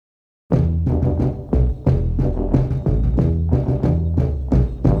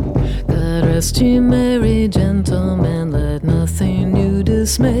Rest ye merry gentlemen, let nothing you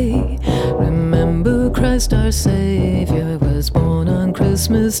dismay. Remember Christ our Savior was born on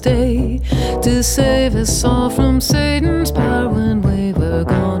Christmas Day to save us all from Satan's power when we were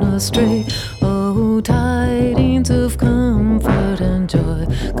gone astray. Oh, tidings of comfort and joy,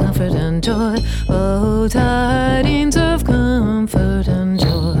 comfort and joy. Oh, tidings of comfort and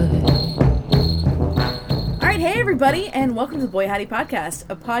joy. Alright, hey everybody, and welcome to the Boy Howdy Podcast.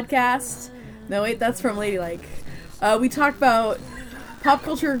 A podcast... No, wait, that's from Ladylike. We talk about pop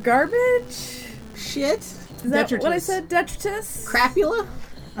culture garbage. Shit. Is that what I said? Detritus? Crapula?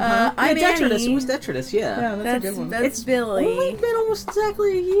 I'm Detritus. Annie. It was Detritus, yeah. That's a good one. That's Billy. Only been almost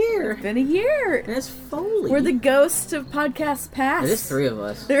exactly a year. Been a year. And it's Foley. We're the ghosts of podcasts past. There's three of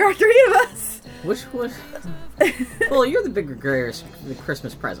us. There are three of us. Which was... Well, you're the bigger, greatest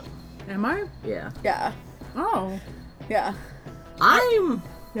Christmas present. Am I? Yeah. Yeah. Oh. Yeah. I'm...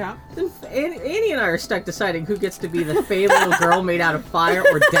 Yeah. Annie and I are stuck deciding who gets to be the fey little girl made out of fire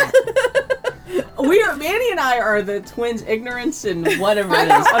or death. Annie and I are the twins' ignorance and whatever it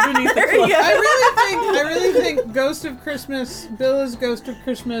is underneath the cloak. I really think Ghost of Christmas, Bill is Ghost of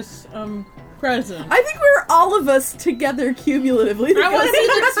Christmas, present. I think we're all of us together cumulatively. I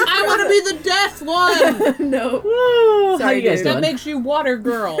want to be the death one. No. How Sorry, you guys dude. doing? That makes you water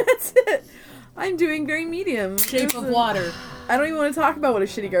girl. That's it. I'm doing very medium. Shape of water. I don't even want to talk about what a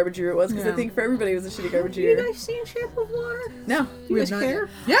shitty garbage year it was, because I think for everybody it was a shitty garbage year. You guys seen Shape of Water? No. You guys care?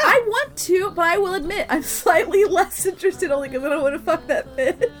 Yeah. I want to, but I will admit, I'm slightly less interested only because I don't want to fuck that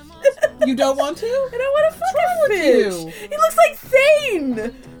fish. You don't want to? I don't want to fuck wrong that with fish. you? He looks like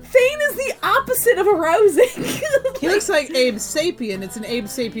Thane. Thane is the opposite of arousing. He looks like Abe Sapien. It's an Abe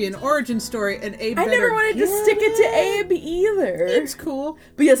Sapien origin story, and Abe I never wanted to stick it to Abe either. It's cool.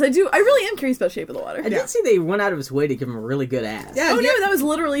 But yes, I do. I really am curious about Shape of the Water. I did see they went out of his way to give him a really good ass. Yeah. Oh, no, that was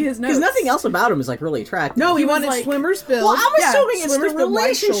literally his notes. Because nothing else about him is like really attractive. No, he was wanted like- swimmer's build. Well, I'm assuming it's swimmer's the build, wide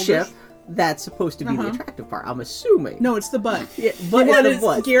relationship shoulders. that's supposed to be the attractive part. I'm assuming. No, it's the butt. Yeah, but He wanted- the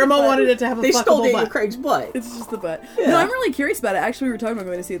butt. Guillermo wanted it to have a They stole fuckable Daniel butt. Craig's butt. It's just the butt. Yeah. No, I'm really curious about it. Actually, we were talking about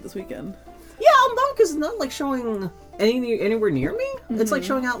going to see it this weekend. Yeah, I'm bummed because it's not like showing anywhere near me. It's like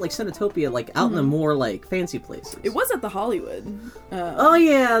showing out like Cinetopia, like out in the more like fancy places. It was at the Hollywood. Oh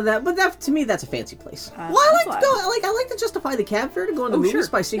yeah, that to me that's a fancy place. Well, I like to go. I like to justify the cab fare to go in the movies sure.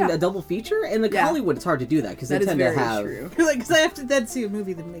 by seeing Yeah. a double feature. And the Yeah. Hollywood, it's hard to do that because they That is tend to very have. true. Like, because I have to then see a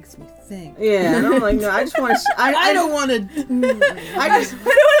movie that makes me think. Yeah, and I'm like, no, I just want to. I don't want to. I just. I don't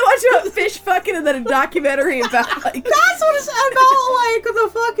want to watch about fish fucking and then a documentary about like That's what it's about, like the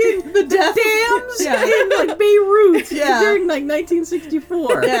fucking The death dams Yeah. in like Beirut Yeah. during like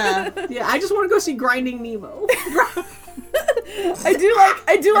 1964. Yeah. Yeah, I just want to go see Grinding Nemo.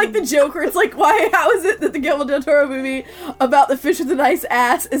 I do like the joke where it's like, how is it that the Guillermo del Toro movie about the fish with a nice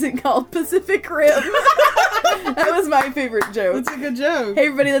ass isn't called Pacific Rim? That was my favorite joke. That's a good joke. Hey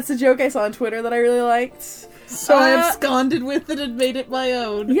everybody, that's a joke I saw on Twitter that I really liked. So I absconded with it and made it my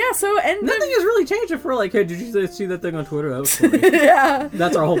own. Yeah, so and Nothing has really changed if we're like, hey, did you see that thing on Twitter? That was funny. yeah.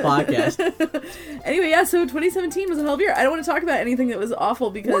 That's our whole podcast. Anyway, yeah, so 2017 was a hell of a year. I don't want to talk about anything that was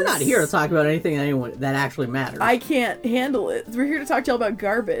awful because We're not here to talk about anything that actually matters. I can't handle it. We're here to talk to y'all about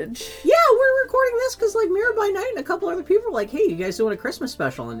garbage. Yeah, we're recording this because like Mirror by Night and a couple other people were like, hey, you guys doing a Christmas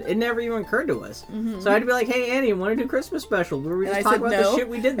special? And it never even occurred to us. So I had to be like, hey, Annie, want to do a Christmas special? Where we And just I talk said about no. the shit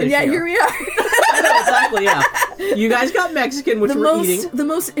we did this And yeah, year. here we are. I know, exactly, yeah. You guys got Mexican, which we're eating. The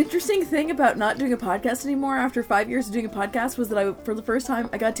most interesting thing about not doing a podcast anymore after 5 years of doing a podcast was that for the first time,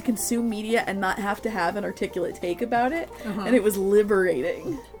 I got to consume media and not have to have an articulate take about it. And it was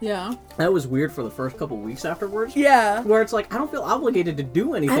liberating. Yeah. That was weird for the first couple weeks afterwards. Yeah. Where it's like, I don't feel obligated to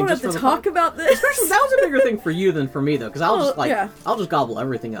do anything. I don't have just to for the talk about this. Especially, that was a bigger thing for you than for me, though, because I'll just gobble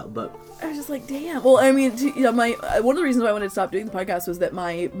everything up, but... I was just like, damn. Well, I mean, my one of the reasons why I wanted to stop doing the podcast was that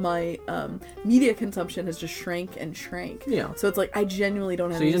my media consumption has just shrank and shrank. Yeah. So it's like I genuinely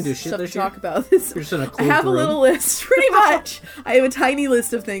don't have So you any didn't do shit stuff to this year? talk about. This. You're just in a I closed have a room. little list, pretty much. I have a tiny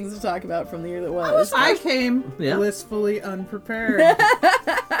list of things to talk about from the year that was. I came Yeah. blissfully unprepared.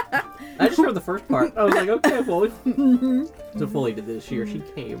 I just heard the first part. I was like, okay, Foley. So Foley did this year. She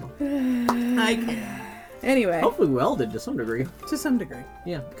came. I came. Anyway. Hopefully we all did to some degree. To some degree.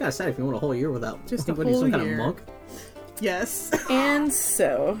 Yeah, kind of sad if you went a whole year without Just a anybody, whole some kind year. of monk. Yes. And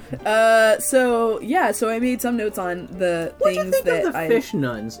so I made some notes on the What'd you things think that of the fish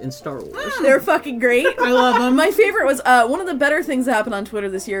nuns in Star Wars? They're fucking great. I love them. My favorite was one of the better things that happened on Twitter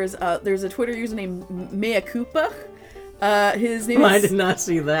this year is there's a Twitter user named Mea Koopa. His name I is did not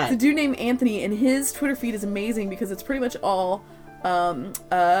see it's a that. dude named Anthony, and his Twitter feed is amazing because it's pretty much all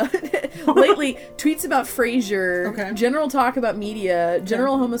lately tweets about Frasier, Okay. general talk about media,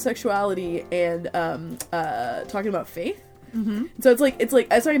 general homosexuality, and talking about faith. Mm-hmm. So it's like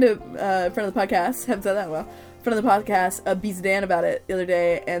I was talking to a friend of the podcast, haven't said that well. Friend of the podcast, Beats Dan, about it the other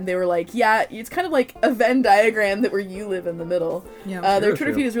day, and they were like, yeah, it's kind of like a Venn diagram that where you live in the middle. Yeah, their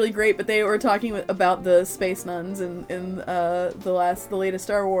Twitter feed is really great, but they were talking about the space nuns in the latest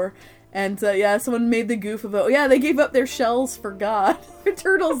Star Wars. And someone made the goof of they gave up their shells for God. They're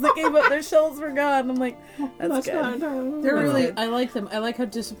turtles that gave up their shells for God. And I'm like, that's good. They're really, I like them. I like how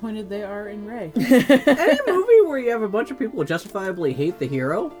disappointed they are in Rey. Any movie where you have a bunch of people who justifiably hate the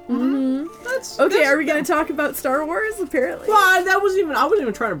hero. Mm-hmm. That's are we going to talk about Star Wars? Apparently. Well, I wasn't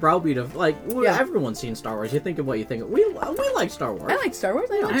even trying to browbeat of everyone's seen Star Wars. You think of what you think of. We like Star Wars. I like Star Wars.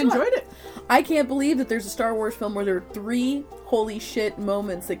 I enjoyed it. I can't believe that there's a Star Wars film where there are 3 holy shit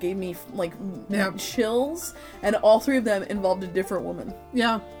moments that gave me chills, and all 3 of them involved a different woman.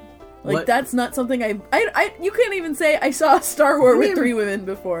 Yeah. That's not something I you can't even say I saw a Star Wars with 3 women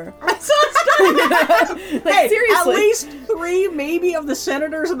before. I saw Star Wars. Hey, seriously. at least 3 maybe of the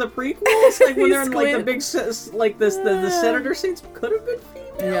senators in the prequels, like when they're in like the big the senator scenes, could have been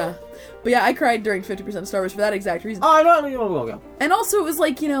female. Yeah. But yeah, I cried during 50% of Star Wars for that exact reason. Oh, we'll go. And also, it was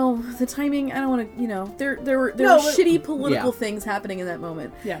like, the timing, I don't want to, there were shitty political things happening in that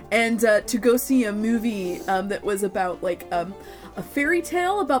moment. Yeah. And to go see a movie that was about, a fairy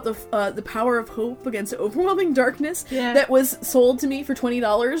tale about the power of hope against overwhelming darkness that was sold to me for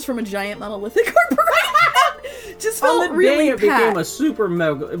 $20 from a giant monolithic corporation. Just felt really it became a super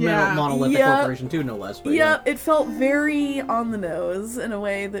monolithic Yep. corporation too, no less. But it felt very on the nose in a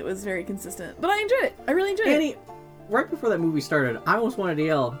way that was very consistent. But I enjoyed it. I really enjoyed Annie, it. right before that movie started, I almost wanted to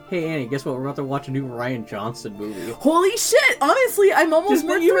yell, "Hey Annie, guess what? We're about to watch a new Ryan Johnson movie." Holy shit! Honestly, I'm almost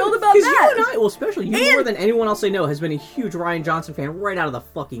more thrilled about Because that. you and I, well, especially you more than anyone else I know, has been a huge Ryan Johnson fan right out of the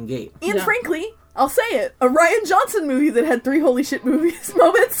fucking gate. And frankly, I'll say it, a Ryan Johnson movie that had 3 holy shit movies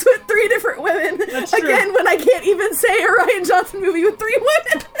moments with 3 different women. That's true. Again, when I can't even say a Ryan Johnson movie with 3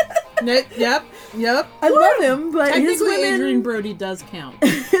 women. Yep. I love him, but Technically, his women... Adrian Brody does count.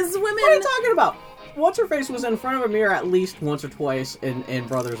 His women... What are you talking about? What's-her-face was in front of a mirror at least once or twice in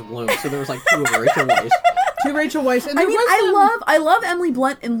Brothers Bloom, so there was like 2 of Rachel Weisz. 2 Rachel Weisz. And I love Emily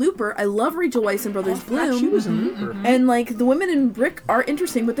Blunt in Looper. I love Rachel Weisz in Brothers Bloom. She was in Looper. And the women in Brick are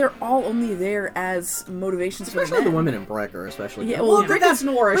interesting, but they're all only there as motivations for Especially the the women in Brick are especially good. Yeah, well, But that's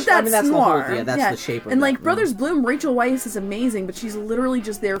noirish. But that's that's noir. the whole, that's the shape of and it. Brothers Bloom, Rachel Weisz is amazing, but she's literally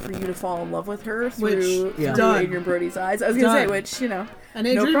just there for you to fall in love with her through Adrian Brody's eyes. I was gonna say, which And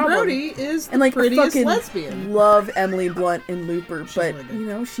Adrian no Brody is the and prettiest fucking lesbian. Love Emily Blunt in Looper, but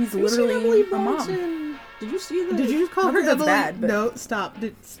really she's Have you seen literally Emily a Blunt mom. in- Did you see that? Did you just call Not her that that's Emily? bad, but- No, stop.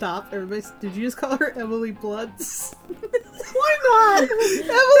 Stop. Everybody, did you just call her Emily Blunt? Why not?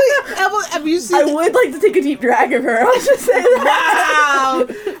 Emily, have you seen? I would like to take a deep drag of her. I'll just say that. Wow!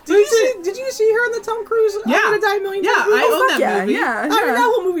 Did you see her in the Tom Cruise I'm Gonna Die a Million Yeah, Times movie? I own Fuck that movie. Yeah, I mean,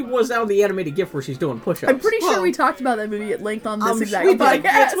 that whole movie was down the animated GIF where she's doing push-ups. I'm pretty sure Well- we talked about that movie at length on this I'm exact sure we did.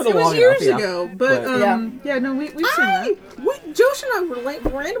 podcast. It's been a It was long years enough, yeah. ago, but But- we've seen that. Josh and I were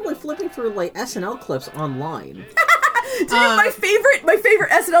randomly flipping through SNL clips online. Do you know my favorite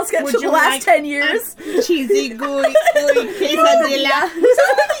SNL sketch Would of the you last like 10 years? Cheesy gooey quesadilla.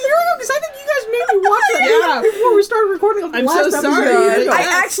 Because I think you guys made me watch that before we started recording. I'm so sorry. I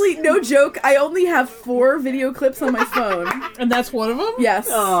actually, no joke, I only have 4 video clips on my phone. And that's one of them? Yes.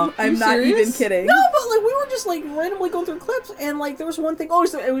 I'm not serious? even kidding. No, but we were just randomly going through clips, and there was one thing. Oh,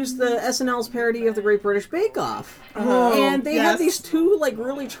 it was the SNL's parody of the Great British Bake Off, and they had these 2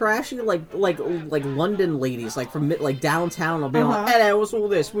 really trashy London ladies from downtown. I'll be like, "Hey, what's all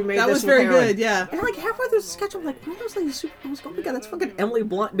this? We made That this." was very Karen." good, yeah. And halfway through the sketch, I'm like, "One of those ladies super." I was like, "Oh my god, that's fucking Emily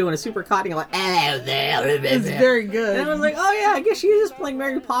Blunt doing a super cotting." I'm like, "Oh, there." It's very good. And I was like, "Oh yeah, I guess she is playing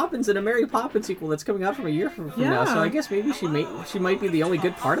Mary Poppins in a Mary Poppins sequel that's coming out from a year from now." So I guess maybe she might be the only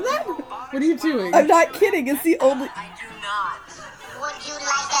good part of that. What are you doing? I'm not kidding. It's the only. I do not. Would you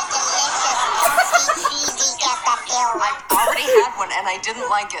like a delicious cheesy quesadilla? I already had one and I didn't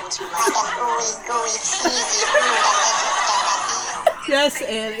like it. Like an ooey gooey cheesy delicious quesadilla? Yes,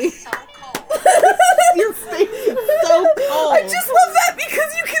 Annie. So cold. Your face is so cold. I just love that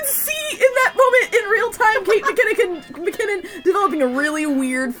because you can see in that moment in real time Kate McKinnon developing a really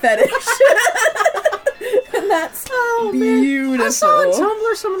weird fetish. And that's beautiful. I saw on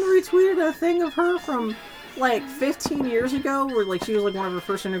Tumblr someone retweeted a thing of her from like 15 years ago, where like she was like one of her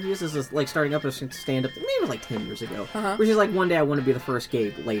first interviews is like starting up as stand up. Maybe it was like 10 years ago, where she's like, one day I want to be the first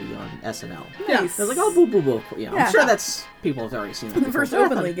gay lady on SNL. Yeah. I was like, oh, boo, boo, boo. Yeah, Yeah. I'm sure that's people have already seen that. The before. first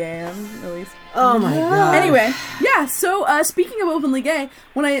openly gay, at least. Oh my god. Anyway, yeah, so speaking of openly gay,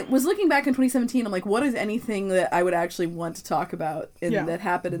 when I was looking back in 2017, I'm like, what is anything that I would actually want to talk about that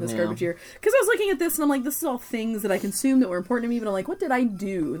happened in this garbage year? Because I was looking at this and I'm like, this is all things that I consumed that were important to me, but I'm like, what did I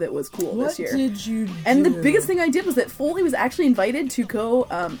do that was cool this year? What did you do? And the biggest thing I did was that Foley was actually invited to go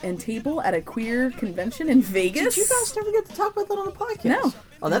and table at a queer convention in Vegas. Did you guys never get to talk about that on the podcast? No.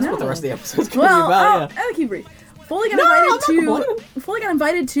 Oh, that's No. what the rest of the episode's going to Well, be about. I'll keep brief. Foley got I'm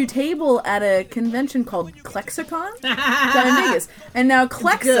invited to table at a convention called Klexicon down in Vegas. And now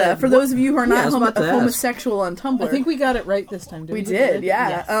Klexa, good. for those of you who are Yeah, I not was about to ask. homosexual on Tumblr. I think we got it right this time, didn't we? We did,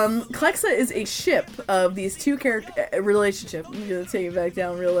 yeah. Yes. Klexa is a ship of these two character relationship. I'm gonna take it back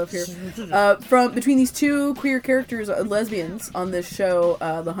down real low here. From between these two queer characters, lesbians on this show,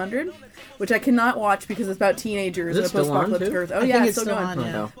 The 100, which I cannot watch because it's about teenagers in a Is it still on, post-apocalyptic too? Earth. Oh I yeah, think it's still going. on,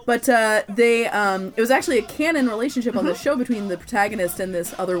 yeah. No. But they, it was actually a canon relationship on the show between the protagonist and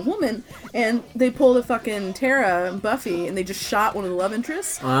this other woman, and they pulled a fucking Tara, Buffy, and they just shot one of the love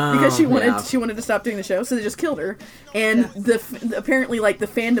interests because she wanted to stop doing the show, so they just killed her. And apparently, like, the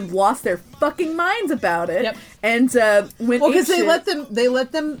fandom lost their fucking minds about it, Yep. and went Well, because they apeshit.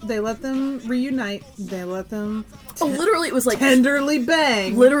 let them reunite. They let them Oh, literally, it was like tenderly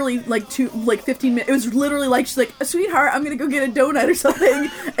bang. literally like 15 minutes. It was literally like, she's like, sweetheart, I'm gonna go get a donut or something,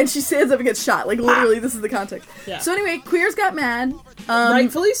 and she stands up and gets shot. Like, literally, this is the context. Yeah. So anyway, queers got mad,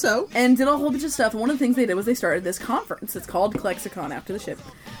 Rightfully so. and did a whole bunch of stuff. And one of the things they did was they started this conference. It's called Klexicon after the ship,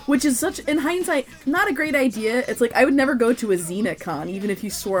 which is such, in hindsight, not a great idea. It's like, I would never go to a Xenacon, even if you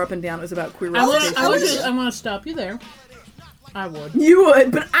swore up and down it was about queer representation. I want to stop you there. I would. You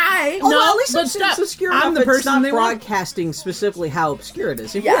would, but I Although at least but it's stop. obscure I'm enough, the it's person not they want. broadcasting specifically how obscure it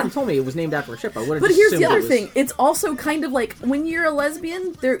is. If Yeah. you hadn't told me it was named after a ship, I would have But just here's the assumed other it was... thing. It's also kind of like when you're a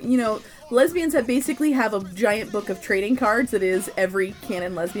lesbian, lesbians that basically have a giant book of trading cards that is every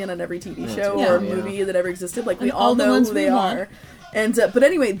canon lesbian on every TV show Yeah. or movie that ever existed. Like, we And all all the know ones who they we want. are. And but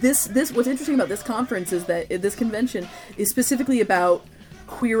anyway, this what's interesting about this conference is that this convention is specifically about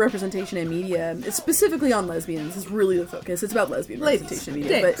queer representation in media. It's specifically on lesbians. Is really the focus. It's about lesbian representation in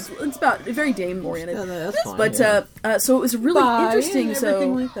media, dicks. but it's about very Dame oriented. Yeah, that's fine, But yeah. so it was really Bi interesting. and So,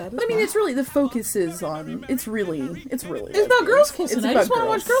 everything like that is but I mean, fine. it's really the focus is on. It's really. It's about lesbian. girls kissing. It's I about just want to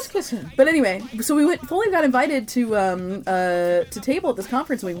watch girls. girls kissing. But anyway, so we went. Foley got invited to table at this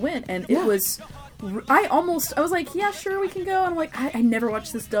conference, and we went, and it was. I was like, yeah, sure, we can go. And I'm like, I never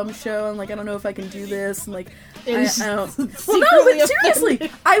watched this dumb show, and like, I don't know if I can do this, and like, I don't. Well, no, but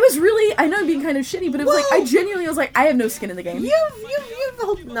seriously, I was really. I know I'm being kind of shitty, but it was like, I genuinely was like, I have no skin in the game.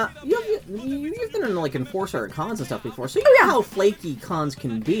 You've been in like enforcer at cons and stuff before, so you Oh, know yeah. how flaky cons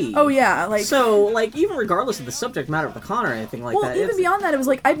can be. Oh yeah, like So, like, even regardless of the subject matter of the con or anything like well, that, even it's- beyond that, it was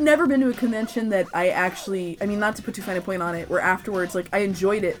like I've never been to a convention that I actually. I mean, not to put too fine a point on it, where afterwards, like, I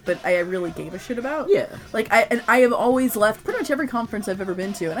enjoyed it, but I really gave a shit about. Yeah. Like, I have always left pretty much every conference I've ever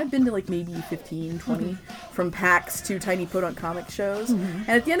been to, and I've been to like maybe 15, 20, from PAX to Tiny Podunk comic shows, and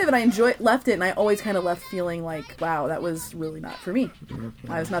at the end of it, I left it, and I always kind of left feeling like, wow, that was really not for me.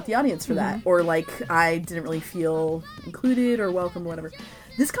 I was not the audience for that, or like I didn't really feel included or welcome or whatever.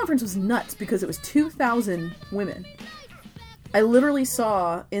 This conference was nuts because it was 2,000 women. I literally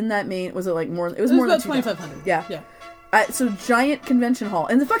saw in that main, was it like more? It was more about than 2,000. 2,500. Yeah. Yeah. So giant convention hall,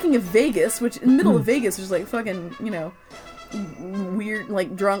 and the fucking of Vegas, which in the middle of Vegas is like fucking, weird,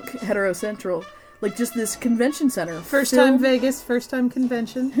 like drunk heterocentral, like just this convention center. First filled- time Vegas, first time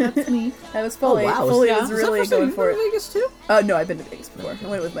convention. That's me. That was Foley. Oh, wow. Foley Yeah. was Is that really first time going you've for been it. to Vegas too? No, I've been to Vegas before. I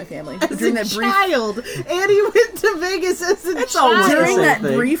went with my family As during a that brief. child, Annie went to Vegas as a It's child. almost the During same that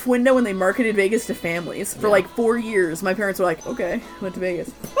thing. brief window when they marketed Vegas to families for like 4 years, my parents were like, "Okay, went to Vegas,"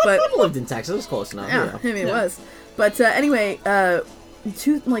 but I lived in Texas. It was close enough. yeah, I mean it was. But anyway,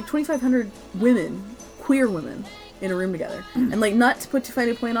 2,500 women, queer women, in a room together, and like not to put too fine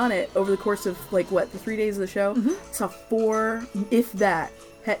a point on it, over the course of like the 3 days of the show, saw 4, if that,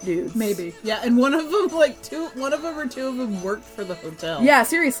 het dudes. Maybe. Yeah, and one of them, or two of them worked for the hotel. Yeah,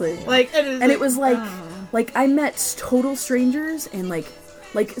 seriously. Like, And it was like I met total strangers, and like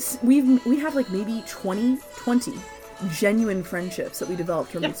we have like maybe 20 genuine friendships that we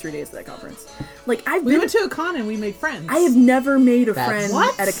developed from these 3 days of that conference. Like we went to a con and we made friends. I have never made a That's- friend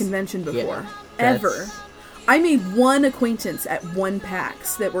What? at a convention before. That's- Ever. I made one acquaintance at one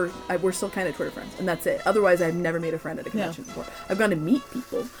PAX that we're still kind of Twitter friends, and that's it. Otherwise, I've never made a friend at a convention before. I've gone to meet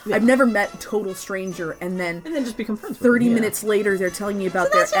people. Yeah. I've never met a total stranger, and then just become friends. 30 minutes later, they're telling me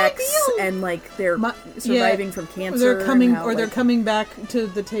about their ex and like they're surviving from cancer. They're coming back to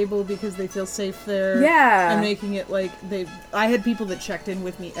the table because they feel safe there. Yeah, and making it like I had people that checked in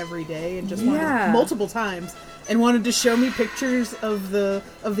with me every day and just wanted multiple times. And wanted to show me pictures of the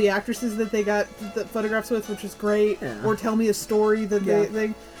actresses that they got the photographs with, which was great, or tell me a story that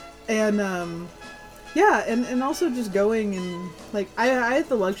they and and also just going and like I had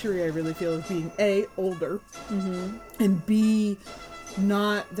the luxury, I really feel, of being A, older, and B,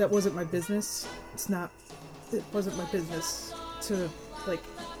 that wasn't my business. It wasn't my business to like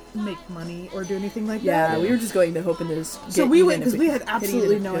make money or do anything like that. Yeah, we were just going to hoping to just so we went because we had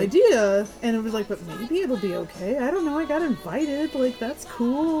absolutely no idea, and it was like, but maybe it'll be okay. I don't know. I got invited. Like, that's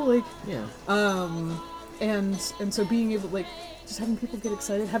cool. Like, and so being able, like, just having people get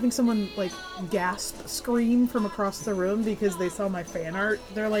excited, having someone like gasp, scream from across the room because they saw my fan art.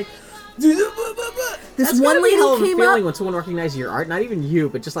 They're like, this one lady came up when someone recognizes your art, not even you,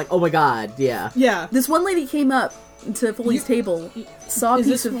 but just like, oh my god, yeah. This one lady came up to Foley's table, saw a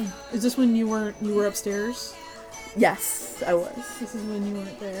piece of... Is this when you were upstairs? Yes, I was. This is when you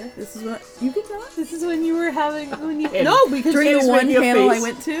weren't there. This is what you could tell. This is when you were having no, because during the one panel I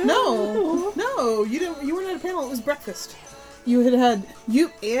went to. No, you didn't. You weren't at a panel. It was breakfast.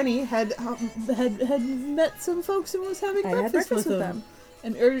 Annie had met some folks and was having breakfast with them.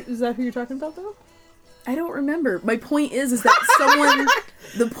 And is that who you're talking about, though? I don't remember. My point is that someone...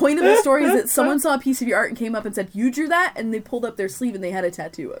 The point of the story is that someone saw a piece of your art and came up and said, you drew that? And they pulled up their sleeve and they had a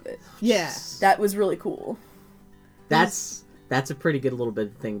tattoo of it. Yeah. That was really cool. That's a pretty good little bit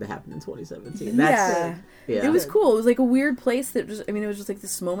of thing to happen in 2017. It was cool. It was like a weird place that just... I mean, it was just like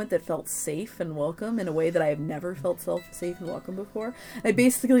this moment that felt safe and welcome in a way that I have never felt safe and welcome before. I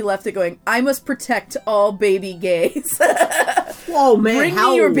basically left it going, I must protect all baby gays. Whoa, man! Bring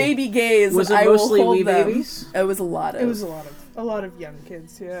me your baby gays. Was it I mostly will hold wee them. babies? It was a lot of young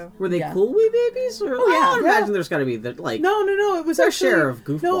kids. Yeah. Were they cool wee babies? Or, I imagine there's got to be like no. It was their share of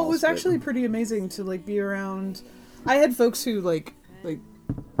goofballs. No, it was actually pretty amazing to like be around. I had folks who like.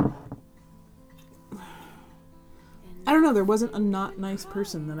 I don't know. There wasn't a not nice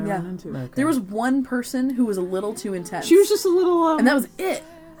person that I ran into. Okay. There was one person who was a little too intense. She was just a little, and that was it.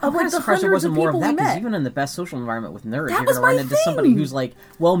 Of like the hundreds of people we met. Even in the best social environment with nerds, you're gonna run into somebody who's like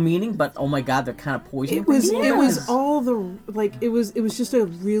well-meaning, but oh my god, they're kind of poison. It was all the like. It was just a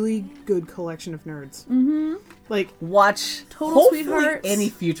really good collection of nerds. Mm-hmm. Like watch. Total sweethearts. Any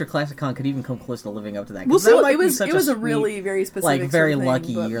future ClassicCon could even come close to living up to that. Well, so it was a really very specific, like very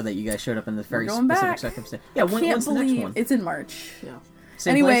lucky year that you guys showed up in this very specific circumstance. Yeah, when's the next one? It's in March. Yeah.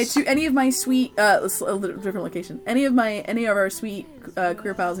 Anyway, to any of my sweet, a different location. Any of our sweet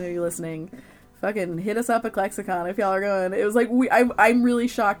queer pals who may be listening, fucking hit us up at ClassicCon if y'all are going. It was like I'm really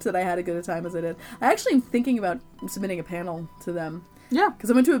shocked that I had as good a time as I did. I actually am thinking about submitting a panel to them. Yeah,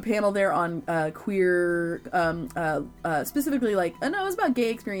 because I went to a panel there on queer, specifically like it was about gay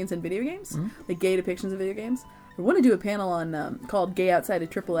experience in video games, like gay depictions of video games. I want to do a panel on called "Gay Outside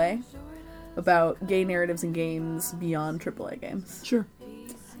of AAA," about gay narratives in games beyond AAA games. Sure.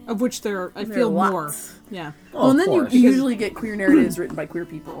 Of which I feel more. Yeah. Well, and then you usually get queer narratives written by queer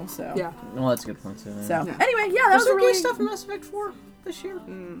people, so. Yeah. Well, that's a good point, too. So, anyway, that was really... gay stuff in Mass Effect 4 this year?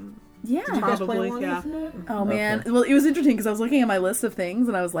 Yeah. Did you guys play along? Yeah. Oh, man. Okay. Well, it was interesting, because I was looking at my list of things,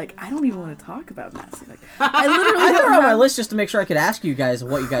 and I was like, I don't even want to talk about Mass Effect. I literally threw out my list just to make sure I could ask you guys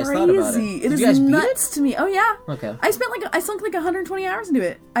what you guys thought about it. It is nuts to me. Oh, yeah. Okay. I sunk like 120 hours into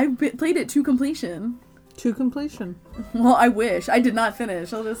it. I played it to completion. To completion. Well, I wish. I did not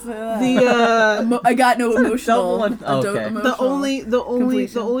finish. I'll just say that. I got no emotional. The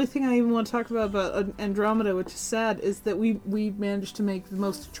only thing I even want to talk about Andromeda, which is sad, is that we managed to make the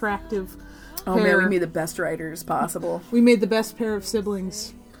most attractive pair. Man, we made the best writers possible. We made the best pair of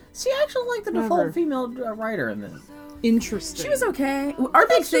siblings. See, I actually like the default female writer in this. Interesting. She was okay. Our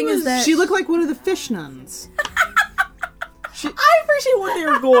big thing is that she looked like one of the fish nuns. I appreciate what they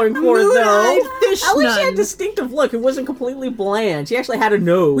were going for, though. At least she had a distinctive look. It wasn't completely bland. She actually had a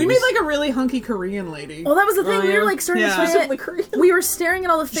nose. We made like a really hunky Korean lady. Well, that was the thing. We were like starting to we were staring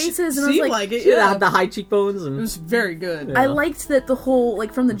at all the faces, and I was like, she had the high cheekbones, and it was very good. Yeah. I liked that the whole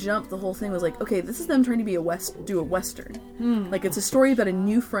from the jump, the whole thing was like, okay, this is them trying to be do a western. Like it's a story about a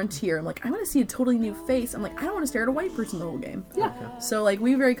new frontier. I'm like, I want to see a totally new face. I'm like, I don't want to stare at a white person the whole game. Yeah. Okay. So like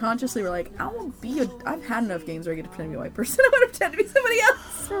we very consciously were like, I've had enough games where I get to pretend to be a white person. I want to pretend to be somebody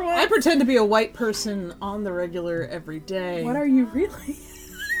else for once. I pretend to be a white person on the regular every day. What are you really?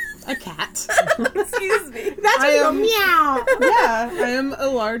 A cat. Excuse me. That's I am meow. Yeah, I am a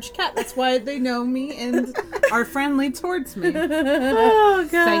large cat. That's why they know me and are friendly towards me. Oh god.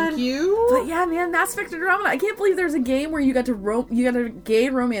 Thank you. But yeah, man, Mass Effect Andromeda. I can't believe there's a game where you got a gay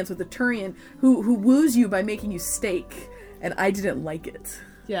romance with a Turian who woos you by making you steak, and I didn't like it.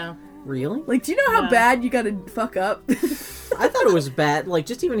 Yeah. Really? Like, do you know how bad you gotta fuck up? I thought it was bad. Like,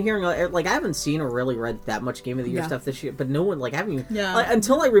 just even hearing, like, I haven't seen or really read that much Game of the Year stuff this year, but no one, like, I haven't even,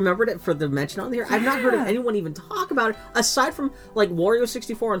 until I remembered it for the mention on there, I've not heard of anyone even talk about it, aside from, like,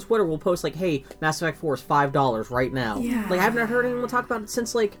 Wario64 on Twitter will post, like, hey, Mass Effect 4 is $5 right now. Yeah. Like, I've not heard anyone talk about it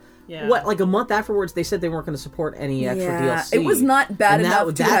since, like, what, like a month afterwards, they said they weren't going to support any extra DLC. It was not bad And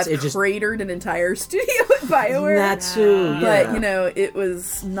enough to have just cratered an entire studio at BioWare. That too, yeah. But, you know, it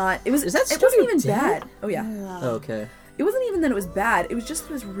was not... It was. Is that it wasn't studio even dead? bad. Oh, yeah. Okay. It wasn't even that it was bad. It was just it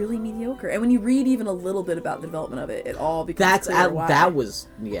was really mediocre. And when you read even a little bit about the development of it, it all becomes clear why. That was,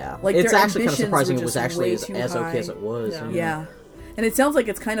 yeah. Like, it's their actually kind of ambitions surprising were it was just actually way as too okay high. as it was. Yeah. And it sounds like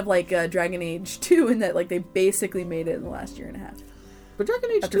it's kind of like Dragon Age 2 in that, like, they basically made it in the last year and a half. But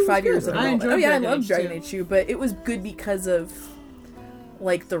Dragon Age 2 After 5 years of I development. enjoyed Oh yeah, Dragon I loved Age Dragon 2. Age 2, but it was good because of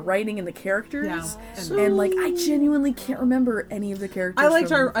like the writing and the characters. Yeah. And like I genuinely can't remember any of the characters. I liked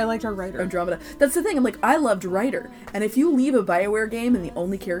from our writer. Andromeda. That's the thing. I'm like, I loved Ryder, and if you leave a BioWare game and the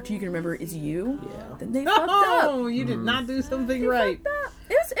only character you can remember is you, then they fucked up. Oh, you did not do something right.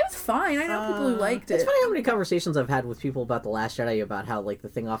 It was fine. I know people who liked it. It's funny how many conversations I've had with people about The Last Jedi about how, like, the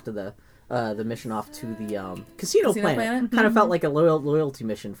thing off to the mission off to the Casino Planet kind of felt like a loyalty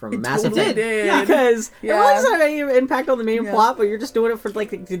mission from Mass Effect. did. Because it really doesn't have any impact on the main plot, but you're just doing it for,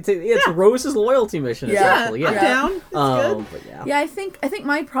 like, it's Rose's loyalty mission, essentially. I'm down. It's good. But yeah. Yeah, I think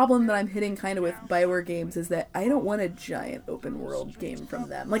my problem that I'm hitting kind of with BioWare games is that I don't want a giant open world game from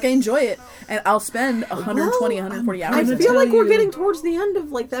them. Like, I enjoy it, and I'll spend 120, 140 hours. I in feel it. like we're getting towards the end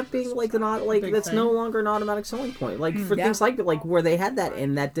of, like, that being, like, that's thing. no longer an automatic selling point. Like, for things like where they had that,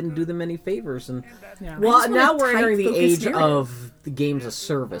 and that didn't do them any favors. And well, now we're entering the age of the games as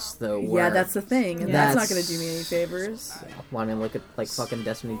service, though. Where that's the thing, and that's not going to do me any favors. Well, I mean, look at, like, fucking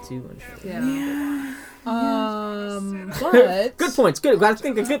Destiny 2 and shit. But good points. Good. Gotta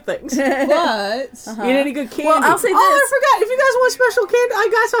think of good things. but Eat any good candy. Well, I'll say this. Oh, I forgot. If you guys want special candy, I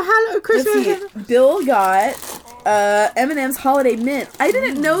got some Christmas. Let's see. Bill got M&M's Holiday Mint. I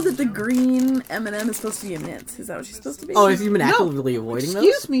didn't know that the green M&M is supposed to be a mint. Is that what she's supposed to be? Oh, have you been actively avoiding those?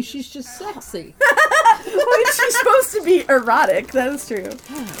 excuse me, she's just sexy. She's supposed to be erotic. That is true.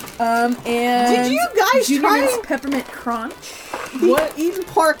 And Did you guys Junior try Mint's Peppermint Crunch? what Eden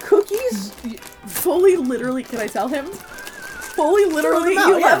Park cookies? Fully, literally, can I tell him? Fully, literally, them out,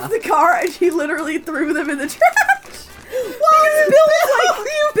 you yeah. left the car and she literally threw them in the trash.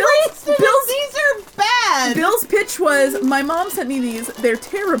 These are bad. Bill's pitch was, my mom sent me these. They're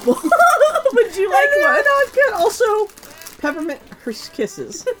terrible. Would you like No, one? it's good. Also, peppermint Hershey's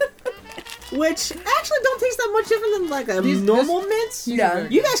Kisses. Which actually don't taste that much different than like a normal mint. Yeah.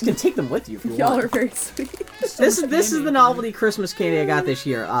 You guys can take them with you if you Y'all want. are very sweet. This is the novelty Christmas candy I got this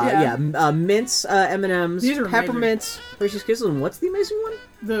year. Mints, M&Ms, These are peppermints, Hershey's Kisses, and what's the amazing one?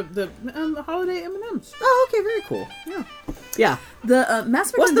 The holiday M&Ms. Oh, okay, very cool. Yeah. The Mass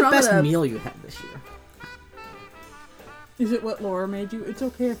Effect What's the Andromeda, best meal you had this year? Is it what Laura made you? It's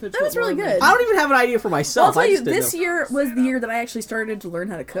okay if it's. That was really good. I don't even have an idea for Well, I'll myself. tell I you, just didn't this know. year was the year that I actually started to learn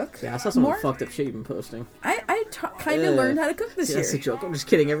how to cook. Yeah, I saw some more. fucked up shit you've been posting. I kind of learned how to cook this See, year. that's a joke. I'm just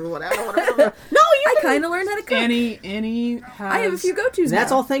kidding, everyone. I don't want to. I kind of learned how to cook. Annie has. I have a few go-tos And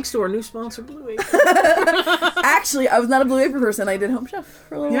that's now. all thanks to our new sponsor, Blue Apron. Actually, I was not a Blue Apron person. I did Home Chef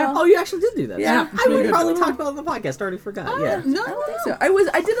for a little while. Oh, you actually did do that. Yeah. I would Really probably good. talk about it on the podcast. I already forgot. Yeah. No, I don't think so.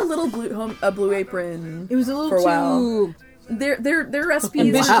 I did a little Blue Apron. It was a little for a while. too. Their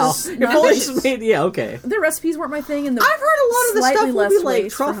recipes. Wow. just If not- only it's made, yeah, okay. their recipes weren't my thing, and I've heard a lot of the slightly stuff will less be like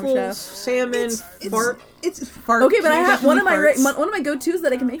waste for Home truffles, Chef. salmon, fart. It's fart. Okay, but I have one of my Definitely one of my go-tos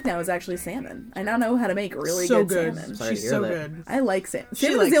that I can make now is actually salmon. I now know how to make really so good good. salmon. Sorry to She's hear so that. good. I like salmon. She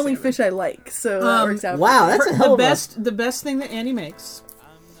Salmon is likes the only salmon. fish I like, so that works out. Wow, for me. that's a hell The of a... the best thing that Annie makes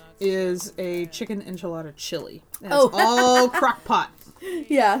is a chicken enchilada chili. That's Oh. all crock pot.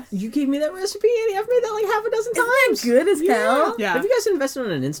 Yeah. You gave me that recipe, Annie. I've made that like half a dozen Isn't that times. good as hell? Yeah. Have you guys invested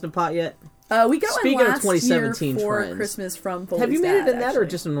in an Instant Pot yet? We got Speaking one of last 2017 year for trends, Christmas from Foley's have you made it dad, in that or actually.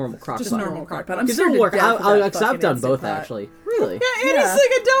 just a normal crock Just pot? a normal crock pot. I'm Because scared it'll to work. death of that I've fucking done Instant both Pot. actually. Really? Yeah, Annie's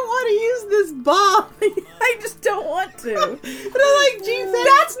like, I don't want to use this bomb. I just don't want to. And I'm like, gee,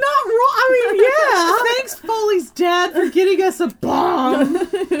 That's not wrong. I mean, yeah. thanks, Foley's dad, for getting us a bomb.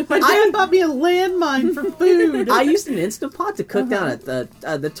 My dad bought me a landmine for food. I used an Instant Pot to cook down at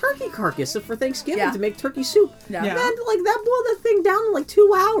the turkey carcass for Thanksgiving Yeah. to make turkey soup. Yeah. Man, like that boiled that thing down in like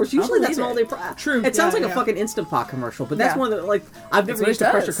 2 hours. Usually that's an believe all day. True. It sounds Yeah, like yeah. a fucking Instant Pot commercial, but that's Yeah. one that like I've never what used it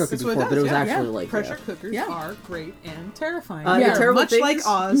a pressure does. cooker That's what before, it but it was does, actually yeah. like Pressure cookers Yeah. are great and terrifying. the They're terrible much thing like is-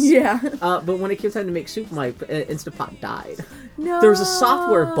 Oz. Yeah. But when it came time to make soup, my Instant Pot died. No. There was a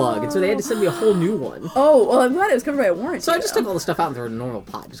software bug, and so they had to send me a whole new one. Oh, well, I'm glad it was covered by a warranty. So I just though. took all the stuff out and threw it in a normal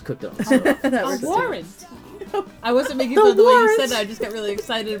pot, just cooked it on the stove. That A works too. warrant. I wasn't making fun of the way you said it. I just got really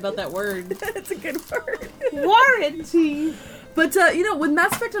excited about that word. That's a good word. Warranty. But when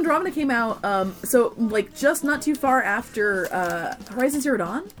Mass Effect Andromeda came out, so like just not too far after Horizon Zero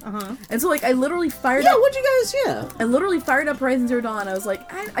Dawn, and so like I literally fired Yeah, up. what'd you guys? Yeah. I literally fired up Horizon Zero Dawn. I was like,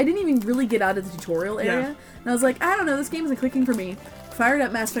 I didn't even really get out of the tutorial area, and I was like, I don't know, this game isn't clicking for me. Fired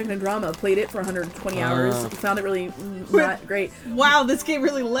up Mass Effect Andromeda, played it for 120 hours, found it really not great. Wow, this game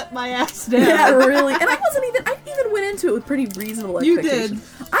really let my ass down. Yeah, really. And I even went into it with pretty reasonable You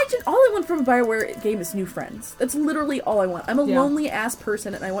expectations. All I want from a BioWare game is new friends. That's literally all I want. I'm a lonely ass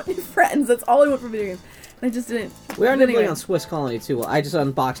person and I want new friends. That's all I want from video games. And I just didn't. We are But nibbling anyway. on Swiss Colony too. I just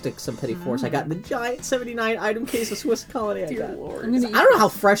unboxed some Petty Force. I got the giant 79 item case of Swiss Colony. Dear Lord. I don't know how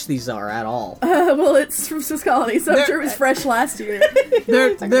fresh these are at all. Well, it's from Swiss Colony, so I'm sure it was fresh last year.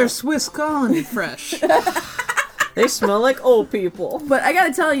 They're Swiss Colony fresh. They smell like old people. But I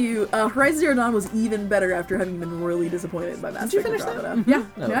gotta tell you, Horizon Zero Dawn was even better after having been really disappointed by Mass you Effect finish that? Andromeda.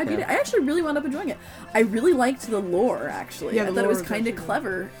 Yeah, I Okay. beat it. I actually really wound up enjoying it. I really liked the lore, actually. Yeah, I the thought it lore was was kind of actually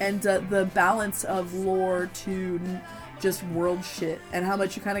clever, and the balance of lore to just world shit, and how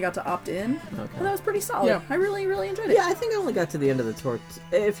much you kind of got to opt in. Well, that was pretty solid. Yeah. I really, really enjoyed it. Yeah, I think I only got to the end of the tutorial.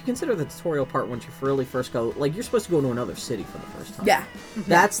 If you consider the tutorial part, once you really first go, like you're supposed to go to another city for the first time. Yeah.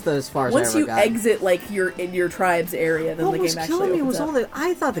 That's as far as I Once ever you got. exit like your tribe's area, then What the was game actually killing me opens was up. all the.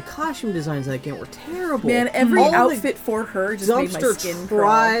 I thought the costume designs of that game were terrible. Man, every All the outfit for her just made my dumpster skin crawl.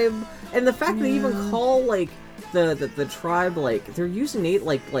 tribe, and the fact that they even call like the tribe like they're using it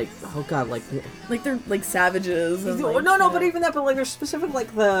like oh god like Like they're like savages. And, like, no, but even that, but like they're specific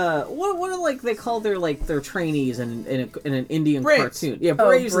like the what are like they call their trainees in an Indian Braves. cartoon, yeah,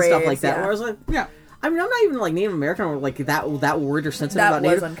 braves and stuff braves, like that. yeah. Where I was like, Yeah. I mean, I'm not even like Native American or like that word or sensitive That about was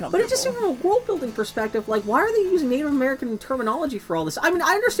Native, uncomfortable. but it just from a world building perspective, like why are they using Native American terminology for all this? I mean,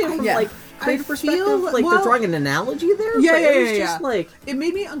 I understand from Yeah. like creative I perspective, feel- like well- they're drawing an analogy there. Yeah, but yeah, it was yeah, just yeah. like. It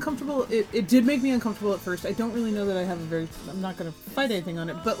made me uncomfortable. It did make me uncomfortable at first. I don't really know that I have a very. I'm not going to fight anything on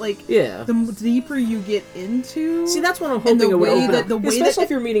it, but like, Yeah. the deeper you get into, See, that's what I'm and hoping the it would way open that up. the way Especially that if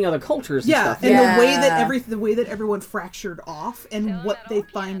you're meeting other cultures and yeah, stuff. and Yeah. the way that everyone fractured off and what they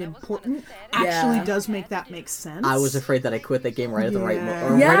find important actually Yeah. does make that make sense. I was afraid that I quit that game right at the right Yeah. moment,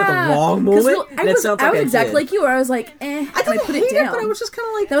 or right at the wrong moment. 'Cause, well, and it sounds like I was I exactly did. like you, where I was like, I and didn't I put hate it down. but I was just kind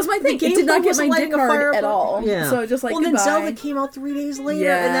of like That was my thing. the It did not gameplay get wasn't my lighting dick a hard fire at up. all. Yeah. So just like, well, then goodbye. Zelda came out 3 days later,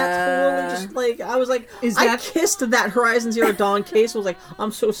 and that totally Yeah. just like I was like, Is I that- kissed that Horizon Zero Dawn case. I was like,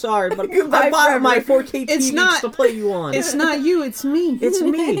 I'm so sorry, but Goodbye I bought forever. my 4K TV It's not- just to play you on. It's not you, it's me. It's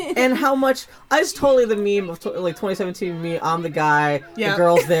me, and how much I was totally the meme of like 2017 me. I'm the guy. Yeah. The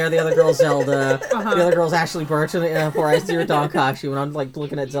girl's there. The other girl's Zelda. The other girl's Ashley Birch in the Horizon Zero Dawn costume, and I'm like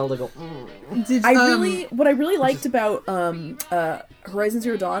looking at Zelda, go. Did, What I really liked about Horizon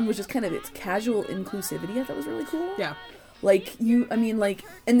Zero Dawn was just kind of its casual inclusivity. I thought was really cool. yeah. Like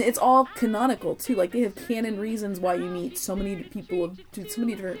and it's all canonical too. Like they have canon reasons why you meet so many people of so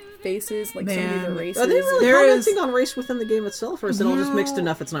many different faces, like so many Man. different races. Are they really There commenting is- on race within the game itself, or is it all just mixed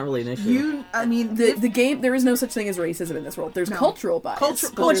enough it's not really an issue? The game, there is no such thing as racism in this world. There's cultural bias. Culture-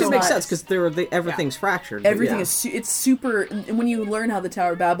 but Which there's it makes not- sense because everything's fractured. but Everything yeah. is it's super. And when you learn how the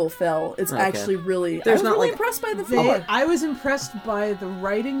Tower of Babel fell, it's Okay. actually really. There's I was not, really like- impressed by the They, floor. I was impressed by the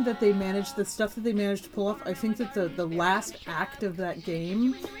writing that they managed, the stuff that they managed to pull off. I think that the last act of that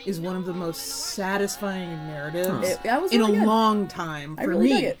game is one of the most satisfying narratives That was in really a good. long time I for really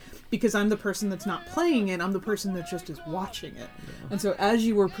dug me. it. Because I'm the person that's not playing it, I'm the person that just is watching it. And so as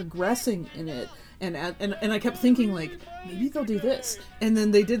you were progressing in it, and I kept thinking like, maybe they'll do this. And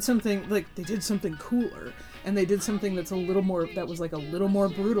then they did something cooler. And they did something that was like a little more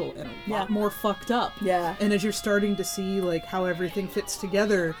brutal and a lot more fucked up. Yeah. And as you're starting to see like how everything fits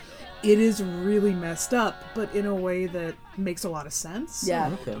together, it is really messed up, but in a way that makes a lot of sense.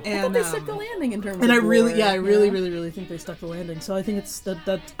 Yeah. Okay. I thought they stuck the landing in terms and of I really, lore. I really think they stuck the landing. So I think it's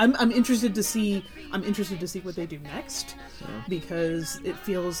that I'm interested to see what they do next, because it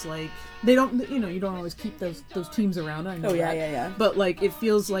feels like they don't, you don't always keep those teams around. I know Oh, yeah, that. yeah. But like it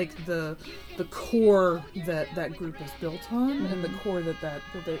feels like the core that group is built on, and the core that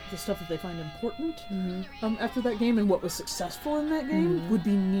the stuff that they find important after that game and what was successful in that game would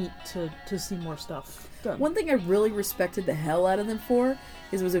be neat to see more stuff done. One thing I really respected the hell out of them for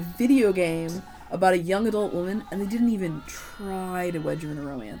is it was a video game about a young adult woman, and they didn't even try to wedge her in a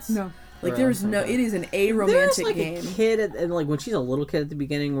romance. No. Like, there's no... It is an aromantic There's like game. a kid, and like when she's a little kid at the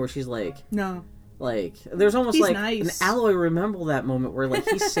beginning, where she's like... No. Like, there's almost He's like nice. an Alloy remember that moment where like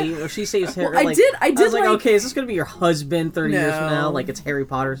he saves or she saves Harry. Well, like, I did was like, like... okay, is this gonna be your husband 30 years from now? No. Like it's Harry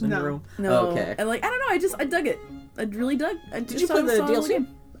Potter syndrome. No. Okay. And like, I don't know, I dug it. I really dug. Did you play the DLC?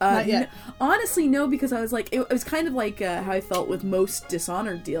 Not yet. Honestly, no, because I was like, it was kind of like how I felt with most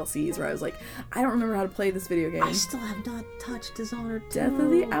Dishonored DLCs, where I was like, I don't remember how to play this video game. I still have not touched Dishonored 2. Death of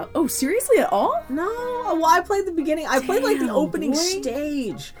the Out. Oh, seriously, at all? No. Well, I played the beginning. I played like the Damn, opening boy.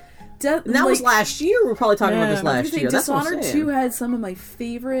 stage. And And that was last year. We were probably talking about this last year. That's what I'm Dishonored saying. 2 had some of my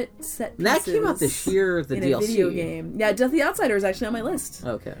favorite set pieces. That came out this year. The in DLC a video game. Yeah, Death of the Outsider is actually on my list.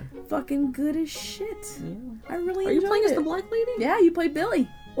 Okay. Fucking good as shit. Yeah. I really Are you enjoyed playing it. as the Black Lady? Yeah, you play Billy.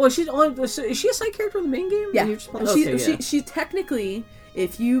 Well, is she a side character in the main game? Yeah. And you're just playing- She, okay, yeah. she technically,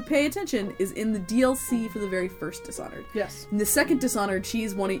 if you pay attention, is in the DLC for the very first Dishonored. Yes. In the second Dishonored,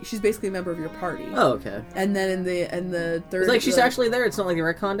 she's basically a member of your party. Oh, okay. And then in the third, It's like she's actually there. It's not like they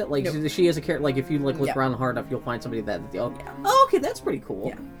retconned it. Like Nope. she is a character. Like if you like look Yeah. around hard enough, you'll find somebody that. Oh, Yeah. oh, okay, that's pretty cool.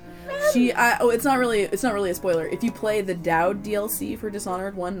 Yeah. It's not really a spoiler. If you play the Dowd DLC for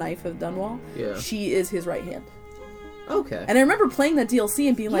Dishonored 1, Knife of Dunwall, Yeah. she is his right hand. Okay. And I remember playing that DLC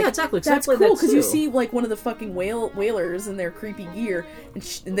and being like, exactly, 'cause I that's played cool, that because you too. see like one of the fucking whalers in their creepy gear,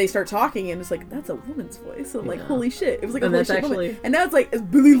 and they start talking, and it's like, that's a woman's voice. So I'm like, Yeah. holy shit. It was like a And holy that's shit moment. actually- And now it's like, it's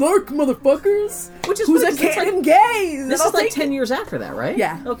Billy Lark, motherfuckers! Which is Who's funny, a 'cause it's canon like- gay! This is like 10 years after that, right?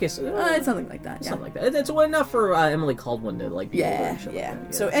 Yeah. Okay, so It's something like that, yeah. something like that. It's enough for Emily Caldwell to like be older Yeah, and shit yeah. like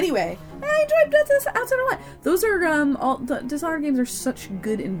that. So anyway, I enjoyed Death of the Outsider a lot. Those are all the Dishonored games are such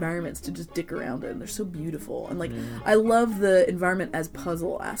good environments to just dick around in. They're so beautiful, and like I love the environment as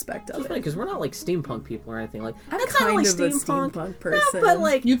puzzle aspect of it's funny it. because we're not like steampunk people or anything. Like I'm that's not kind like of a steampunk person. No, but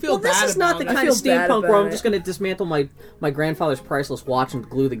like You feel this bad is not about the it. kind I of feel bad steampunk where about I'm it. just going to dismantle my grandfather's priceless watch and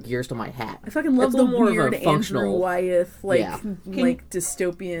glue the gears to my hat. I fucking love It's a the little more of a weird Andrew functional- Wyeth Yeah.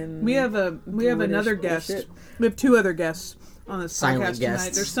 dystopian. We have another British guest. bullshit. We have two other guests on this Silent podcast tonight.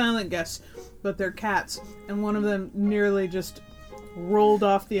 guests. They're silent guests, but they're cats, and one of them nearly just rolled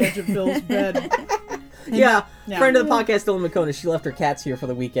off the edge of Bill's bed. Yeah, Yeah. friend of the podcast, Dylan McCona, she left her cats here for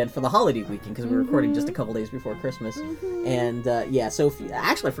the weekend, for the holiday weekend, because we were recording just a couple days before Christmas. And, so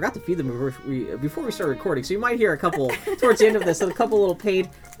actually, I forgot to feed them before we started recording, so you might hear a couple, towards the end of this, a couple little paid...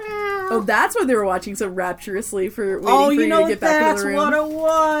 Oh, that's why they were watching so rapturously for waiting for you to get back that's into the room. what it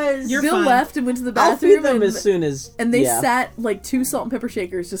was! You're Bill fine. left and went to the I'll bathroom. feed them and, as soon as... and they yeah. sat like two salt and pepper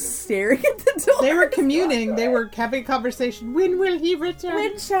shakers just staring at the door. They were communing. They were having a conversation. When will he return?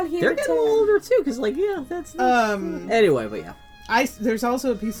 When shall he They're getting a little older, too, because, like, yeah, that's... Anyway, but yeah. There's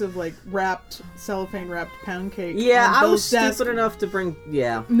also a piece of like cellophane wrapped pound cake. Yeah, on I was Bill's desk. stupid enough to bring...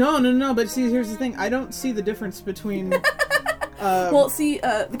 Yeah. No. But see, here's the thing. I don't see the difference between. Well, see,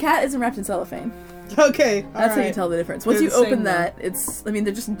 the cat isn't wrapped in cellophane. Okay, That's how you tell the difference. Once They're you the same, open though. that,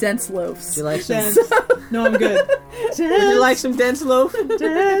 they're just dense loaves. Do you like some... Dense. No, I'm good. Would you like some dense loaf?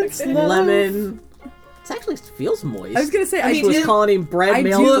 Dense loaf. Lemon. It actually feels moist. I was gonna say, I Swiss do colony bread I do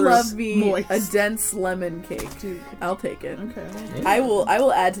melters. love me moist. a dense lemon cake. I'll take it. Okay. I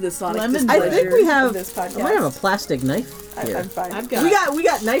will add to the Sonic Lemon displeasure I think we have. of this podcast. I might have a plastic knife here. I'm fine. I've got. We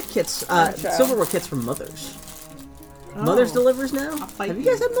got knife kits, silverware kits from Mother's. Mother's delivers now. fight Have you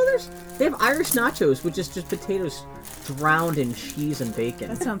you. guys had Mother's? They have Irish nachos, which is just potatoes drowned in cheese and bacon.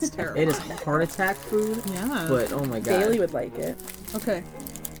 That sounds terrible. It is heart attack food. Yeah. But oh my god. Bailey would like it. Okay.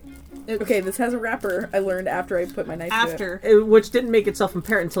 Okay, this has a wrapper. I learned after I put my knife to it. After Which didn't make itself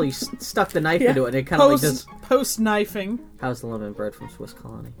apparent until you stuck the knife into it, and it kind of like just. post knifing. How's the lemon bread from Swiss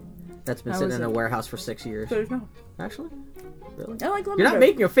Colony? That's been How sitting is in a it? warehouse for 6 years. So no. Actually, really? I like lemon You're not bread.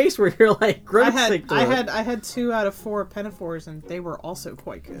 making a face where you're like gross. I had 2 out of 4 pinafores, and they were also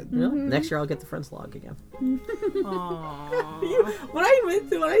quite good. Yeah. Next year I'll get the Friends log again. Aww.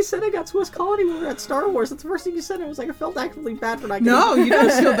 When I said I got Swiss Colony when we were at Star Wars, that's the first thing you said. I was like, I felt actively bad for not getting No, you don't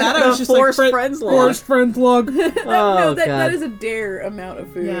feel bad. I was just forced like friends log. forced friends log. Oh No, god, that is a dare amount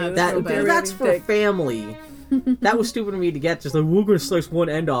of food. Yeah, That's that, so bad. dare that's rating for thick. family. That was stupid of me to get. Just like, we're going to slice one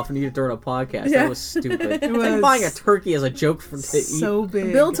end off and eat it during a podcast. Yeah. That was stupid. It It's like was buying a turkey as a joke to eat. so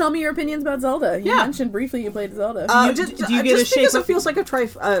big. Bill, tell me your opinions about Zelda. You Yeah. mentioned briefly you played Zelda. Do you get a just shape because of- it feels like a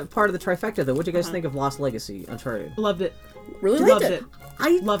part of the trifecta, though. What do you guys think of Lost Legacy Uncharted? Loved it. really Loved liked it.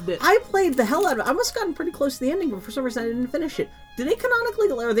 I Loved it. I played the hell out of it. I must have gotten pretty close to the ending, but for some reason I didn't finish it. Do they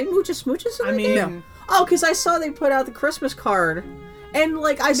canonically, are they mooches smooches in I the mean, game? Oh, because I saw they put out the Christmas card, and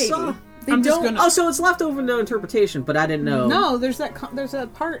like I saw. They I'm just don't. gonna- Oh, so it's left open to interpretation, but I didn't know. no, there's that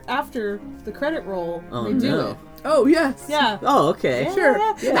part after the credit roll. Oh, they do no. it. Oh yes. Yeah. Oh, okay. Yeah. Sure.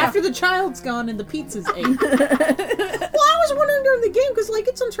 Yeah. After the child's gone and the pizza's ate. Well, I was wondering during the game because like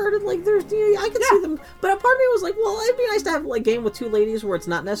it's Uncharted, like there's I could see them, but a part of me was like, well, it'd be nice to have like a game with two ladies where it's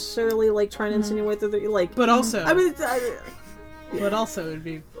not necessarily like trying to insinuate that they're like. But also, I mean, but also it'd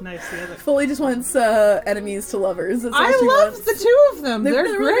be nice the other. Foley just wants enemies to lovers. That's all I she love wants. the two of them. They're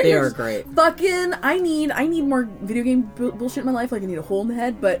They're really great. they are great. Fucking, I need more video game bullshit in my life. Like I need a hole in the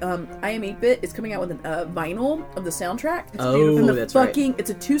head. But I Am 8-Bit is coming out with a vinyl of the soundtrack. It's Oh, beautiful. And the that's right. fucking,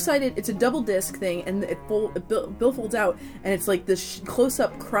 it's a two-sided, it's a double disc thing, and Bill folds out, and it's like this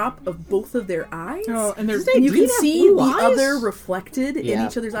close-up crop of both of their eyes. Oh, and they're And you Did can they have see blue the eyes? other reflected in Yeah,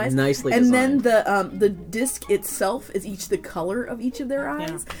 each other's eyes. nicely and designed. then the disc itself is each the color of each of their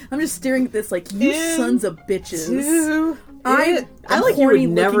eyes. I'm just staring at this like, you sons of bitches. I like you horny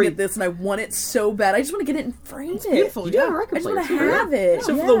would never- looking at this, and I want it so bad. I just want to get it and frame it. beautiful. You do have a Yeah. record I just player, want to too, right? have it.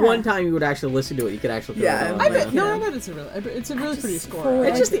 So yeah. for the one time you would actually listen to it, you could actually throw Yeah, it on. I I bet. Yeah. No, I bet it's a really pretty score.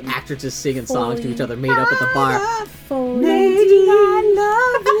 It's just the actors just singing songs to each other, made up at the bar. Foley, Maybe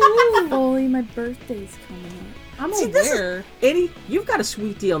I love you. Foley, my birthday's coming up. I'm See, this is- aware. Eddie, you've got a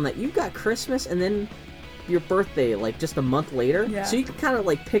sweet deal in that you've got Christmas and then your birthday like just a month later, Yeah. so you can kind of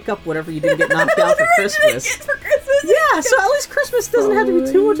like pick up whatever you didn't get knocked out for Christmas. For Christmas. Yeah, so at least Christmas doesn't have to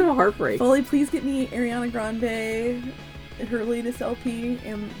be too much of a heartbreak. Foley, please get me Ariana Grande, her latest LP,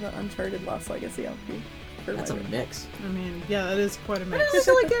 and the Uncharted Lost Legacy LP. for That's a my- mix. I mean, yeah, that is quite a mix. I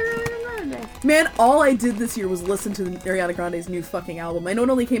also like Ariana Grande. Man, all I did this year was listen to Ariana Grande's new fucking album. I know it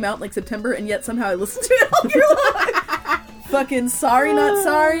only came out in like September, and yet somehow I listened to it all year long. Fucking Sorry Not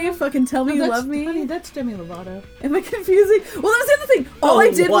Sorry, fucking Tell Me You Love Me. Honey, that's Demi Lovato. Am I confusing? Well, that was the other thing. All I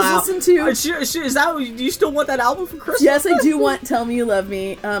did was listen to... Sure, is that? Do you still want that album for Christmas? Yes, I do want Tell Me You Love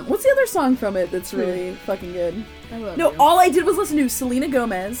Me. What's the other song from it that's really fucking good? I love No, you. all I did was listen to Selena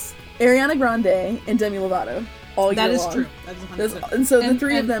Gomez, Ariana Grande, and Demi Lovato. All year That is long. true. That is 100%. And so the And-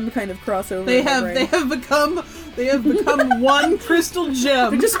 three of and them kind of cross over. They in my have brain. they have become one crystal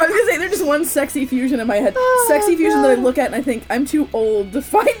gem. They're just, I was gonna say, they're just one sexy fusion in my head. Sexy fusion that I look at and I think, I'm too old to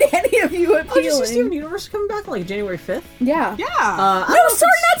find any of you Oh, did you see appealing. Steven Universe coming back like January 5th? Yeah. yeah. I No, don't know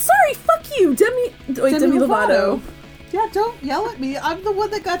sorry, if not sorry. Fuck you. Demi Lovato. Yeah, don't yell at me. I'm the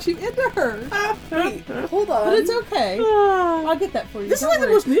one that got you into her. Wait, hold on. But it's okay. I'll get that for you. This is Don't like the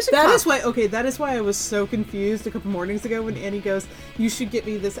worry. most music That pop- is why. Okay, that is why I was so confused a couple mornings ago when Annie goes, "You should get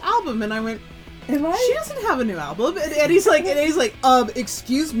me this album," and I went, Am I? "She doesn't have a new album." And Annie's like,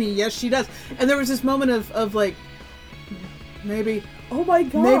 excuse me, yes, she does. And there was this moment of like, maybe Oh my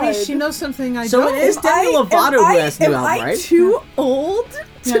god. she knows something I So don't. it is Demi Lovato who has new am album, I right? too old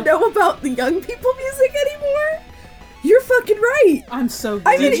to Yeah. know about the young people music anymore? You're fucking right. I'm so good.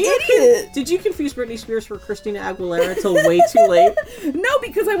 I'm an Did you idiot. Did you confuse Britney Spears for Christina Aguilera until way too late? No,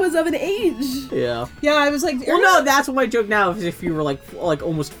 because I was of an age. Yeah. Yeah, I was like, Well, no, that's what my joke now is if you were like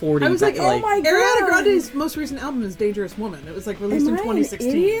almost 40. I was like, Oh my god. Ariana Grande's most recent album is Dangerous Woman. It was like released Am in I 2016.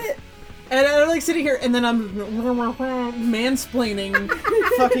 an idiot? And I'm like sitting here, and then I'm mansplaining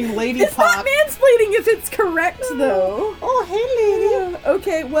fucking lady It's pop. not mansplaining if it's correct, though. Oh, hey, lady.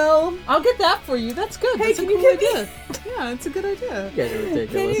 Okay, well, I'll get that for you. That's good. Hey, That's can a you cool get me- idea. Yeah, it's a good idea. You guys are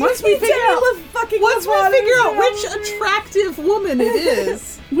ridiculous. Once we figure out- Once we figure out which attractive woman it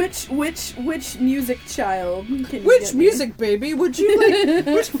is, which music child, can you which get me? music baby would you like?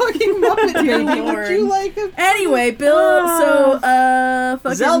 Which fucking Muppet baby would Lord. you like? Anyway, Bill. So,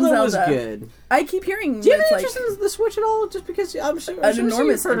 fucking Zelda Zelda was good. I keep hearing Do you have it's any like interest in the Switch at all? Just because I'm sure an you've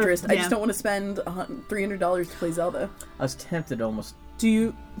enormous heard of- interest. I Yeah. just don't want to spend $300 to play Zelda. I was tempted almost. Do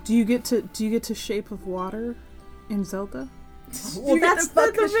you get to Shape of Water in Zelda? Well, You're that's gonna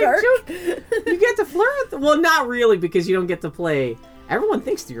fuck the the big shark? joke. You get to flirt. Well, not really, because you don't get to play. Everyone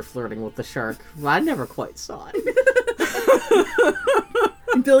thinks that you're flirting with the shark. Well, I never quite saw it.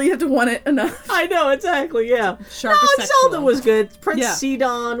 Bill, you have to want it enough. I know, exactly, yeah. Shark No, is sexual. Zelda was good. Prince Yeah.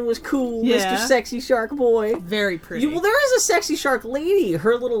 Sidon was cool. Yeah. Mr. Sexy Shark Boy. Very pretty. Well, there is a sexy shark lady.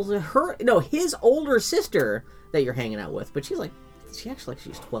 His older sister that you're hanging out with, but she's like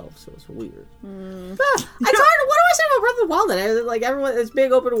she's 12, so it's weird. It's hard. What do I say about Breath of the Wild? Then like everyone, it's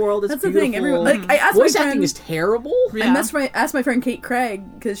big open world. It's That's beautiful. the thing. Everyone, like, I asked voice my friend, acting is terrible. I asked my friend Kate Craig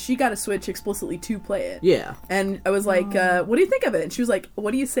because she got a Switch explicitly to play it. Yeah, and I was like, "What do you think of it?" And she was like,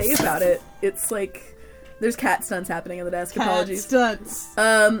 "What do you say about it?" It's like there's cat stunts happening on the desk. Apologies. Stunts.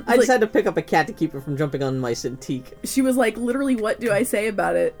 I just had to pick up a cat to keep it from jumping on my Cintiq. She was like, "Literally, what do I say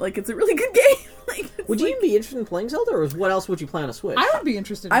about it? Like, it's a really good game." Would you even be interested in playing Zelda, or what else would you play on a Switch? I would be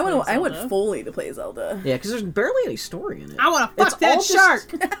interested in I went fully to play Zelda. Yeah, because there's barely any story in it. I want to fuck that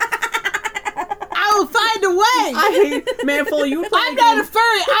shark. I will find a way. I hate Manful. You play I'm not a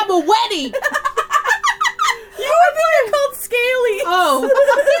furry. I'm a Weddy. You're called Scaly. Oh, you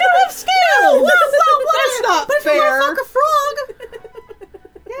don't have scales. That's not But if fair. you want to fuck a frog,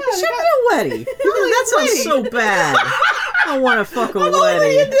 it should be a Weddy. That sounds so bad. I want to fuck a I'm Weddy.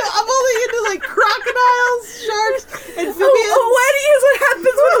 only into like crocodiles, sharks, amphibians. A Weddy is what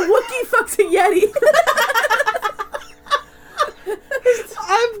happens when a Wookiee fucks a Yeti.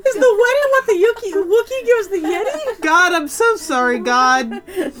 Is the Weddy what the Wookiee gives the Yeti? God, I'm so sorry, God.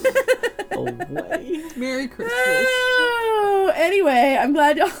 Oh, Weddy. Merry Christmas. Oh, anyway, I'm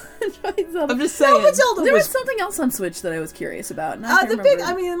glad y'all enjoyed Zelda. I'm just saying. No, but Zelda There was was something else on Switch that I was curious about. And I the can't big.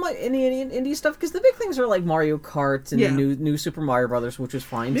 remember. I mean, like indie stuff, because the big things are like Mario Kart and Yeah. the new Super Mario Brothers, which was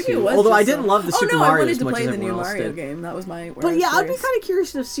fine Maybe too. it was Although I just didn't love the Super I Mario wanted as to much play as the new everyone else Mario did. game. That was my. where I But was yeah, I'd be curious. kind of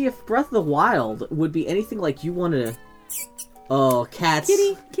curious to see if Breath of the Wild would be anything like you wanted to. Oh, cats!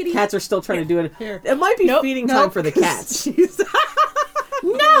 Kitty. Cats are still trying to do it. Here. It might be feeding time for the cats.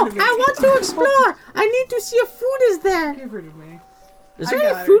 No, I want to explore. I need to see if food is there. Give her to me. Is I there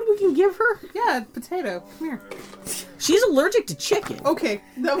any got food we can give her? Yeah, potato. Come here. She's allergic to chicken. Okay.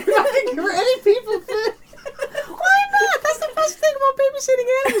 No, we're not gonna give her any people food. Why not? That's the best thing about babysitting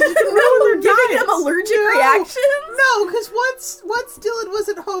animals. You can ruin their Giving them diets. allergic reactions. No, because once Dylan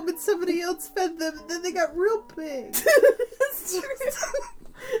wasn't home and somebody else fed them, then they got real big. That's true.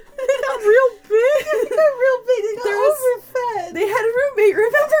 They got real big. They got real big. They got There was- overfed. They had a roommate,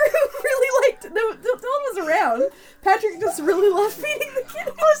 remember, who really liked. No, Dylan was around. Patrick just really loved feeding the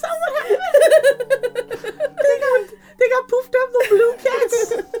kids. Oh, is that what happened? They got poofed up, the blue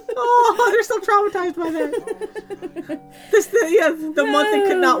cats. Oh, they're still traumatized by that. The month they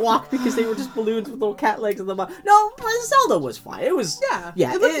could not walk because they were just balloons with little cat legs in the bottom. No, Zelda was fine. It was Yeah.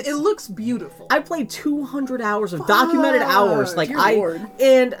 It looks beautiful. I played 200 hours of documented hours. Like dear Lord.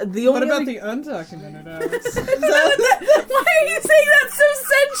 and the only What about other- the undocumented hours? Why are you saying that so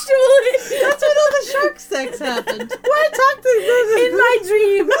sensually? That's when all the shark sex happened. Why talk to In my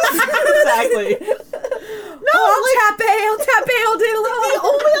dreams. exactly. No, I'll tap all day long. the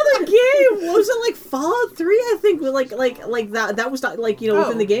only other game was it like Fallout 3, I think, with like that was not, like, you know,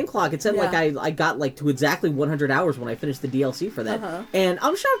 within the game clock. It said like I got like to exactly 100 hours when I finished the DLC for that. And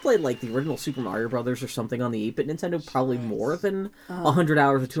I'm sure I played like the original Super Mario Brothers or something on the 8-bit Nintendo, probably more than 100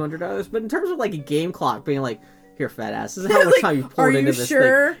 hours or 200 hours. But in terms of like a game clock being like, here, fat ass, this is how much time you poured into this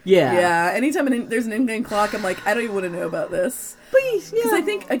sure? thing. Yeah. Yeah. Anytime there's an in-game clock, I'm like, I don't even want to know about this. Please, Because I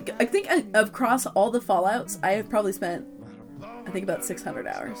think across all the Fallouts, I have probably spent, I think, about 600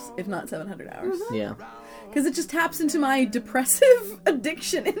 hours, if not 700 hours. Yeah. Because it just taps into my depressive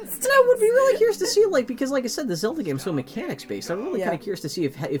addiction instantly. I would be really curious to see, like, because like I said, the Zelda game's so mechanics based. I'm really kind of curious to see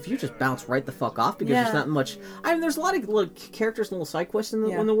if you just bounce right the fuck off, because there's not much. I mean, there's a lot of little characters and little side quests in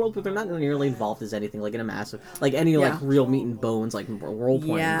the world, but they're not nearly involved as anything like in a massive, like any like real meat and bones like role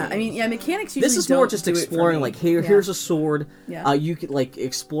playing. Yeah, games. I mean, mechanics usually This is don't more just do it for exploring. me. Like, here's a sword. Yeah. You could like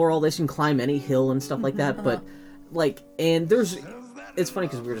explore all this and climb any hill and stuff like that. But like, and there's. It's funny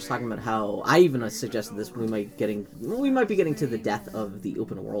because we were just talking about how I even suggested this. We might be getting to the death of the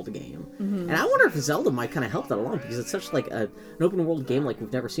open world game, and I wonder if Zelda might kind of help that along, because it's such like an open world game like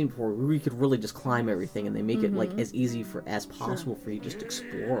we've never seen before, where you could really just climb everything, and they make it like as easy as possible for you just to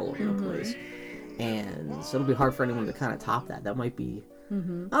explore all over the place. And so it'll be hard for anyone to kind of top that. That might be. I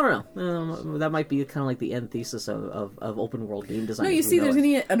don't know. That might be kind of like the end thesis of open world game design. No, you see, there's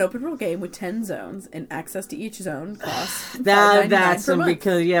an open world game with 10 zones, and access to each zone costs that's per month.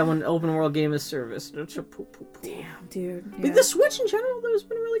 because when open world game is serviced, it's a Damn, dude. But the Switch in general, though, has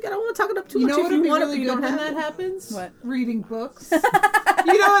been really good. I don't want to talk it up too You much. know If what would you be want really it, good but when you that don't have happens? What? Reading books. You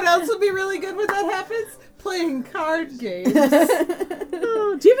know what else would be really good when that happens? Playing card games. Do you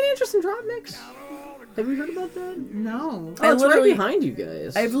have any interest in Drop Mix? Have you heard about that? No. Oh, it's right behind you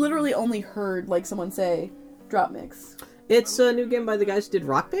guys. I've literally only heard like someone say Drop Mix. It's a new game by the guys who did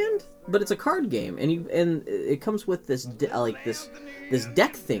Rock Band, but it's a card game, and it comes with this this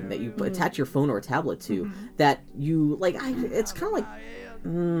deck thing that you attach your phone or a tablet to. That you like. It's kind of like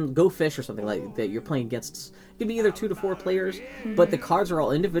Go Fish or something like that. You're playing against. It could be either 2 to 4 players, but the cards are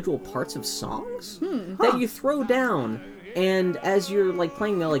all individual parts of songs that you throw down, and as you're like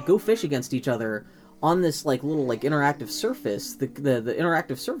playing, they'll like go fish against each other on this like little like interactive surface. The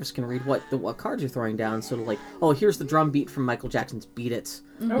interactive surface can read what cards you're throwing down. So to like, oh, here's the drum beat from Michael Jackson's "Beat It"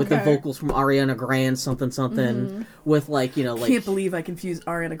 with the vocals from Ariana Grande, something with like like. Can't believe I confused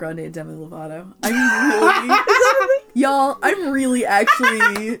Ariana Grande and Demi Lovato. I'm really, y'all. I'm really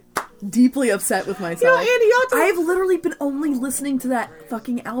actually deeply upset with myself. Andy, I've literally been only listening to that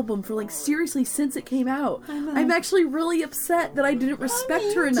fucking album for like seriously since it came out. I'm actually really upset that I didn't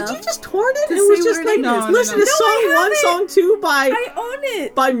respect her enough. Did you just torn it? to It was say just what like her name is. listen to No, song I 1, haven't. song 2 by I own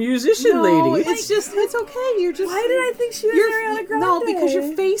it. by musician lady. It's just, it's okay. You're just. Why did I think she was Ariana Grande? No, because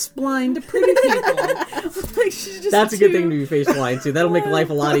you're face blind to pretty people. Like, she's just That's a good thing to too- be face blind too. That'll make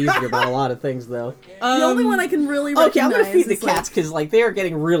life a lot easier about a lot of things, though. The only one I can really Okay, I'm recognize gonna feed the is, like, cats because like they are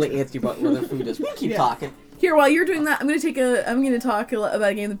getting really antsy about where their food is. We keep talking. Here, while you're doing that, I'm gonna talk about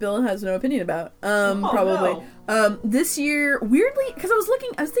a game that Bill has no opinion about. Probably. no. This year, weirdly, because I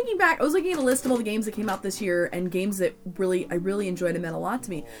was thinking back, I was looking at a list of all the games that came out this year and games that I really enjoyed and meant a lot to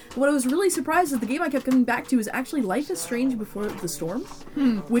me. And what I was really surprised is the game I kept coming back to is actually Life is Strange Before the Storm,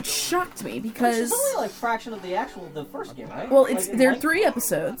 which shocked me because It's only like fraction of the first game, right? well, there are 3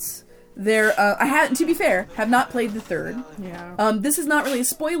 episodes. To be fair, have not played the third. Yeah. This is not really a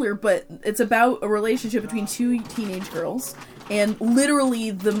spoiler, but it's about a relationship between 2 teenage girls, and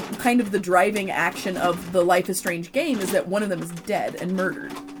literally the kind of the driving action of the Life is Strange game is that one of them is dead and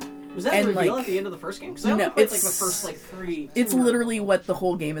murdered. Was that and, reveal like, at the end of the first game? Because I only no, played it's- like the first like 3. It's literally what the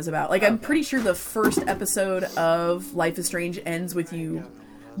whole game is about. Like, I'm pretty sure the first episode of Life is Strange ends with you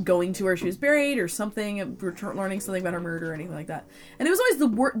going to where she was buried or something, learning something about her murder or anything like that. And it was always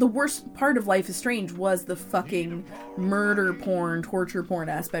the worst part of Life is Strange was the fucking murder porn, torture porn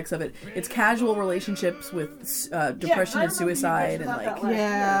aspects of it. It's casual relationships with depression and suicide and like...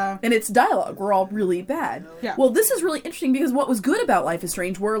 Yeah. And its dialogue were all really bad. Yeah. Well, this is really interesting because what was good about Life is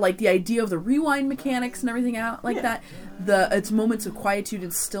Strange were like the idea of the rewind mechanics and everything out like that. Its moments of quietude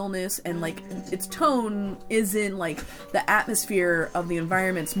and stillness, and like its tone is in like the atmosphere of the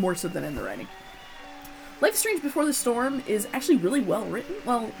environments more so than in the writing. Life is Strange Before the Storm is actually really well written.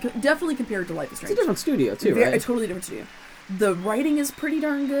 Well, definitely compared to Life is Strange. It's a different studio too, A right? totally different studio. The writing is pretty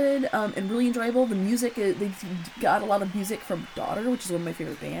darn good and really enjoyable. The music, they got a lot of music from Daughter, which is one of my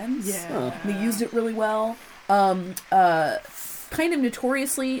favorite bands. Yeah. They used it really well. Kind of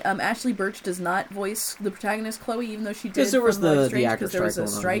notoriously, Ashley Birch does not voice the protagonist Chloe, even though she did. Because there was from Life is the Strange, actor 'cause there was a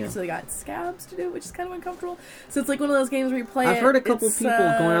strike strike, going on, so they got scabs to do, which is kind of uncomfortable. So it's like one of those games where you play. I've heard a couple it's, people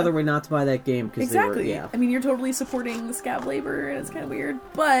going out of their way not to buy that game because exactly. they were, I mean, you're totally supporting the scab labor, and it's kind of weird.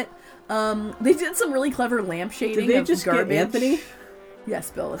 But they did some really clever lampshading. Did they of just garbage. get Anthony?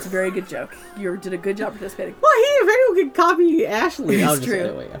 Yes, Bill. It's a very good joke. You did a good job participating. Well, hey, if anyone can copy Ashley, It's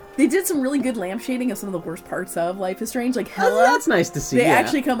true. They did some really good lampshading of some of the worst parts of Life is Strange, like Hella. That's nice to see. They yeah.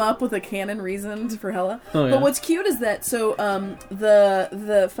 actually come up with a canon reason for Hella. Oh, yeah. But what's cute is that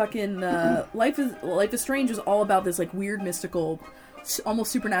the fucking Life is Strange is all about this like weird mystical,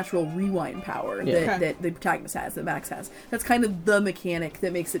 almost supernatural rewind power that the protagonist has, that Max has. That's kind of the mechanic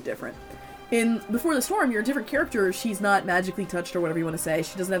that makes it different. In Before the Storm, you're a different character. She's not magically touched or whatever you want to say.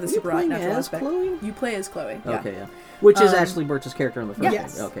 She doesn't have the supernatural aspect. Chloe? You play as Chloe. Yeah. Okay, yeah. Which is Ashley Birch's character in the first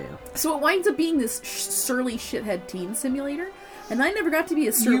yes. game. Okay, yeah. So it winds up being this surly shithead teen simulator. And I never got to be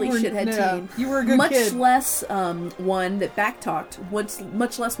a surly shithead teen. You were a good much kid. less one that backtalked,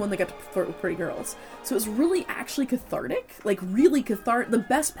 much less one that got to flirt with pretty girls. So it was really actually cathartic. Like, really cathartic. The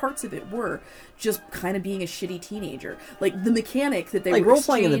best parts of it were just kind of being a shitty teenager. Like, the mechanic that they Like were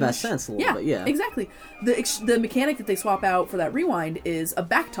role-playing in the best sense a little bit, yeah. Exactly. The mechanic that they swap out for that rewind is a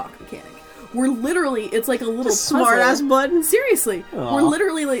backtalk mechanic. We're literally, it's like a little puzzle. Smart-ass button? Seriously. Aw. We're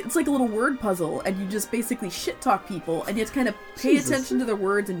literally, like, it's like a little word puzzle, and you just basically shit-talk people, and you have to kind of pay attention to their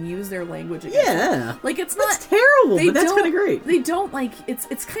words and use their language against them. Yeah. Like, it's not... That's terrible, they but that's don't- kind of great. They don't, like,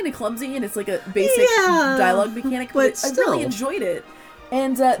 it's kind of clumsy, and it's like a basic Yeah, dialogue mechanic, but I really still. enjoyed it.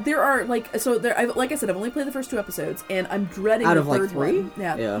 And there are, like I said, I've only played the first 2 episodes, and I'm dreading Out the of, like, third 3? one.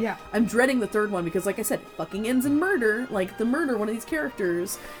 Yeah. Yeah. I'm dreading the third one because, like I said, it fucking ends in murder. Like, the murder, one of these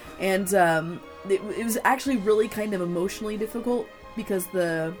characters. And it was actually really kind of emotionally difficult because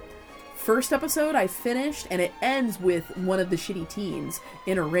the first episode I finished, and it ends with one of the shitty teens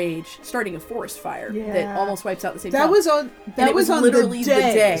in a rage starting a forest fire that almost wipes out the same That town. was on. And That it was on literally the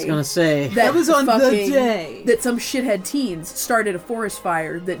day. I was gonna say. That was on the day. that some shithead teens started a forest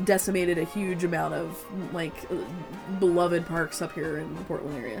fire that decimated a huge amount of like beloved parks up here in the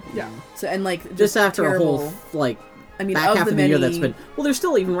Portland area. Yeah. So and like Just after terrible, a whole, like, I mean, back of half the of the many, year that's been there's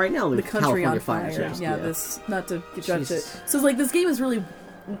still even right now the country California on fires. fire. Yeah, Yeah. this not to get judged it. Jesus. So it's like this game is really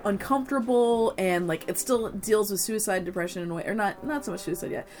uncomfortable, and like it still deals with suicide, depression in a way, or not so much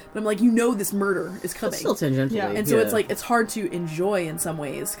suicide yet, but I'm like, this murder is coming. It's still tangentially. Yeah. And so it's like it's hard to enjoy in some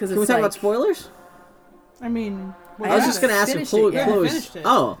ways because it's Can we talk like, about spoilers? I mean, I was just going to ask if finished it Chloe. yet. Chloe's. Finished it.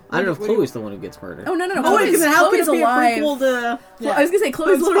 Oh, I don't know if What do you- Chloe's the one who gets murdered. Oh no! Oh, wait, Chloe's, how can it Chloe's be alive. a prequel to? Well, I was gonna say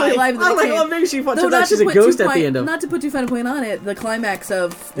Chloe's That's literally fine. alive in the I'm next like, game. well, maybe she Though turns out not she's to a put ghost too at the end of. Not to put too fine a point on it, the climax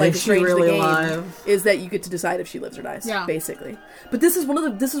of Life is she Strange really the game alive? is that you get to decide if she lives or dies. Yeah. Basically. But this is one of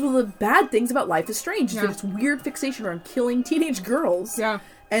the bad things about Life is Strange. Is Yeah. this weird fixation around killing teenage girls. Yeah.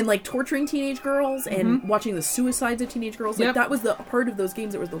 And like torturing teenage girls and watching the suicides of teenage girls. Like Yep. that was the part of those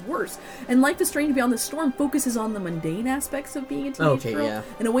games that was the worst. And Life is Strange Beyond the Storm focuses on the mundane aspects of being a teenage girl yeah.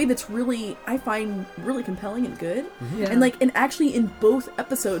 in a way that's really, I find, really compelling and good. Yeah. And like, and actually in both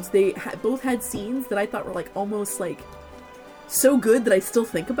episodes, they both had scenes that I thought were like almost like so good that I still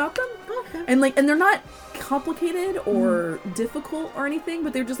think about them. Okay. And like, and they're not complicated or difficult or anything,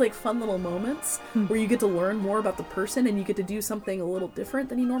 but they're just like fun little moments where you get to learn more about the person and you get to do something a little different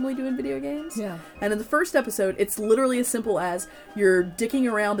than you normally do in video games. Yeah. And in the first episode, it's literally as simple as you're dicking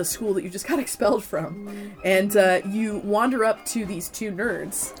around a school that you just got expelled from, and you wander up to these two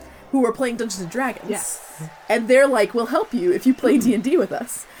nerds who are playing Dungeons and Dragons. Yes. And they're like, we'll help you if you play D&D with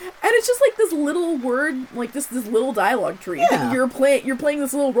us. And it's just like this little word, like this little dialogue tree Yeah. that you're playing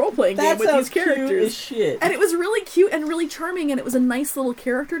this little role-playing game with these characters. Cute as shit. And it was really cute and really charming, and it was a nice little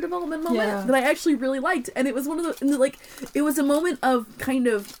character development moment Yeah. that I actually really liked. And it was one of the, and like, it was a moment of kind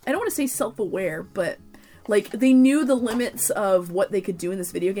of, I don't want to say self-aware, but like, they knew the limits of what they could do in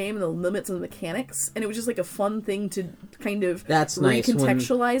this video game and the limits of the mechanics, and it was just like a fun thing to kind of That's nice when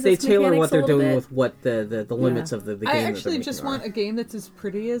recontextualize they its tailor mechanics what a they're little doing bit. with what the limits of the game. I that actually they're just making want are. a game that's as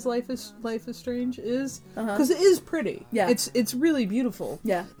pretty as Life is Strange is, because it is pretty. Yeah. It's really beautiful.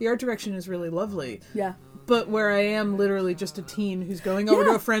 Yeah. The art direction is really lovely. Yeah. But where I am literally just a teen who's going over Yeah.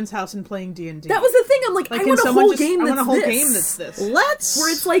 to a friend's house and playing D&D. That was the thing. I'm like I can want a someone whole just- game I that's want a whole this. game that's this. Let's.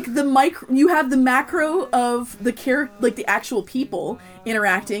 Where it's like the micro, you have the macro of the character, like the actual people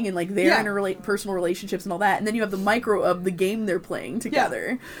interacting and like their Yeah. personal relationships and all that, and then you have the micro of the game they're playing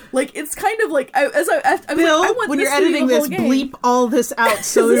together. Like it's kind of like I was Bill, like, I want when this you're to be editing the whole this, game. bleep all this out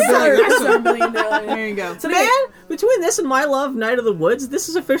so there's Sorry, like, sorry, $1 million. there you go. So anyway, Man, between this and my love, Night of the Woods, this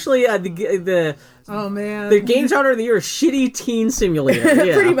is officially the Oh man. game genre of the year, shitty teen simulator.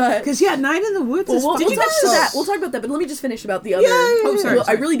 Yeah. pretty much. Because Night in the Woods is We'll fun. touch to that. We'll talk about that, but let me just finish about the other. yeah, sorry, Well, I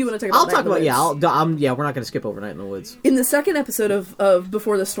sorry. really do want to talk about. I'll Night talk of the about Woods. we're not going to skip over Night in the Woods. In the second episode of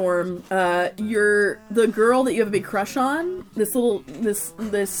Before the Storm, you're the girl that you have a big crush on.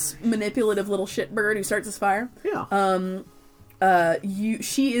 This manipulative little shitbird who starts this fire. Yeah.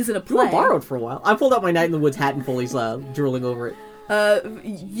 She is in a You were play. borrowed for a while. I pulled out my Night in the Woods hat and fully's drooling over it.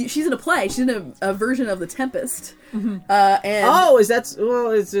 She's in a play. She's in a version of The Tempest. And Oh, is that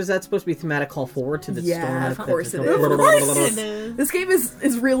supposed to be thematic call forward to the storm? Yeah, of course it is. Of course it is. this game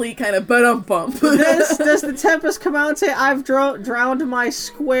is really kind of bump. Does the Tempest come out and say, I've drowned my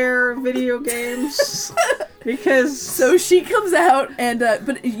Square video games? Because... So she comes out, and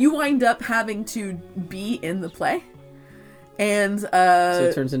but you wind up having to be in the play. And So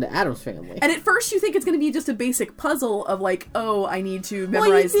it turns into Addams Family. and at first you think it's going to be just a basic puzzle of like, oh, I need to Well,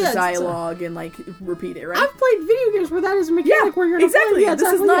 memorize yeah, the it's dialogue and like repeat it, right? I've played video games where that is a mechanic where you're in a exactly. play. Yeah, This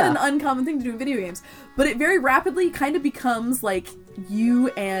is exactly, not yeah. an uncommon thing to do in video games, but it very rapidly kind of becomes like you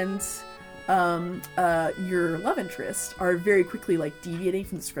and your love interest are very quickly like deviating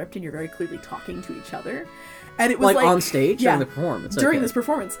from the script, and you're very clearly talking to each other. And it was Like on stage yeah, during the performance. during Okay. this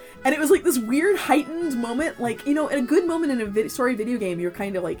performance, and it was like this weird heightened moment. Like, you know, in a good moment in a story video game, you're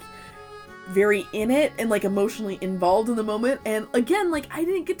kind of like very in it and like emotionally involved in the moment. And again, like, I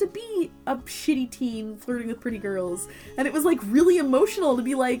didn't get to be a shitty teen flirting with pretty girls, and it was like really emotional to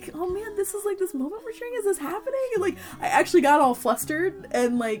be like, oh man, this is like this moment we're sharing. Is this happening? And like, I actually got all flustered,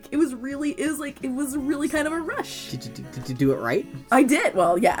 and like it was really kind of a rush. Did you do it right? I did.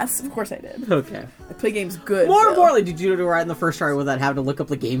 Well, yes, of course I did. Okay. I play games good. More Bill. importantly, did you do it right in the first try without having to look up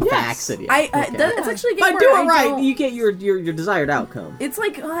the game facts? And, yeah, okay. It's actually a game But where do I it right, don't- you get your desired outcome. It's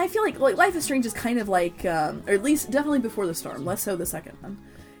like, I feel like Life is Strange is kind of like, or at least definitely Before the Storm, less so the second one.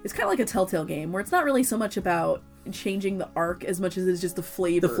 It's kind of like a Telltale game where it's not really so much about changing the arc as much as it's just the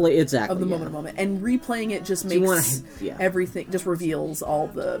flavor Exactly, of the yeah. moment to moment. And replaying it just you makes yeah. everything, just reveals all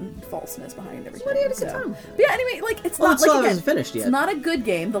the falseness behind everything. But he had a good time. But yeah, anyway, like, it's Well, not it still like, again, hasn't finished yet. It's not a good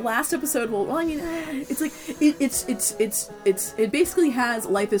game. The last episode will, well, I mean, it's like, it basically has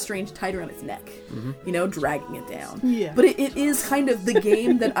Life is Strange tied around its neck, you know, dragging it down. Yeah. But it is kind of the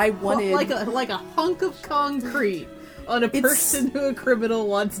game that I wanted. like a hunk of concrete on a person who a criminal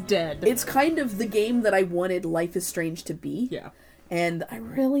wants dead. It's kind of the game that I wanted Life is Strange to be. Yeah. And I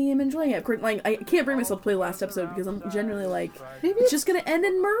really am enjoying it. Like, I can't bring myself to play the last episode because I'm generally like, Maybe it's just gonna end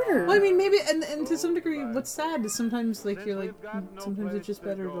in murder. Well, I mean, maybe, and to some degree, what's sad is sometimes, like, you're like, sometimes it's just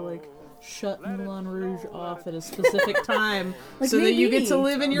better to, like, shut Moulin Rouge off at a specific time so that you get to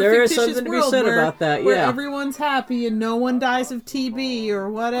live in your there is fictitious something to be world said where, about that, where yeah. everyone's happy and no one dies of TB or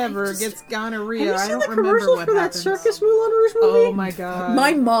whatever, gets gonorrhea. Have you I seen don't the remember commercials what for that happens. Circus Moulin Rouge movie? Oh my god.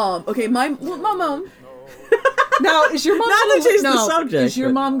 My mom. Okay, my mom. Now, is your mom Not gonna to change the no, subject, is your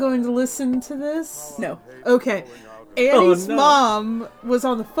but- mom going to listen to this? No. Okay. Annie's no. mom was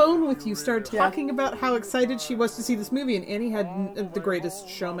on the phone with you, started talking about how excited she was to see this movie, and Annie had The Greatest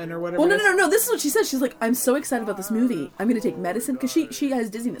Showman or whatever. Well, it is. no. This is what she said. She's like, I'm so excited about this movie. I'm gonna take medicine because she has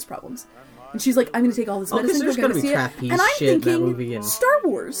dizziness problems. And she's like, I'm gonna take all this medicine. there's I'm gonna gonna be see it. trapeze And I'm shit in that thinking movie, and- Star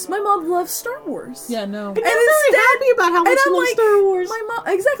Wars. My mom loves Star Wars. Yeah, no. And I'm very happy about how much and you I'm love like, Star Wars. My mom,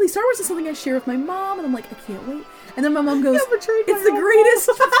 exactly. Star Wars is something I share with my mom, and I'm like, I can't wait. And then my mom goes, You betrayed my "It's the own greatest."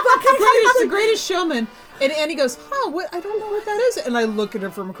 It's The Greatest Showman. And Annie goes, what? I don't know what that is. And I look at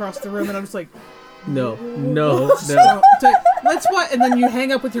her from across the room, and I'm just like, No. It's like, let's watch. And then you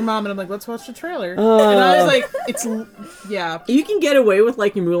hang up with your mom, and I'm like, let's watch the trailer. And I was like, yeah. You can get away with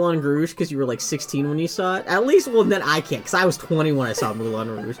liking Moulin Rouge because you were like 16 when you saw it. At least, well, then I can't because I was 20 when I saw Moulin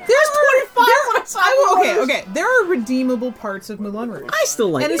Rouge. I was 25 when I saw Moulin Rouge. Okay. There are redeemable parts of Moulin Rouge. I still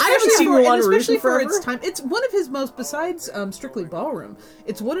like And it. I haven't seen Moulin Rouge especially in for forever. its time. It's one of his most, besides Strictly Ballroom,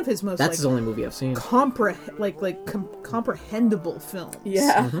 it's one of his most That's his only movie I've seen. comprehensible films.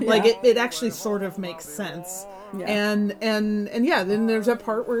 Yeah. Like it actually sort of makes sense. Yeah. And yeah, then there's a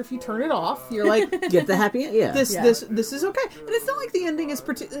part where if you turn it off, you're like, Get the happy end? Yeah. this is okay. And it's not like the ending is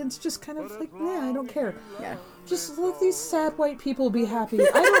it's just kind of like, nah, I don't care. Yeah. Just let these sad white people be happy. I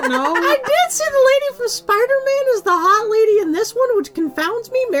don't know. I did see the lady from Spider-Man as the hot lady in this one, which confounds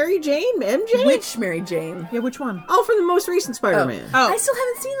me. Mary Jane, MJ. Which Mary Jane? Yeah, which one? Oh, from the most recent Spider-Man. Oh, I still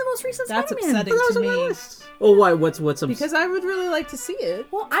haven't seen the most recent that's Spider-Man. upsetting That was to on my me. list. Oh, why? What's Because I would really like to see it.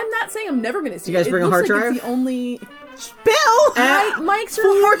 Well, I'm not saying I'm never going to see You guys it. bring It a hard looks like drive? It's the only. Bill! My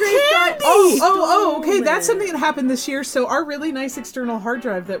external hard drive got Okay, that's stolen. something that happened this year. So our really nice external hard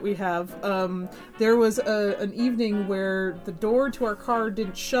drive that we have, there was an evening where the door to our car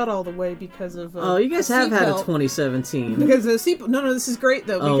didn't shut all the way because of Oh, you guys a have had a seatbelt. 2017. Because of the seatbelt. No, this is great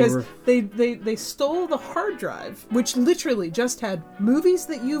though Oh, because we're- they stole the hard drive, which literally just had movies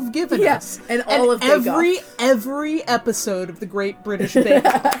that you've given Yes, us, and all of Bake Off. every episode of the Great British Bake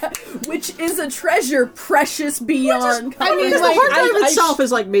Off. Which is a treasure precious beyond. I mean, Because like, the hard drive I itself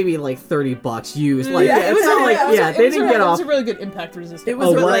is like maybe like $30 used. Like, Yeah, yeah, it's not like they didn't get It off. was a really good impact resistant. It was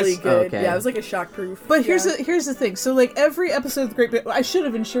Oh, what? really good. Okay. Yeah, it was like a shockproof. But here's the thing. So like every episode of the Great Bake, I should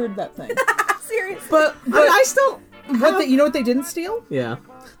have insured that thing. seriously. But I still. you know what they didn't steal? Yeah.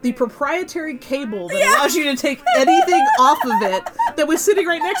 The proprietary cable that allows you to take anything off of it that was sitting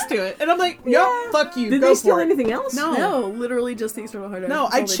right next to it. And I'm like, yep, fuck you. Did go they steal for it. anything else? No, literally just the external hard drive. No,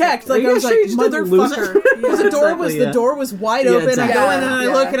 That's I all they checked. took. Like Are you I was sure like, you just didn't lose it? motherfucker. Because Yeah, the door exactly, the yeah. door was wide Yeah, open. exactly. I go in and I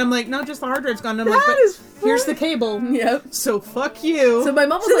Yeah. look and I'm like, no, just the hard drive's gone. And I'm like, That but is here's the cable. Yep. So fuck you. So my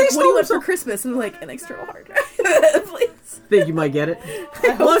mom was So they like, "What do you stole want for some- Christmas?" And I'm like, "An external hard drive, please." Think you might get it.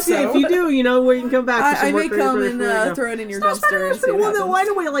 hope Well, so. if you do, you know where you can come back. For some I may work come rate and for you. throw it in your No, dumpster Spider-Man's and see pretty what well. happens.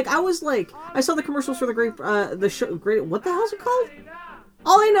 Anyway, like I saw the commercials for the great, the show. Great, what the hell's it called?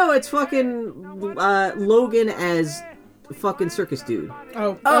 All I know, it's fucking Logan as fucking circus dude.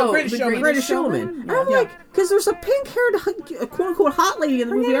 Greatest the Showman. Greatest Showman. And I'm Yeah. like, because there's a pink-haired, quote-unquote, hot lady in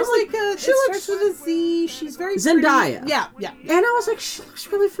the Her movie. name I is was like, like, she it looks... starts with a Z. She's very Zendaya. pretty. Yeah. And I was like, she looks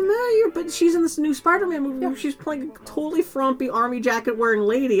really familiar, but she's in this new Spider-Man movie where she's playing a totally frumpy army jacket wearing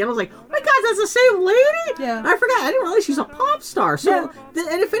lady. And I was like, oh my god, that's the same lady? Yeah. And I forgot, I didn't realize she's a pop star. So,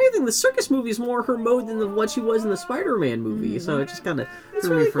 and if anything, the circus movie is more her mode than what she was in the Spider-Man movie. So it just kind of It's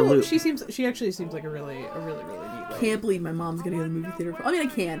threw really me for a cool. loop. She actually seems like a really neat lady. Can't believe my mom's gonna go to the movie theater. I mean, I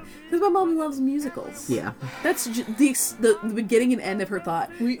can because my mom loves musicals. Yeah. That's the beginning and end of her thought.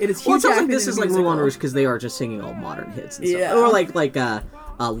 It is Well, Hugh it sounds like Jackman this in a is like musical. Moulin Rouge because they are just singing all modern hits and Yeah. stuff. Or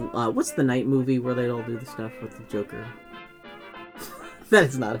like what's the night movie where they all do the stuff with the Joker? That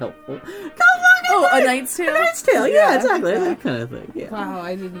is not helpful. Oh, A Knight's Tale. A Knight's Tale, yeah, exactly. Yeah. That kind of thing. Yeah. Wow,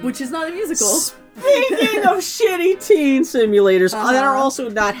 I didn't. Which is not a musical. Speaking of shitty teen simulators that are also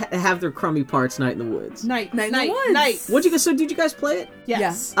not have their crummy parts, Night in the Woods. Night in the Woods. Did you guys play it?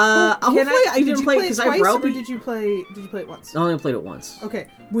 Yes. Hopefully I didn't play it because I twice, or probably did you play it once? I only played it once. Okay.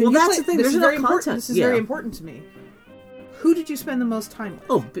 Well, that's the thing, This there's is very enough important. content. This is Yeah. very important to me. Who did you spend the most time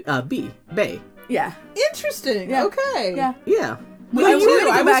with? Oh, Bay. Yeah. Interesting. Yeah. Okay. Yeah. Yeah. Me too.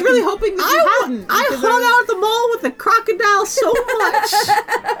 I was really hoping that you hadn't. I hung out at the mall with the crocodile so much.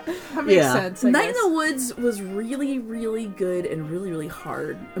 That makes sense. Night in the Woods was really, really good and really, really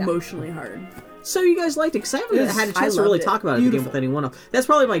hard, emotionally hard. So you guys liked it? Because I haven't had a chance to really talk about it again with anyone else. That's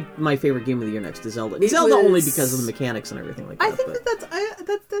probably my favorite game of the year next to Zelda. Zelda only because of the mechanics and everything like that. I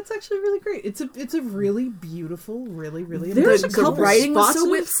think that's actually really great. It's a really beautiful, really, really. There's a The couple writing was so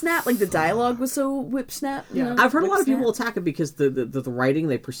spots whip snap, like the dialogue was so whip snap. You know? I've heard a lot of people attack it because the writing,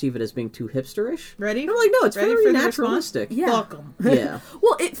 they perceive it as being too hipsterish. Ready? I'm like, no, it's Ready very for the naturalistic. Yeah. Fuck 'em. Yeah.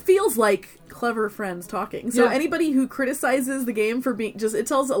 Well, it feels like clever friends talking. So Yeah. anybody who criticizes the game for being it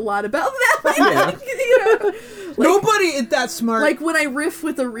tells a lot about them. Yeah. You know? Nobody is that smart. Like when I riff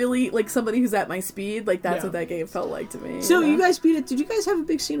with a really somebody who's at my speed, like that's Yeah. what that game felt like to me. So know? you guys beat it. Did you guys have a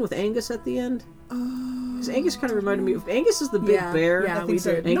big scene with Angus at the end? Because Angus kind of reminded me of Angus is the big bear. Yeah, I we think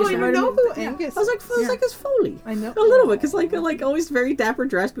so. did. Angus no, I don't reminded know me- who Angus. I was like it's Foley. I know a little bit because like always very dapper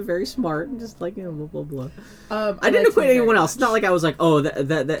dressed but very smart and just like blah blah blah. I didn't liked equate him anyone very else. It's not like I was like, oh,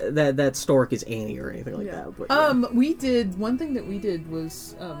 that stork is Annie or anything like that. But, We did one thing that we did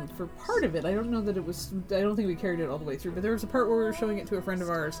was for part of it. I don't know that it was. I don't think we carried it all the way through. But there was a part where we were showing it to a friend of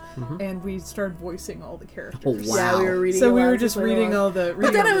ours, and we started voicing all the characters. Oh wow! Yeah, we were reading. So we aloud were just to reading all the.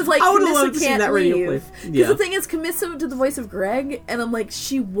 But then I was like, I would've Camissa loved to see can't that radio leave. play. Because Yeah. the thing is, Camissa did the voice of Greg, and I'm like,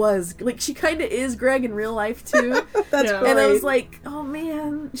 she kind of is Greg in real life too. That's Yeah. great. And I was like, oh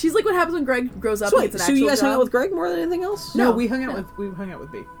man, she's like what happens when Greg grows up So, and wait, gets an so actual you guys job. hung out with Greg more than anything else? No, No. we hung out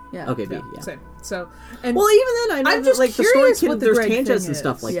with B. Yeah. Okay, B. Yeah. Same. So, and Well, even then, I know I'm that, just like the story curious kid, what the there's Greg tangents thing and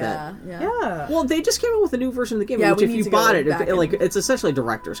stuff is. like that. yeah. Well, they just came out with a new version of the game, Yeah, which we if need you to go bought it, back and- it's essentially a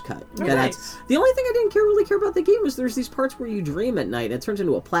director's cut. Oh, Yeah, nice. the only thing I didn't really care about the game is there's these parts where you dream at night and it turns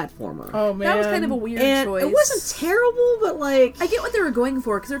into a platformer. Oh man, That was kind of a weird and choice. it wasn't terrible, but like I get what they were going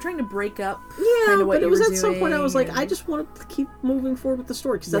for because they're trying to break up. yeah, kind of what but it you was were at some point I was doing, like, I and just want to keep moving forward with the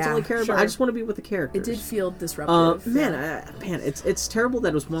story because that's Yeah, all I care sure. about. I just want to be with the characters. it did feel disruptive. Man, it's terrible that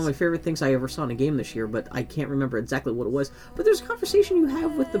it was one of my favorite things I ever saw in a game this year, but I can't remember exactly what it was. But there's a conversation you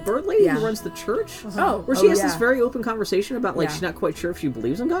have with the bird lady Yeah. who runs the church, Oh, where she has yeah. this very open conversation about like Yeah. she's not quite sure if she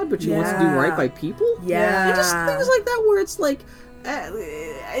believes in God, but she wants to do Yeah. right by people. Yeah. and just things like that where it's like.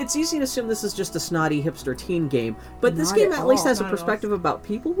 It's easy to assume this is just a snotty hipster teen game, but this Not game at at least all. has a Not at all. perspective about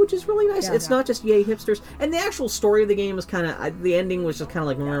people, which is really nice. Yeah. It's not just yay hipsters, and the actual story of the game is kind of the ending was just kind of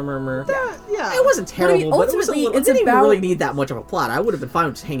like murmur. yeah. It wasn't But I mean, terrible, but it was a ultimately, little, it it's didn't even about- really need that much of a plot. I would have been fine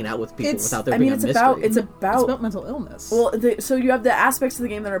with just hanging out with people without there being a mystery. it's It's about about mental illness. well, so you have the aspects of the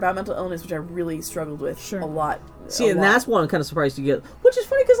game that are about mental illness, which I really struggled with Sure. a lot. See, and that's one I'm kind of surprised you get. Which is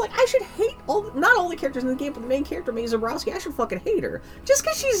funny because, like, I should hate not all the characters in the game, but the main character, Mae Zabrowski, I should fucking hate her just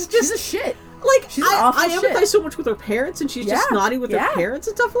because she's She's a shit. like she's I awful empathize shit. so much with her parents, and she's just Yeah, snotty with her yeah. parents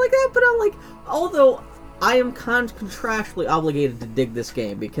and stuff like that. But I'm like, although I am contractually obligated to dig this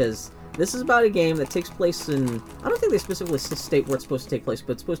game because this is about a game that takes place in. I don't think they specifically state where it's supposed to take place,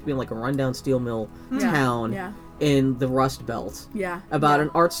 but it's supposed to be in like a rundown steel mill town Yeah. in the Rust Belt. Yeah. About yeah.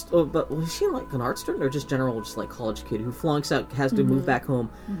 an art, but was she like an art student or just just like college kid who flunks out, has to move back home?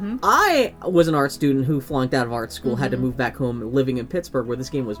 I was an art student who flunked out of art school, had to move back home, living in Pittsburgh where this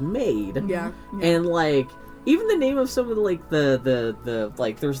game was made. Yeah. And like even the name of some of the like the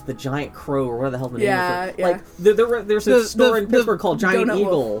like there's the Giant Crow or what the hell the name Yeah, is. yeah. Like there's a store in Pittsburgh called Giant Donut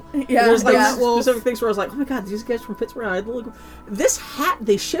Eagle. Wolf. Yeah, There's like yeah. specific things where I was like, oh my god, these guys from Pittsburgh. I had to look. This hat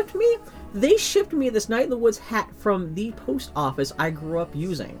they shipped me. They shipped me this Night in the Woods hat from the post office I grew up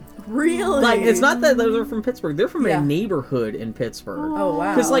using. Really? Like, it's not that they're from Pittsburgh. They're from Yeah. a neighborhood in Pittsburgh. Oh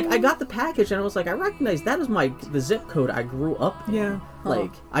wow. Because, like, I got the package and I was like, I recognize that is the zip code I grew up in. Yeah.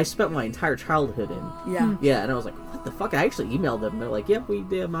 Like, I spent my entire childhood in. Yeah. Yeah, and I was like, what the fuck? I actually emailed them. They're like, yep, we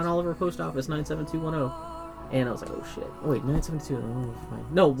did. Mount Oliver Post Office 97210. And I was like, oh shit. Wait,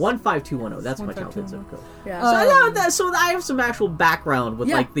 97210. No, 15210. That's my childhood zip code. Yeah. So I have some actual background with,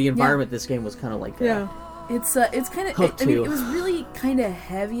 Yeah, like, the yeah. environment this game was kind of like. Yeah. It's kind of. Hook I mean, too. it was really kind of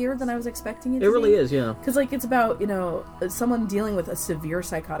heavier than I was expecting it. It really is, yeah. Because like it's about someone dealing with a severe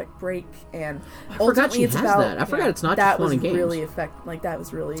psychotic break, and I forgot ultimately she it's has about that. I forgot it's not that just fun was and games. really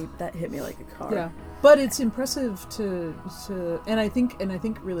that hit me like a car. Yeah, but it's impressive to and I think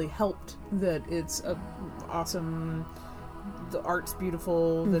really helped that it's a awesome. The art's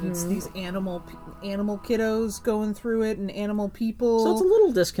beautiful. That it's these animal kiddos going through it and animal people. So it's a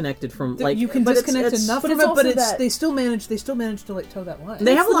little disconnected from like you can but disconnect it's, enough but from it's it, but also it's that- they still manage to like toe that line.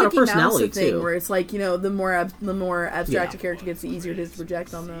 They have It's a lot of the Mickey personality, Mouse thing, too. where it's like the more abstract Yeah. a character gets, the easier it is to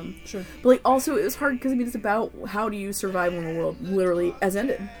project on them. Sure. But like also it was hard because I mean it's about how do you survive when the world literally has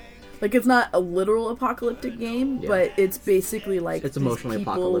ended. Like, it's not a literal apocalyptic game, but it's basically like it's emotionally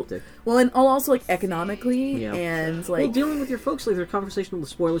apocalyptic. Well, and also like economically and like dealing with your folks. Like, there's conversation with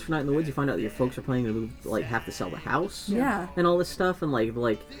the spoilers for Night in the Woods. You find out that your folks are planning to move, like, have to sell the house, and all this stuff, and like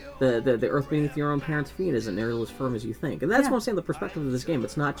the earth beneath your own parents' feet isn't nearly as firm as you think. And that's what I'm saying. The perspective of this game,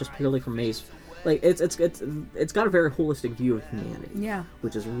 it's not just purely from May's. Like, it's got a very holistic view of humanity,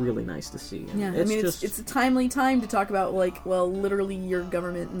 which is really nice to see. And it's a timely time to talk about, like, well, literally your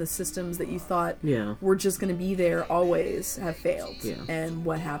government and the systems that you thought were just going to be there always have failed, and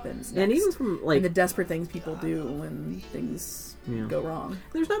what happens next. And even from like and the desperate things people do when things go wrong.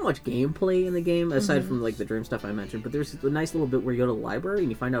 There's not much gameplay in the game aside from like the dream stuff I mentioned, but there's a nice little bit where you go to the library and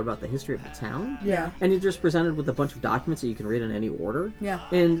you find out about the history of the town. And you're just presented with a bunch of documents that you can read in any order.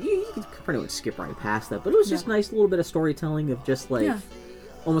 And you can pretty much skip right past that, but it was just nice little bit of storytelling of just like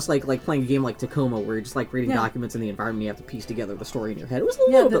almost like playing a game like Tacoma, where you're just like reading documents in the environment. You have to piece together the story in your head. It was a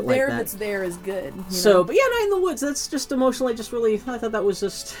little bit like that. That's there is good. So, but Night in the Woods. That's just emotionally, just really. I thought that was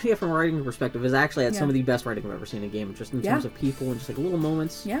just from a writing perspective, is actually had some of the best writing I've ever seen in a game, just in terms of people and just like little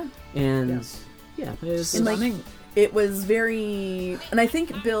moments. And it was stunning. It was very, and I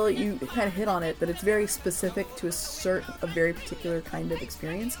think, Bill, you kind of hit on it, that it's very specific to a very particular kind of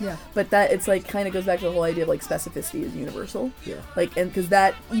experience. But that it's like kind of goes back to the whole idea of like specificity is universal. Like, and because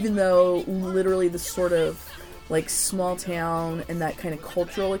that, even though literally the sort of like small town and that kind of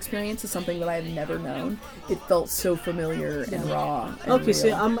cultural experience is something that I've never known, it felt so familiar and raw. And okay, so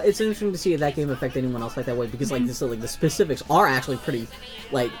it's interesting to see if that game affect anyone else like that way, because like this, like the specifics are actually pretty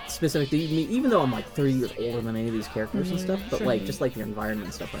like specific to me, even though I'm like 30 years older than any of these characters and stuff. But like just like your environment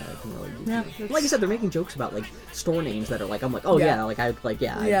and stuff, I can really do. Like you said, they're making jokes about like store names that are like, I'm like, oh yeah, like I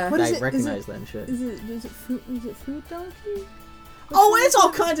recognize that and shit. Is it Fruit Donkey? Oh, it's all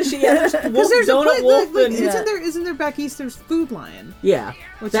kinds of shit. Yeah, there's Donut Wolf. Like, isn't there back east? There's Food Lion. Yeah,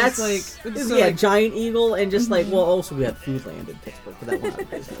 which that's is like like Giant Eagle and just like also we had Foodland in Pittsburgh, but that went out of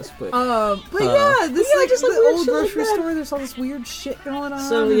business. But this like just the old grocery like store. There's all this weird shit going on.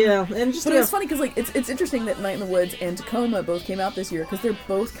 So and just but it's funny because like it's interesting that Night in the Woods and Tacoma both came out this year, because they're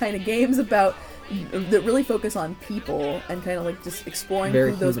both kind of games about that really focus on people and kind of like just exploring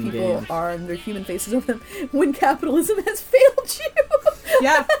who those people are and their human faces of them when capitalism has failed you.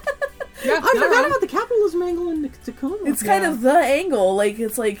 I forgot about the capitalism angle in Tacoma. It's kind of the angle. Like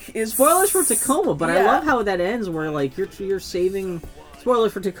it's spoilers for Tacoma, but I love how that ends where like you're saving.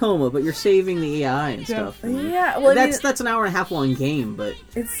 Spoilers for Tacoma, but you're saving the AI and stuff. Well, that's an hour and a half long game, but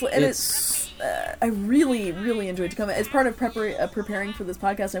it's I really, really enjoyed Tacoma. As part of preparing for this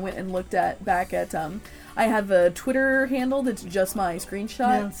podcast, I went and looked back at. I have a Twitter handle that's just my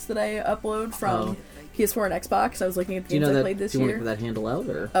screenshots that I upload from PS4 and Xbox. I was looking at the games I played this year. Do you want to give that handle out,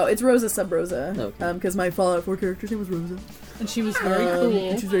 or? Oh, it's Rosa Sub Rosa. Because my Fallout 4 character's name was Rosa, and she was very cool.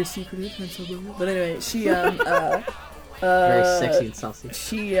 And she was very secretive and Sub Rosa. But anyway, she very sexy and saucy.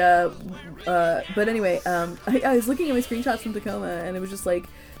 But anyway, I was looking at my screenshots from Tacoma, and it was just like,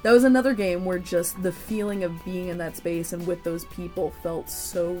 that was another game where just the feeling of being in that space and with those people felt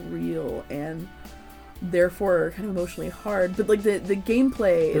so real and therefore kind of emotionally hard. But like the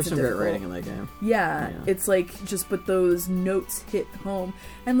gameplay there's some great writing in that game. Yeah, it's like but those notes hit home,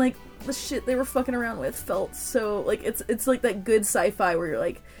 and like the shit they were fucking around with felt so like it's like that good sci-fi where you're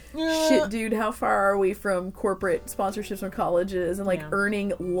like, shit, dude, how far are we from corporate sponsorships from colleges and like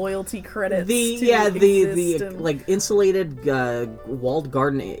earning loyalty credits? The like insulated walled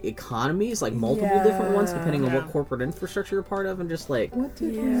garden economies, like multiple different ones depending on what corporate infrastructure you're part of, and just like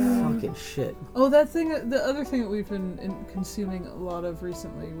fucking shit. Oh, the other thing that we've been consuming a lot of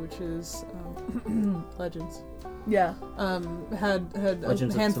recently, which is Legends. Had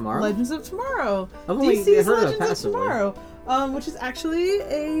Legends of Tomorrow. Legends of Tomorrow. I've only DC's heard Legends of of Tomorrow, which is actually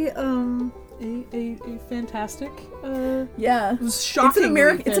a fantastic. It was shocking.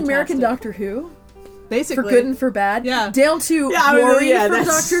 It's American Doctor Who. Basically, for good and for bad. Down to Rory from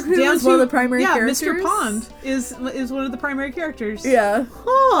Doctor Who is one of the primary characters. Mr. Pond is one of the primary characters.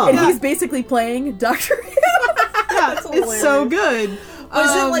 And he's basically playing Doctor Who. It's so good.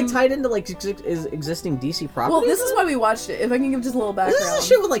 Is it like tied into like existing DC properties? Well, this is why we watched it. If I can give just a little background. This is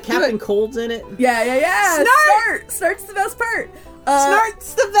shit with like Captain Cold's in it. Yeah. Snart's the best part.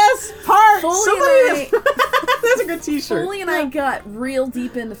 Snart's the best part. That's a good T-shirt. Foley and I got real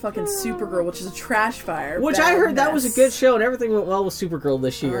deep into fucking Supergirl, which is a trash fire. Which I heard that was a good show, and everything went well with Supergirl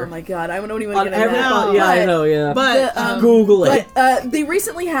this year. Oh my god, I don't even get into that. I know. But Google it. But they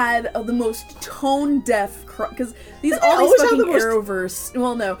recently had the most tone-deaf because all these fucking Arrowverse.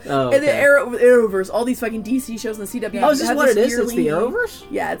 Well, no, the Arrowverse. All these fucking DC shows and the CW. Oh, is this what it is? It's the Arrowverse.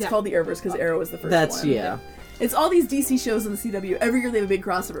 Yeah, it's called the Arrowverse because Arrow is the first one. It's all these DC shows in the CW. Every year they have a big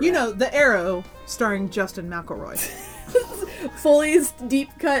crossover. You know, The Arrow, starring Justin McElroy. Foley's deep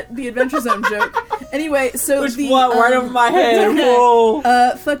cut The Adventure Zone joke. Anyway, so Which went right over my head. Whoa.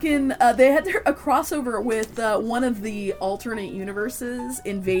 They had a crossover with one of the alternate universes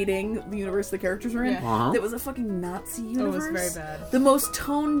invading the universe the characters were in. Yeah. That was a fucking Nazi universe. It was very bad. The most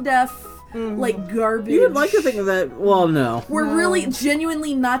tone deaf, like garbage. You would like to think of that. Well, no. Where really,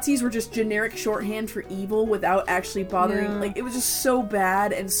 genuinely, Nazis were just generic shorthand for evil without actually bothering. Yeah. Like, it was just so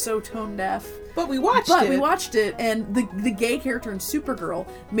bad and so tone deaf. But we watched it, and the gay character in Supergirl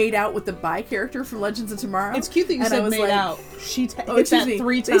made out with the bi character from Legends of Tomorrow. It's cute that you and said I was made like, out. She hit excuse that me,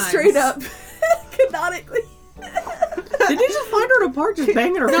 3 they times. straight up, canonically. Did they just find her in a park just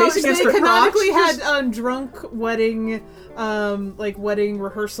banging her No, face against they her crotch? canonically had drunk wedding, wedding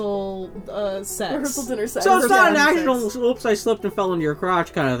rehearsal sex. Rehearsal dinner sex. So it's not an Rehearsal actual oops, I slipped and fell into your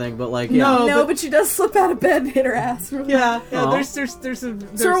crotch kind of thing, but like, No, No, but she does slip out of bed and hit her ass. Really. Yeah, Aw. there's So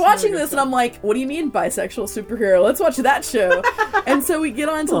we're watching this, and I'm like, "What do you mean bisexual superhero? Let's watch that show." And so we get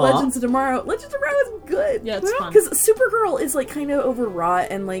on to Aw. Legends of Tomorrow. Legends of Tomorrow is good. Yeah, it's fun. Because Supergirl is like kind of overwrought,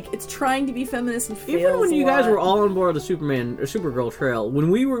 and like it's trying to be feminist and fails. even when a you guys lot. were all on board the Superman or Supergirl trail, when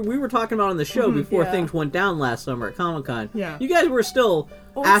we were talking about on the show before yeah. things went down last summer at Comic-Con, Yeah. you guys were still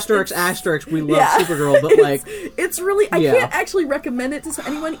asterisk, we love Yeah. Supergirl, but like, it's really I Yeah. can't actually recommend it to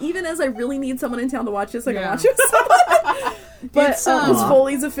anyone, even as I really need someone in town to watch this. I can Yeah. watch it with someone. But It's, because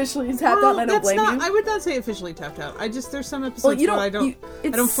Foley's officially tapped out, and I don't blame you. I would not say officially tapped out. There's some episodes Well, you where don't- I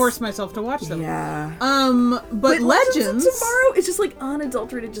don't force myself to watch them. Yeah. But Legends of Tomorrow is just like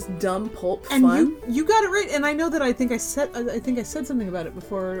unadulterated, just dumb pulp and fun. you got it right. And I know that I think I said something about it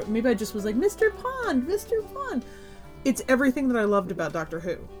before. Maybe I just was like, Mr. Pond. It's everything that I loved about Doctor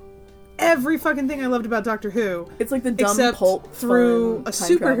Who. Every fucking thing I loved about Doctor Who. It's like the dumb Except pulp through fun a time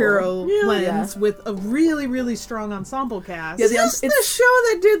superhero travel. lens with a really, really strong ensemble cast. Yeah, is this the show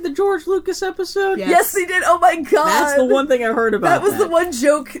that did the George Lucas episode? Yeah. Yes, they did. Oh my god, That's the one thing I've heard about. That was the one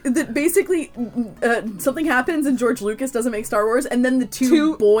joke that basically something happens and George Lucas doesn't make Star Wars, and then the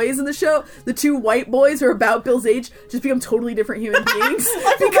two boys in the show, the two white boys who are about Bill's age, just become totally different human beings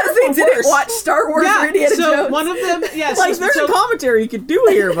because they didn't watch Star Wars or Indiana Jones. One of them, Like, there's a commentary you could do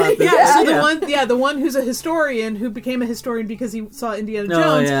here about this. The one who's a historian who became a historian because he saw Indiana Oh,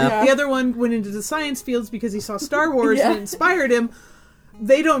 Jones. yeah. The other one went into the science fields because he saw Star Wars Yeah. and it inspired him.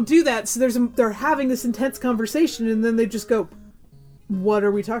 They don't do that, so they're having this intense conversation, and then they just go, "What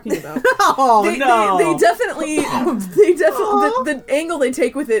are we talking about?" They definitely the angle they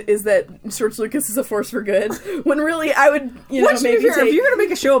take with it is that George Lucas is a force for good, when really I would maybe if you're gonna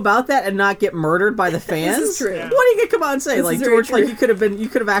make a show about that and not get murdered by the fans, This is true. what are you gonna come out and say? This Like, is very George, like true. you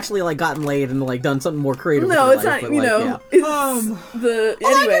could have actually like gotten laid and like done something more creative. No, with it's your not. life, You but, know, like, it's the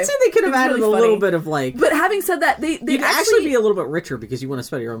Well, anyway. I can say they could have it was added really a little funny. bit of like. But having said that, they You can actually be a little bit richer because you want to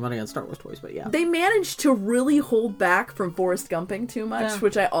spend your own money on Star Wars toys. But yeah, they managed to really hold back from Forrest Gumping too much, Yeah.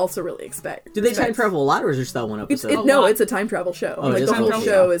 which I also really expect. did they time travel a lot, or is it just that one It's, episode? it's a time travel show. Oh, it Like is the a whole time show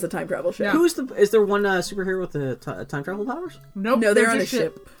travel. is a time travel show. Who is is there one superhero with the time travel powers? Nope. No, they're there's on a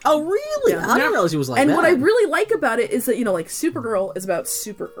ship. Oh, really? Yeah. I didn't realize he was like And that. what I really like about it is that, like, Supergirl is about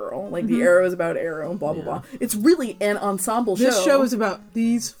Supergirl. Like, the Arrow is about Arrow, and blah, blah, blah. It's really an ensemble show. This show is about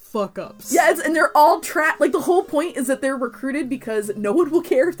these fuck-ups. Yeah, and they're all trapped. Like, the whole point is that they're recruited because no one will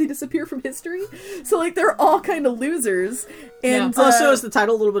care if they disappear from history. So, like, they're all kind of losers. And so is the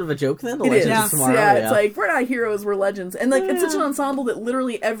title a little bit of a joke then? The it is. Legends of Tomorrow? Yeah, it's like, we're not heroes, we're legends. And, like, it's such an ensemble that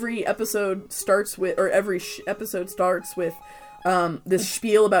literally every episode starts with, or every episode starts with this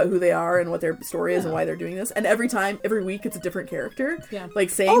spiel about who they are and what their story is and why they're doing this. And every week, it's a different character. Yeah. Like,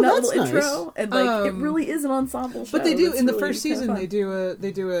 saying that that's little nice. intro. And, like, it really is an ensemble show. But they do that's in the really first kinda season. fun.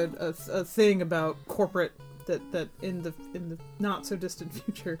 They do a thing about corporate that in the not so distant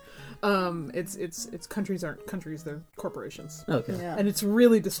future, it's countries aren't countries, they're corporations. Okay. Yeah. And it's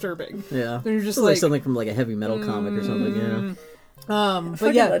really disturbing. Yeah. They're just Sounds like like something from like a heavy metal comic or something. Yeah. but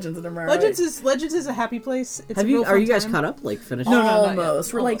Fucking yeah, Legends of Tomorrow. Legends is a happy place. It's Have a you? real Are fun you guys time. caught up? Like finished? No, not yet.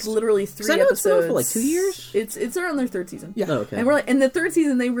 Almost. We're like Almost. literally 3 I know it's been episodes. for, like, 2 years? It's around their 3rd season. Yeah. Oh, okay. And we're like, in the 3rd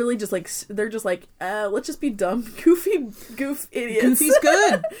season, they really just like they're just like, let's just be dumb, goof idiots. Goofy's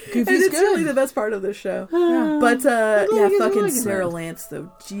good. And Goofy's it's really good. the best part of this show. But yeah, you fucking like Sarah that. Lance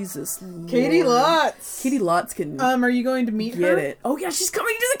though. Jesus. Katie Lord. Lutz. Katie Lutz can Are you going to meet her? get it. Oh yeah, she's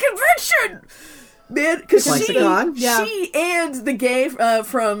coming to the convention. Man, because Lexicon? she and the gay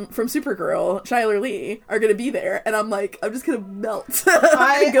from Supergirl, Shiler Lee, are gonna be there, and I'm just gonna melt.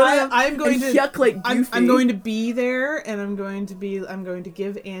 I'm going to yuck like I'm Goofy. going to be there, and I'm going to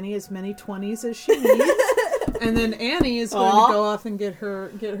give Annie as many 20s as she needs, and then Annie is going to go off and get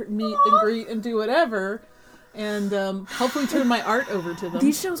her meet and greet and do whatever. and hopefully turn my art over to them.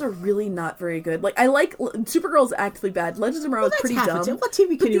 These shows are really not very good. Like, I like Supergirl's actively bad. Legends of Tomorrow is pretty dumb. What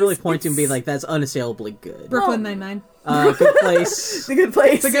TV can you really point to and be like, that's unassailably good? Brooklyn Nine-Nine. Good Place. The Good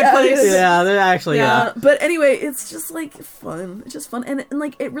Place. The Good Place. Yeah, they're actually, yeah. But anyway, it's just like fun. It's just fun, and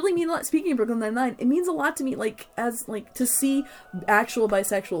like it really means a lot. Speaking of Brooklyn Nine-Nine, it means a lot to me. Like as like to see actual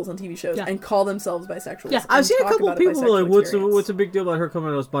bisexuals on TV shows and call themselves bisexuals. Yeah, I've seen a couple of people who are like, experience. what's a big deal about her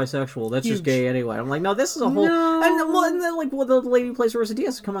coming out as bisexual? That's just gay anyway. I'm like, no, this is a whole. No. And then like the lady who plays Rosa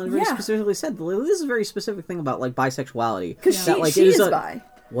Diaz come out and very specifically said this is a very specific thing about like bisexuality because like, she is bi.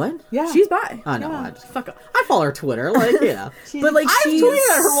 What? Yeah, she's bi. I know. Yeah. Fuck up. I follow her Twitter, like but like I've tweeted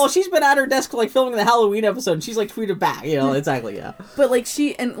at her while she's been at her desk like filming the Halloween episode. And she's like tweeted back, exactly, yeah. But like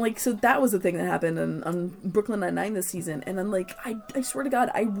so that was the thing that happened on Brooklyn Nine-Nine this season, and then like I swear to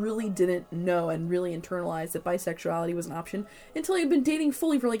God, I really didn't know and really internalized that bisexuality was an option until I'd been dating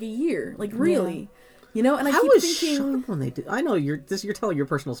fully for like a year, like really. Yeah. And I keep thinking shocked when they did. I know you're telling your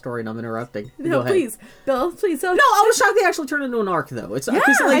personal story, and I'm interrupting. No, please, Bill, please tell. No, I was shocked they actually turned into an arc, though. It's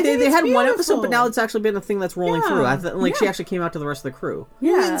because like, they had one episode, but now it's actually been a thing that's rolling through. She actually came out to the rest of the crew.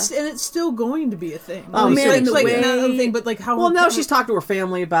 Yeah, and it's still going to be a thing. Oh man, not a thing, but like how. Well, now she's talked to her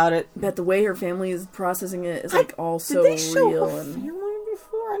family about it. That the way her family is processing it is like all so did they show real her and. family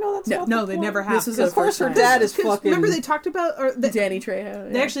before? I know that's no, they never have. Of course, her dad is fucking. Remember they talked about Danny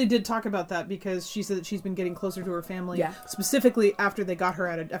Trejo. They actually did talk about that because she said that she's been getting closer to her family, specifically after they got her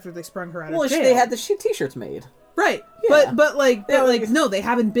after they sprung her out of jail. They had the t-shirts made. Right, yeah. but no, they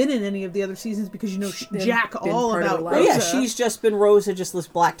haven't been in any of the other seasons because Jack all about Rosa. Yeah, she's just been Rosa, just this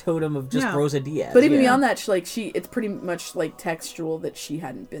black totem of just Rosa Diaz. But even beyond that, it's pretty much like textual that she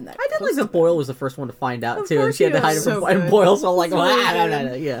hadn't been that. I did like that Boyle was the first one to find out too, and she had to hide it from Boyle. So like,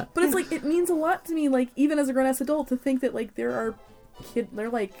 yeah. But it's like it means a lot to me, like even as a grown ass adult, to think that like there are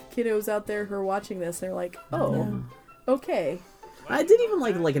kiddos out there who are watching this. They're like, okay. I did even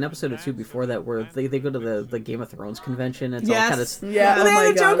like an episode or two before that where they go to the Game of Thrones convention. And it's all kind of and they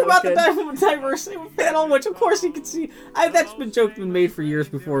had a joke about the diversity panel, which of course you can see. That's been made for years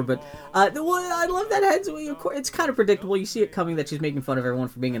before, but I love that heads. It's kind of predictable. You see it coming that she's making fun of everyone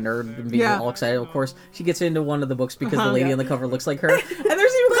for being a nerd and being all excited. Of course, she gets into one of the books because the lady on the cover looks like her, and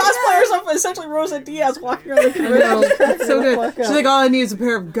there's even cosplayers of essentially Rosa Diaz walking around the convention. It's so good. She's like, all I need is a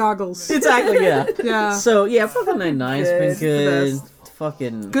pair of goggles. Exactly. Yeah. Yeah. So Brooklyn Nine-Nine's been good.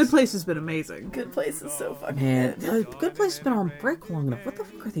 Fucking Good Place has been amazing. Good Place is so fucking good. Good Place has been on break long enough. What the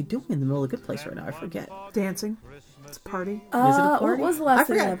fuck are they doing in the middle of Good Place right now? I forget. Dancing. It's a party. Is it a party? What was the last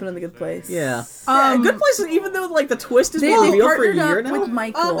thing that happened in the Good Place? Yeah. Good Place, even though like the twist has been revealed for a year now. With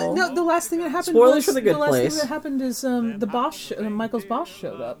Michael. No, the last thing that happened. Spoilers for the Good Place. The Place. last thing that happened is the Bosch, Michael's boss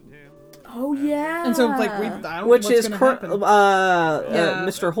showed up. Oh yeah. And so like which is Mr.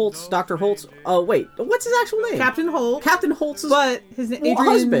 Holtz, Dr. Holtz. Oh wait, what's his actual name? Captain Holt. Captain Holtz's but his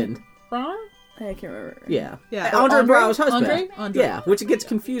husband. Braun? I can't remember. Yeah. Andre Brau's husband. Andre? Yeah, which it gets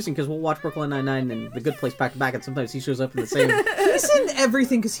confusing because we'll watch Brooklyn Nine-Nine and The Good Place back to back, and sometimes he shows up in the same. He's in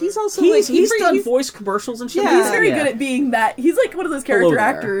everything because he's also he's done voice commercials and shit. Yeah. He's very good at being that. He's like one of those character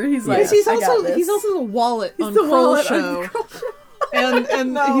actors. He's like he's also the wallet on Kroll Show. And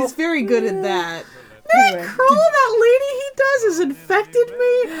he's very good at that. That Kroll, that lady he does has infected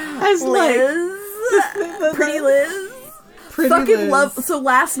me as Liz. Pretty Liz. Fucking love. So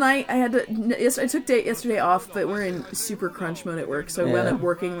last night I took yesterday off, but we're in super crunch mode at work, so I wound up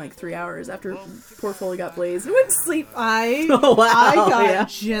working like 3 hours after poor Foley got blazed. I went to sleep. I got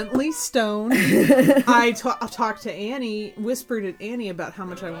gently stoned. I talked to Annie, whispered at Annie about how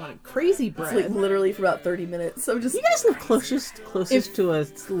much I wanted crazy bread. It's like literally for about 30 minutes. So just you guys live closest to a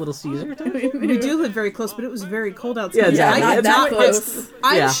Little Caesar. We do live very close, but it was very cold outside. Yeah, exactly. Not close.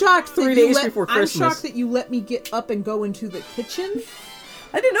 I'm shocked. 3 days before Christmas. I'm shocked that you let me get up and go into the kitchen.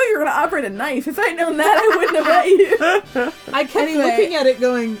 I didn't know you were going to operate a knife. If I'd known that, I wouldn't have let you. I kept looking at it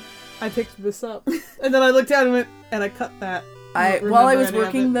going, I picked this up. And then I looked down and went, and I cut that. While I was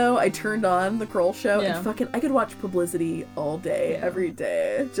working though, I turned on the Kroll Show and I could watch Publicity all day, every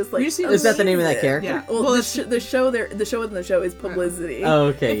day. Just like is that the name of that character? Yeah. Well, the show within the show is Publicity. Oh,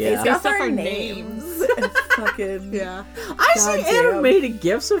 okay, yeah. It's got our names. And fucking I see animated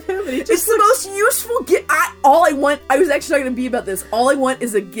gifs of him, and it's the most useful gift. I was actually talking to B about this. All I want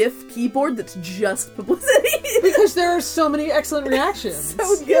is a GIF keyboard that's just Publicity. Because there are so many excellent reactions.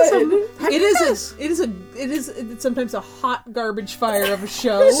 So good. It's sometimes a hot garbage fire of a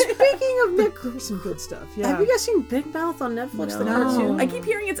show. Speaking of Nick, some good stuff. Yeah. Have you guys seen Big Mouth on Netflix? The cartoon. I keep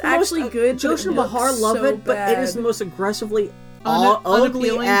hearing it's actually good. Joseph Bahar love it, but it is the most aggressively ugly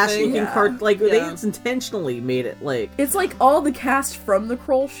unappealing ass thing. looking Yeah. cart. Like they Yeah. intentionally made it like It's like all the cast from the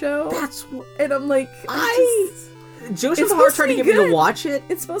Kroll show. that's what And I'm like, Joseph It's Hart supposed tried to to be get me to good. watch it.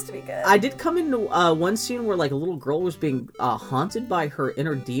 it's supposed to be good. I did come into one scene where like a little girl was being haunted by her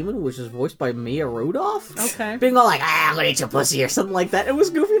inner demon, which is voiced by Mia Rudolph. Okay. Being all like, I'm gonna eat your pussy or something like that. It was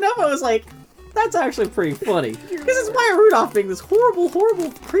goofy enough. I was like, that's actually pretty funny. Because it's Maya Rudolph being this horrible,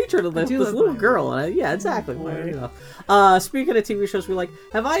 horrible creature to this love little Maya girl. And yeah, exactly. Maya Rudolph. Speaking of TV shows, we like,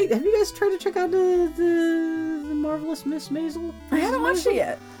 have you guys tried to check out the Marvelous Miss Maisel? I haven't watched it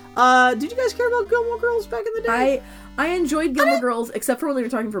yet. Did you guys care about Gilmore Girls back in the day? I enjoyed Gilmore Girls, except for when they were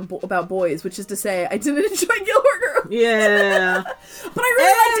talking about boys, which is to say, I didn't enjoy Gilmore Girls. Yeah. But I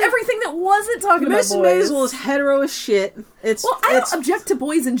really liked everything that wasn't talking Miss about boys. Maisel is hetero as shit. I don't object to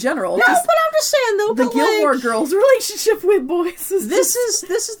boys in general. No, Just but I'm just saying though. the but, Gilmore like, Girls relationship with boys is This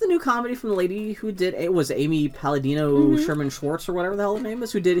is the new comedy from the lady who did it was Amy Palladino Sherman Schwartz or whatever the hell her name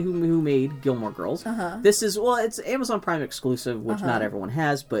is who made Gilmore Girls. This is it's Amazon Prime exclusive, which not everyone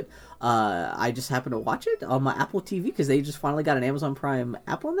has, but I just happened to watch it on my Apple TV because they just finally got an Amazon Prime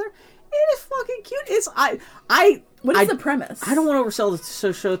app on there. It is fucking cute. It's What is the premise? I don't want to oversell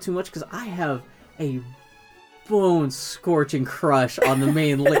the show too much because I have a bone-scorching crush on the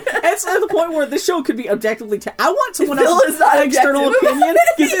main lead. It's at the point where the show could be objectively I want someone Phil else's is not external objective. opinion.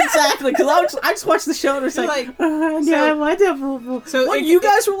 Exactly, because I just watched the show and it's like, yeah, my devil. So What you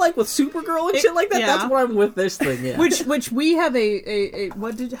guys were like with Supergirl and shit like that, yeah. that's what I'm with this thing, yeah. Which we have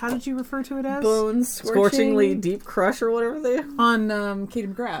how did you refer to it as? Bones Scorchingly deep crush or whatever they On Katie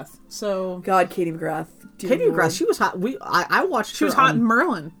McGrath. So God, Katie McGrath. Dear Katie Lord. McGrath, she was hot. I watched she her was hot on- in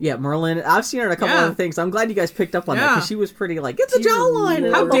Merlin. Yeah, Merlin. I've seen her in a couple Yeah. other things. I'm glad you guys picked up on that Yeah. because she was pretty like, it's a Dear jawline.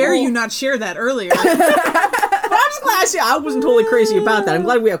 and How the dare whole- you not share that earlier? But I'm just glad I wasn't totally crazy about that. I'm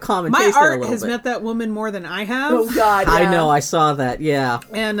glad we have common My taste there a art little has bit. met that woman more than I have. Oh God, yeah. I know, I saw that, yeah.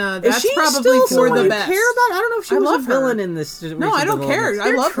 And Is that's she probably still for someone the you best. care about? I don't know if she I was love a her. villain in this. No, I don't care.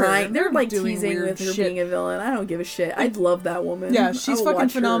 I love her. Trying. They're like doing teasing weird with her shit. being a villain. I don't give a shit. I'd love that woman. Yeah, I she's will fucking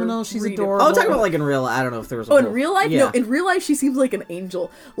watch her phenomenal. She's read it. adorable. Oh, I'm talking about like in real. I don't know if there was. A Oh, in whole- real life? Yeah. No, in real life she seems like an angel.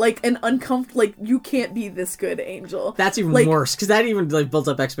 Like an uncomfortable, like you can't be this good angel. That's even like, worse because that even like builds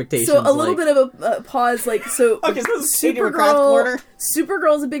up expectations. So a little like- bit of a pause, like so. Okay, so this is Katie McGrath corner.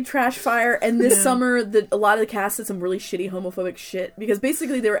 Supergirl's a big trash fire, and this summer a lot of the cast did some really shitty homophobic shit because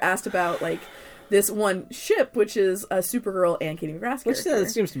basically they were asked about like this one ship, which is Supergirl and Katie McGrath's Which character.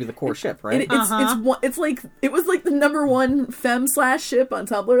 seems to be the core ship, right? It's like it was like the #1 femme / ship on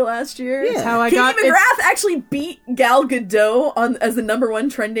Tumblr last year. Yeah. How I Katie got McGrath actually beat Gal Gadot as the #1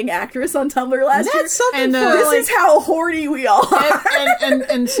 trending actress on Tumblr last year. That's something And, for uh, This like, is how horny we all are.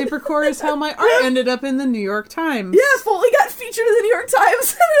 and Supercore is how my art ended up in the New York Times. Yeah, fully got featured in the New York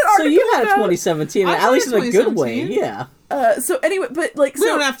Times. so you had a 2017, I at least in had a good way. 2017. Yeah. So anyway, but like, We so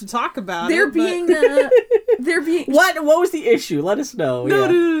don't have to talk about they're it. being, they're being. What was the issue? Let us know. No,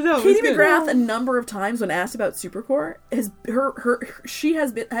 yeah. no. it was Katie good. McGrath a number of times when asked about Supercore she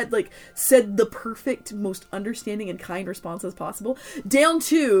has had like said the perfect, most understanding and kind responses possible. Down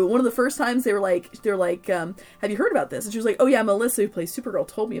to one of the first times they're like, have you heard about this? And she was like, oh yeah, Melissa who plays Supergirl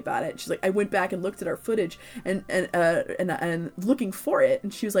told me about it. She's like, I went back and looked at our footage and looking for it,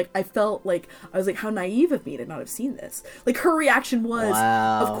 and she was like, I was like, how naive of me to not have seen this. Like her reaction was,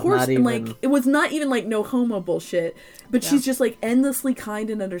 Wow, of course, not and like even- it was not even like no homo bullshit, but she's just like endlessly kind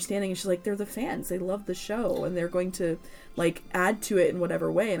and understanding, and she's like, they're the fans, they love the show, and they're going to like add to it in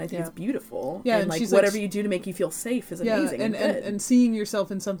whatever way, and I think it's beautiful. Yeah, and and like she's whatever like- you do to make you feel safe is Yeah, amazing and good. and seeing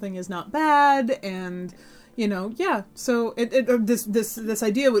yourself in something is not bad, and you know, yeah. So this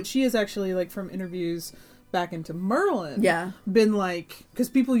idea, which she is actually like from interviews back into Merlin, been like, because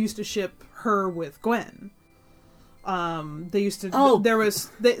people used to ship her with Gwen. They used to. Oh. There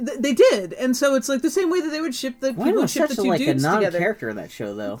was they did, and so it's like the same way that they would ship the Gwen people was ship the such two like a dudes together. non-character in that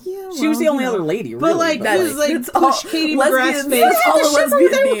show, though. Yeah, she was the well, only you know. other lady, really. But like, it was like It's all push Katie lesbians. McGrath's face. That's all the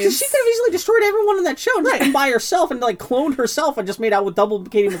lesbian needs. She could have easily destroyed everyone in that show and just been by herself and like cloned herself and just made out with double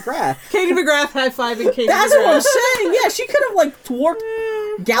Katie McGrath. Katie McGrath high-fiving Katie That's McGrath. what I'm saying. Yeah, she could have like warped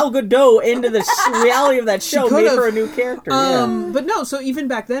Gal Gadot into the reality of that show, made could've. her a new character. Yeah. But no, so even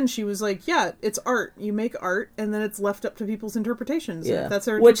back then she was like, yeah, it's art. You make art and then it's left up to people's interpretations. Yeah. And if that's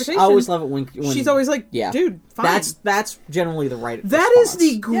their Which interpretation. I always love it when she's always like, dude, fine. That's generally the right That response. is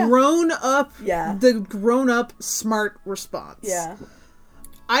the grown up, Yeah. the grown up smart response. Yeah.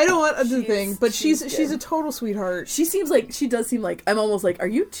 I don't want the thing, but she's she's good. a total sweetheart. She does seem like, I'm almost like, are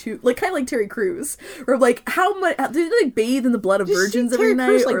you too, like, kind of like Terry Crews, or like, how much, do they like bathe in the blood of Did you see virgins Terry every night,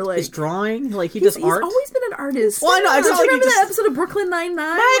 Crews, or like, is drawing, like he he's does art. always been an artist. Well, I know, it's Don't not you like he remember that just- episode of Brooklyn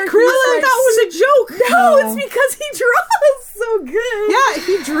Nine-Nine? Mike where Crews, he, like, that was a joke. No, it's because he draws. so good.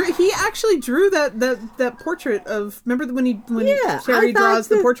 Yeah, he actually drew that portrait of. Remember when Terry draws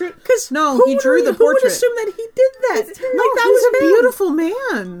the portrait? Because he drew the portrait. Who would assume that he did that? That was a beautiful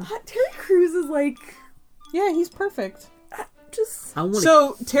man. Terry Crews is like, yeah, he's perfect.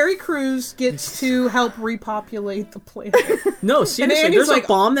 So Terry Crews gets to help repopulate the planet. No, seriously, there's a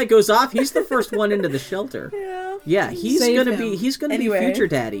bomb that goes off. He's the first one into the shelter. Yeah, he's gonna be future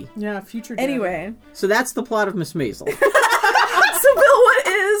daddy. Yeah, future daddy. Anyway, so that's the plot of Miss Maisel. So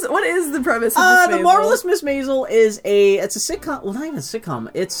Bill, what is the premise of Miss Maisel? The Marvelous Miss Maisel is it's a sitcom. Well, not even a sitcom.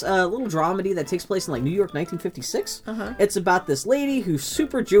 It's a little dramedy that takes place in like New York, 1956. It's about this lady who's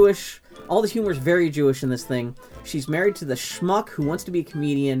super Jewish. All the humor is very Jewish in this thing. She's married to the schmuck who wants to be a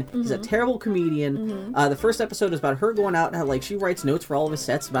comedian. He's a terrible comedian. The first episode is about her going out and how, like, she writes notes for all of his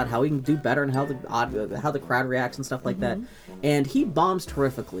sets about how he can do better and how the crowd reacts and stuff like that. And he bombs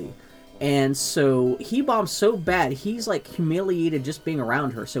terrifically. And so he bombs so bad, he's like humiliated just being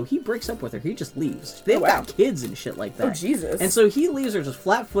around her. So he breaks up with her. He just leaves. They've got kids and shit like that. Oh, Jesus. And so he leaves her just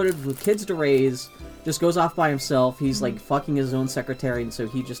flat-footed with kids to raise. Just goes off by himself. He's like fucking his own secretary, and so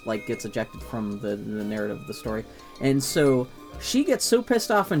he just like gets ejected from the narrative of the story. And so she gets so pissed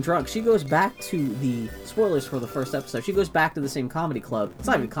off and drunk, she goes back to the spoilers for the first episode. She goes back to the same comedy club. It's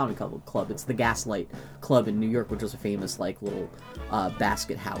not even a comedy club. It's the Gaslight Club in New York, which was a famous like little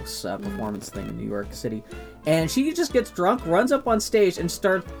basket house performance thing in New York City. And she just gets drunk, runs up on stage, and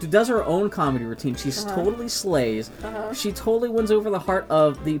does her own comedy routine. She totally slays. She totally wins over the heart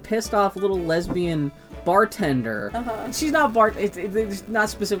of the pissed off little lesbian bartender. She's not it's not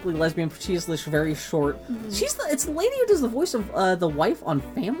specifically lesbian, but she's this very short. It's the lady who does the voice of the wife on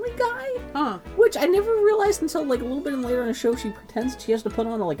Family Guy, which I never realized until like a little bit later in the show. She pretends she has to put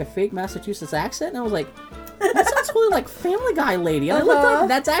on like a fake Massachusetts accent, and I was like, that sounds totally like Family Guy lady. And I looked up,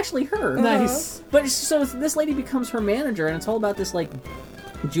 that's actually her. Nice. But so this lady becomes her manager, and it's all about this like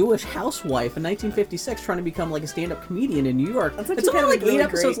Jewish housewife in 1956 trying to become like a stand-up comedian in New York. It's only like really 8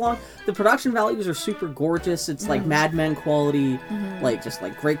 episodes long. The production values are super gorgeous. It's like Mad Men quality, like just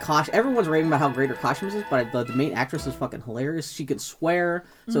like great costume. Everyone's raving about how great her costumes is, but the main actress is fucking hilarious. She can swear,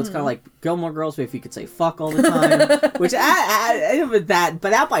 so it's kind of like Gilmore Girls, but if you could say fuck all the time, which but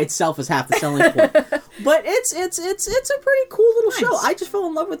that by itself is half the selling point. But it's a pretty cool little show. I just fell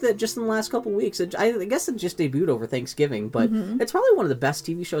in love with it just in the last couple weeks. I guess it just debuted over Thanksgiving, but it's probably one of the best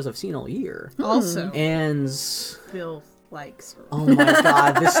TV shows I've seen all year. Also, and Bill likes her. Oh my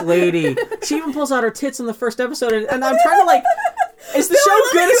god, this lady! She even pulls out her tits in the first episode, and I'm trying to like, is the show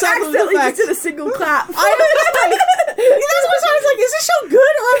good? You accidentally just did a single clap. That's what I was like, is this show good,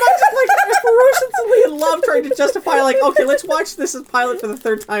 or am I just like ferociously in love trying to justify like, okay, let's watch this as pilot for the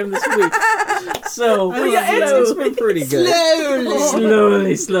third time this week. So it's been pretty good.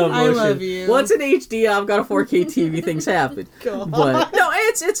 Slowly, slow motion. I love you. Once in HD, I've got a 4K TV. Things happen. God. But no,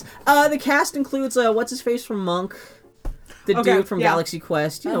 it's the cast includes what's his face from Monk. The dude from Galaxy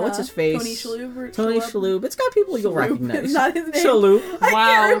Quest, you know, what's his face? Tony Shalhoub. Tony Shalhoub. It's got people you'll recognize. It's not his name. Shalhoub. I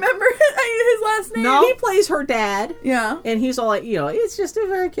can't remember his last name. No, he plays her dad. Yeah. And he's all like, you know, it's just a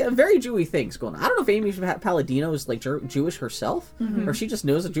very Jewy things going on. I don't know if Amy Palladino is like Jewish herself, or she just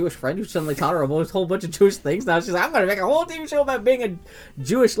knows a Jewish friend who suddenly taught her a whole bunch of Jewish things. Now she's like, I'm going to make a whole TV show about being a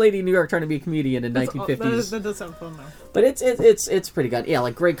Jewish lady in New York trying to be a comedian in 1950s. That does sound fun, though. But it's pretty good. Yeah,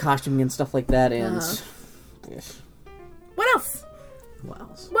 like great costuming and stuff like that. And what else?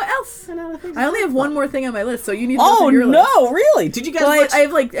 What else? I only have one more thing on my list, so you need to go through your list. Oh, no, really? Did you guys watch... I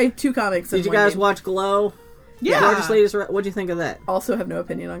have 2 comics. Did you guys watch Glow? Yeah. Gorgeous Ladies, what'd you think of that? Also have no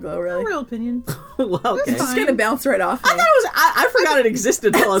opinion on Glow, really. No real opinion. Well, okay. It's just gonna bounce right off me. I thought it was... I forgot it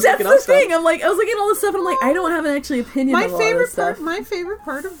existed until I was looking up That's the stuff. thing. I was looking at all this stuff, and I'm like, I don't have an actually opinion on all this stuff. My favorite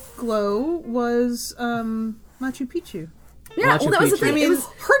part of Glow was Machu Picchu. Yeah, well, that was the thing. I mean,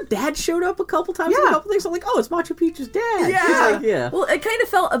 her dad showed up a couple times in a couple things. I'm like, oh, it's Machu Picchu's dad. Yeah. Well, it kind of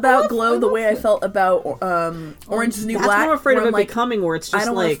felt about Glow the way I felt about Orange is the New Black. That's what I'm afraid of it like, becoming, where it's just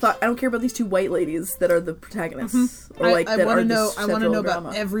I don't care about these 2 white ladies that are the protagonists. Or I want to know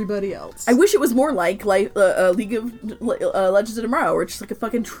about everybody else. I wish it was more like League of Legends of Tomorrow, where it's just like a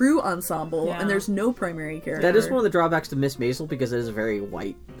fucking true ensemble, and there's no primary character. That is one of the drawbacks to Miss Maisel, because it is a very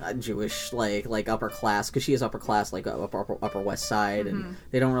white, Jewish, like upper class, because she is upper class, like upper West Side, and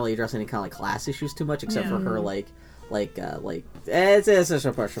they don't really address any kind of like class issues too much, except for her it's such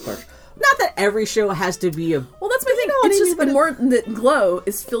a push. Not that every show has to be a... Well, that's my thing. It's just more that Glow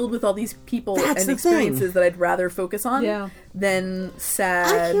is filled with all these people and experiences that I'd rather focus on then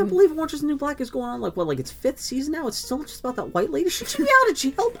sad. I can't believe Orange is the New Black is going on like its 5th season now. It's still just about that white lady. She should be out of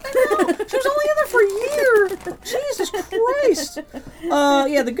jail by now. She was only in there for a year. Jesus Christ.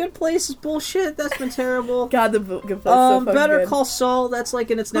 Yeah, The Good Place is bullshit. That's been terrible. God, The Good Place so fucking Better good. Call Saul. That's like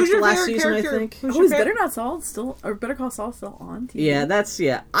in its next to last season, I think. Is Better Call Saul still on TV?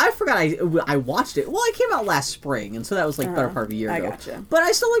 Yeah, I forgot I watched it. Well, it came out last spring, and so that was like better part of a year ago. I gotcha. But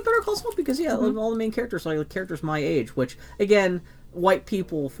I still like Better Call Saul because all the main characters are like characters my age, which again, white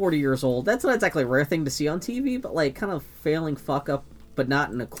people 40 years old, that's not exactly a rare thing to see on TV, but like kind of failing fuck up, but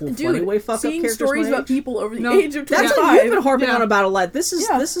not in a cool, funny way. Fuck up characters. Seeing stories my about age. people over the age of 25. That's what you've been harping on about a lot. This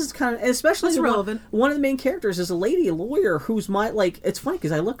is kind of, especially relevant. One of the main characters is a lawyer who's it's funny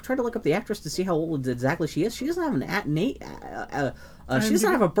because I tried to look up the actress to see how old exactly she is. She doesn't have she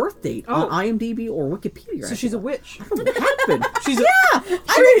doesn't have a birth date on IMDb or Wikipedia. So she's a witch. I don't know what happened.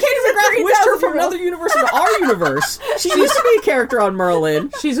 I mean, Katie McGrath wished her from another universe into our universe. She used to be a character on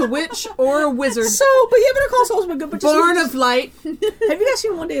Merlin. She's a witch or a wizard. So, but yeah, Better Call Saul's been good. But Born of Light. Have you guys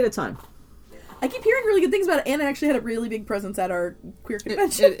seen One Day at a Time? I keep hearing really good things about it, and I actually had a really big presence at our queer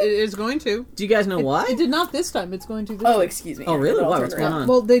convention. It is going to. Do you guys know why? It did not this time. It's going to this Oh, time. excuse me. Oh, really? I'll Why? turn What's it going around. on?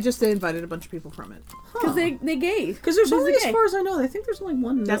 Well, they invited a bunch of people from it. Because they gay. Because there's only, as gay. far as I know, I think there's only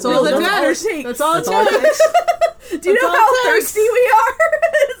one. That's no, all that that's matters. it takes. That's all it That's all it takes. Do you know all how it takes. thirsty we are?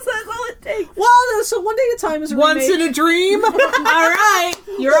 That's all it takes. Well, so One Day at a Time is a Once remake. in a dream. All right,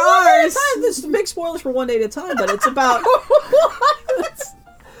 you're Well, One Day at a ours. Time. This is big spoilers for One Day at a Time, but it's about.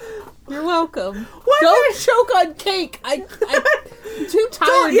 You're welcome. What? Don't choke on cake. I'm too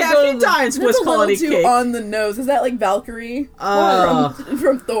tired. Yeah, to go a to few the- times That's was a little quality too cake. on the nose. Is that like Valkyrie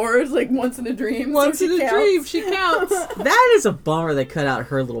from Thor's, like Once in a Dream? Once so in she a counts? dream, she counts. That is a bummer. They cut out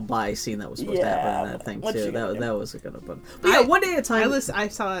her little bye scene that was supposed to happen in that thing what too. you gonna do? That was gonna. But yeah, One Day at a Time. I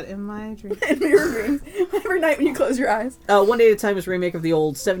saw it in my dream. In your dreams. Every night when you close your eyes. One Day at a Time is a remake of the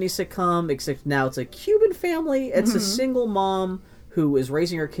old '70s sitcom, except now it's a Cuban family. It's a single mom who is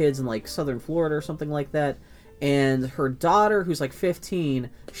raising her kids in like southern Florida or something like that, and her daughter, who's like 15,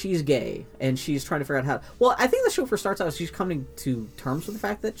 she's gay, and she's trying to figure out how. Well, I think the show first starts out she's coming to terms with the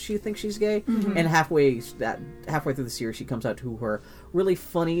fact that she thinks she's gay, and halfway through the series, she comes out to her really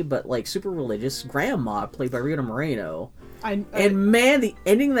funny but like super religious grandma, played by Rita Moreno. And man, the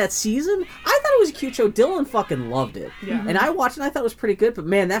ending of that season, I thought it was a cute show. Dylan fucking loved it. Yeah. And I watched it and I thought it was pretty good, but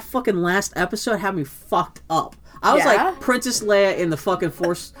man, that fucking last episode had me fucked up. I was like Princess Leia in the fucking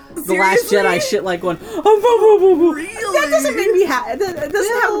Force, the Last Jedi shit, like going, Really? That doesn't make me happy. That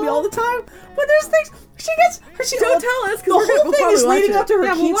doesn't happen to me all the time. But there's things Don't tell us, because the whole thing is leading up to her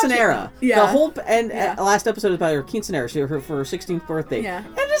Yeah, we'll watch it. quinceanera. Yeah. The whole last episode is about her quinceanera, for her 16th birthday. Yeah.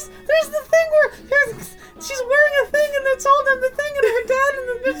 And just there's the thing where she's wearing a thing and it's all done the thing and her dad and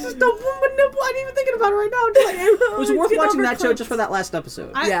then there's just a woman nipple. I'm even thinking about it right now. Just like, it was worth Get watching over that show clips. just for that last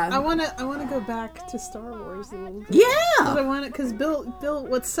episode. I wanna go back to Star Wars a little bit. Yeah. Because Bill,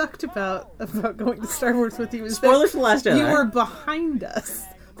 what sucked about going to Star Wars with you was Spoilers for the Last that Jedi. you were behind us.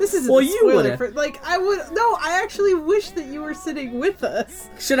 This isn't Well, a you spoiler would've. for I actually wish that you were sitting with us.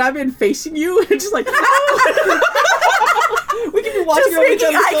 Should I have been facing you and just like we could be watching over each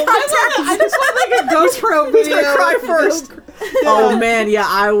other's shoulders. I just want like a GoPro video. Who's gonna cry first? Oh man, yeah,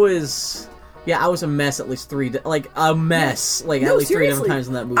 I was a mess at least a mess at least 3 different times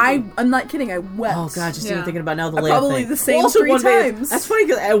in that movie. I'm not kidding. I wept. Oh god, just even Yeah. thinking about now the Leia Probably thing. the same also, 3 One Day times. that's funny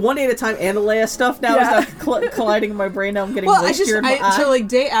because One Day at a Time and the Leia stuff now is now colliding in my brain. Now I'm getting moisture in my eye. so like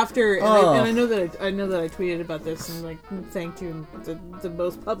day after, and Oh. I know that I tweeted about this and like thanked you in the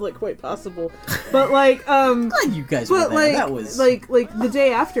most public way possible. But like Glad you guys were But there. like, That was like the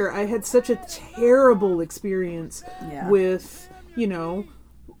day after, I had such a terrible experience with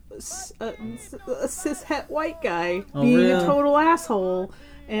a cishet white guy being really? a total asshole.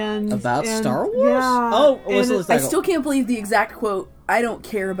 And About Star Wars? Yeah. Oh, And let's I talk still can't believe the exact quote. I don't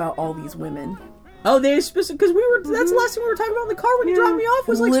care about all these women. Oh, they specific because that's the last thing we were talking about in the car when he dropped me off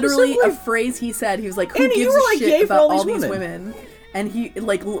was like Literally specifically- a phrase he said. He was like, "Who Annie, you gives were, a like, shit gay for about all all these these women." women?" And he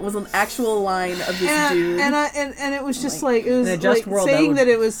like was an actual line of this dude. And it was just like it was In a just like world, saying that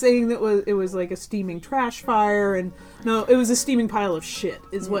that it was like a steaming trash fire, and no, it was a steaming pile of shit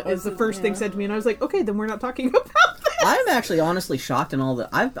is what is the first thing said to me, and I was like, okay, then we're not talking about this. I'm actually honestly shocked in all the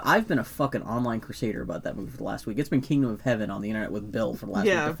I've been a fucking online crusader about that movie for the last week. It's been Kingdom of Heaven on the internet with Bill for the last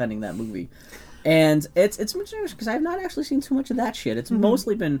week defending that movie. And it's interesting because I've not actually seen too much of that shit. It's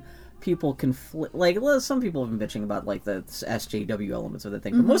mostly been people some people have been bitching about like the SJW elements of the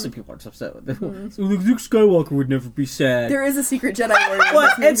thing, but mostly people are upset with it. Luke Skywalker would never be sad. There is a secret Jedi warrior.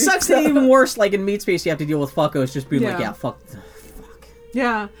 But it sucks that even worse, like in Meat Space, you have to deal with fuckos just being like, Yeah. yeah, fuck.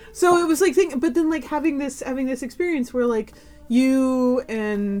 Yeah. So it was like but then like having this experience where like you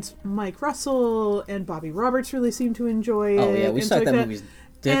and Mike Russell and Bobby Roberts really seem to enjoy it. Oh yeah, we sucked that movie's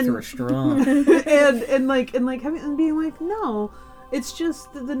dick through a straw. and like having and being like, no, it's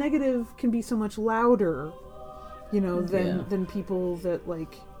just that the negative can be so much louder, than people that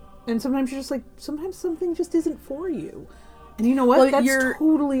like, and sometimes you're just like, sometimes something just isn't for you. And you know what? Well, that's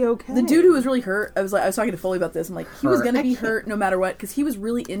totally okay. The dude who was really hurt, I was talking to Foley about this. I'm like, he was gonna be hurt no matter what, because he was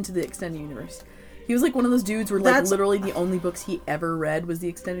really into the extended universe. He was like one of those dudes where like literally the only books he ever read was the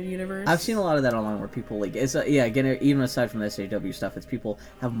extended universe. I've seen a lot of that online where people like again, even aside from the SJW stuff, it's people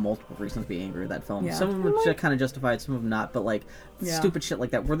have multiple reasons to be angry at that film. Yeah. Some of them are kind of justified, some of them not. But like stupid shit like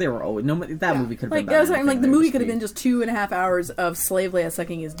that, where they were always that movie could have been. Like I was saying, like the movie could have been just 2.5 hours of Slave Leia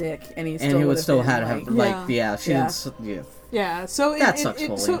sucking his dick, and he would still had to have Yeah, so that sucks.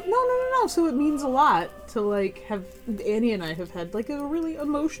 So no. So it means a lot to like have Annie and I have had like a really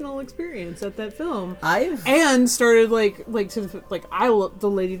emotional experience at that film. And started I love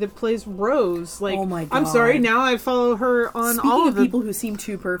the lady that plays Rose. Like, oh my God. I'm sorry, now I follow her on all of the people who seem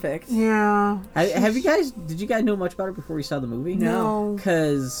too perfect. Yeah. Did you guys know much about her before you saw the movie? No.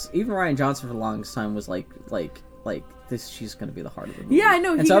 Because even Ryan Johnson for the longest time was like this, she's going to be the heart of the movie. Yeah, I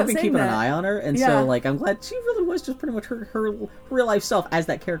know. And so I've been keeping an eye on her, and so like I'm glad she really was just pretty much her real life self as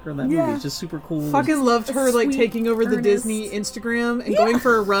that character in that movie. It's just super cool. Fucking loved her like taking over the Disney Instagram and going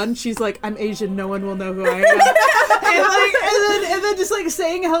for a run. She's like, I'm Asian, no one will know who I am. and then just like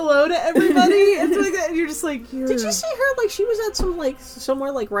saying hello to everybody and like that. And you're just like, did you see her like she was at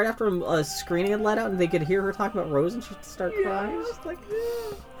somewhere like right after a screening had let out, and they could hear her talk about Rose, and she started crying. Just like.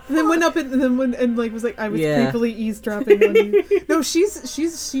 And then went up and like was like, I was creepily eavesdropping on you. No, she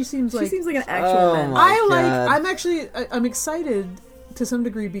seems like an actual man. I'm excited to some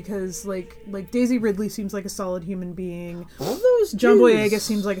degree because like Daisy Ridley seems like a solid human being. All those John Boyega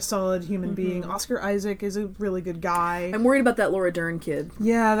seems like a solid human being. Oscar Isaac is a really good guy. I'm worried about that Laura Dern kid.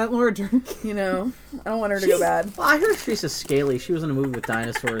 Yeah, that Laura Dern kid. I don't want her to go bad. Well, I heard she's a scaly. She was in a movie with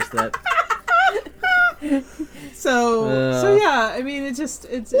dinosaurs that. So yeah, I mean, it's Laura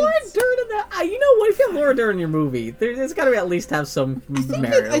Dern in that. What if you have Laura Dern in your movie? There's got to at least have some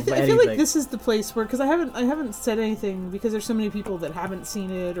merit. I feel like this is the place where, because I haven't said anything because there's so many people that haven't seen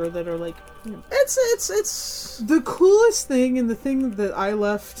it or that are like, it's the coolest thing, and the thing that I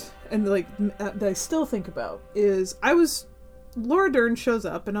left and like that I still think about is Laura Dern shows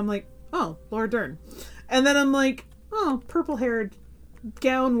up and I'm like, oh, Laura Dern, and then I'm like, oh, purple haired.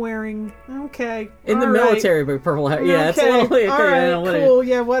 Gown wearing, okay. In the military, but purple hair. Yeah, it's a little cool.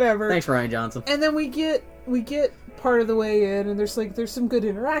 Yeah, whatever. Thanks, Ryan Johnson. And then we get part of the way in, and there's some good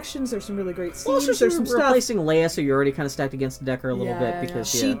interactions. There's some really great scenes. Also, there's some replacing Leia, so you're already kind of stacked against Decker a little bit because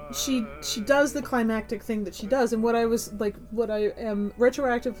she does the climactic thing that she does, and what I am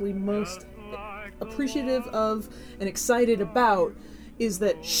retroactively most appreciative of and excited about is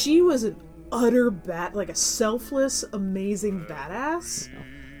that she was an utter like a selfless, amazing badass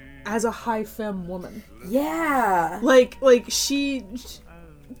as a high femme woman. Yeah. Like she...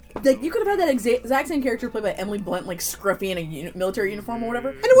 Like, you could have had that exact same character played by Emily Blunt, like, scruffy in a military uniform or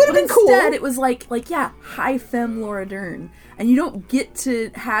whatever. And it would have been cool. Instead, it was high femme Laura Dern. And you don't get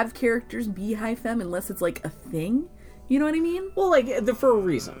to have characters be high femme unless it's, like, a thing. You know what I mean? Well, like, for a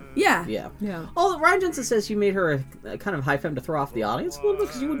reason. Yeah. Yeah. Although Ryan Johnson says you made her a kind of high femme to throw off the audience a little bit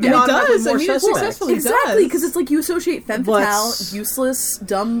because you would be more successfully. Exactly, because it's like you associate femme fatale, useless,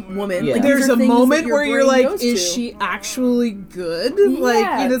 dumb woman. Yeah. Like, there's a moment where you're like, is to. she actually good?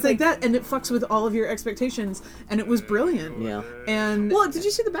 Yeah, like that, and it fucks with all of your expectations, and it was brilliant. Yeah. And well, did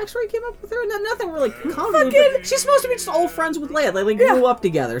you see the backstory came up with her? Nothing really convoluted. She's supposed to be just old friends with Leia. They grew up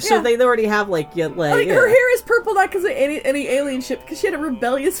together, so they already have her hair is purple not because of any alien shit, because she had a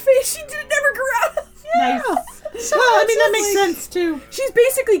rebellious face. She never grew out. Nice. So, well, I mean, that makes sense too. She's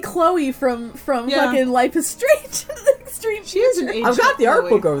basically Chloe from fucking Life is Strange. Extreme. She is an agent. I've got the art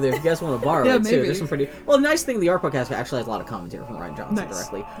book over there if you guys want to borrow it too. Maybe. There's some pretty. Well, the nice thing, the art book actually has a lot of commentary from Ryan Johnson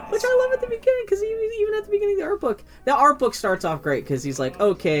directly, which I love at the beginning because even at the beginning of the art book starts off great because he's like,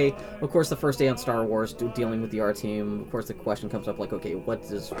 okay, of course the first day on Star Wars dealing with the art team, of course the question comes up like, okay, what's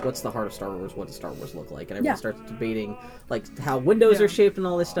the heart of Star Wars? What does Star Wars look like? And everyone starts debating like how windows are shaped and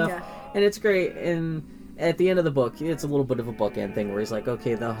all this stuff, and it's great. And at the end of the book, it's a little bit of a bookend thing where he's like,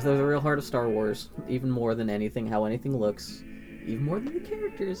 okay, the real heart of Star Wars, even more than anything, how anything looks, even more than the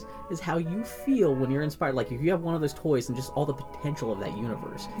characters, is how you feel when you're inspired. Like, if you have one of those toys and just all the potential of that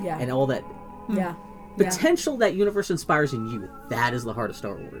universe, and all that potential that universe inspires in you, that is the heart of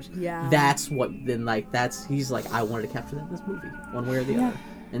Star Wars. Yeah. That's what, then, like, he's like, I wanted to capture that in this movie, one way or the other.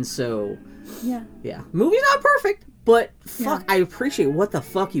 And so, movie's not perfect, But fuck, I appreciate what the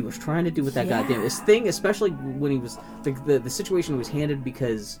fuck he was trying to do with that goddamn his thing, especially when he was the situation was handed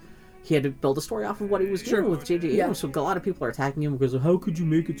because he had to build a story off of what he was doing with J.J. Abrams. So a lot of people are attacking him because of how could you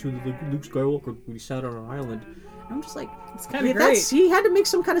make it so that Luke Skywalker when he sat on an island. And I'm just like, it's kind of great. He had to make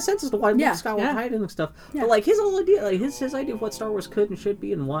some kind of sense as to why Luke Skywalker hid and stuff. But like his whole idea, like his idea of what Star Wars could and should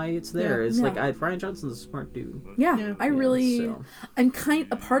be and why it's there is like Rian Johnson's a smart dude. I'm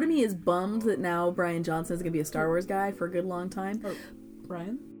a part of me is bummed that now Brian Johnson is gonna be a Star Wars guy for a good long time.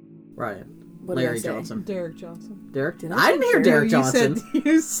 Ryan. What Larry did I say? Johnson. Derek Johnson. Derek? I didn't hear Derek Johnson.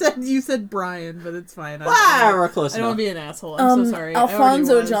 You said Brian, but it's fine. We're close enough. I don't want to be an asshole. I'm so sorry.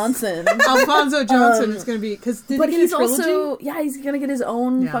 Alfonso Johnson. Alfonso Johnson is going to be because but he's also he's going to get his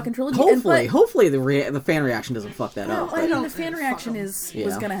own fucking trilogy. Hopefully the fan reaction doesn't fuck that up. I mean, the fan reaction was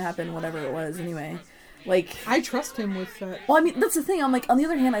going to happen, whatever it was, anyway. Like, I trust him with that. Well, I mean, that's the thing. I'm like, on the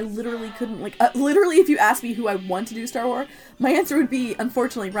other hand, I literally couldn't, literally, if you asked me who I want to do Star Wars, my answer would be,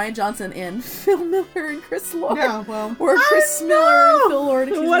 unfortunately, Rian Johnson and Phil Miller and Chris Lord. Yeah, well. Or Chris Miller and Phil Lord.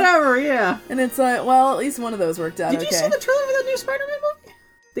 Whatever, yeah. And it's like, well, at least one of those worked out. Did you see the trailer for that new Spider-Man movie?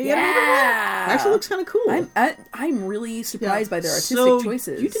 The actually looks kind of cool. I'm really surprised by their artistic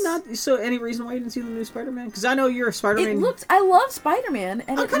choices. You did not. So, any reason why you didn't see the new Spider-Man? Because I know you're a Spider-Man. I love Spider-Man,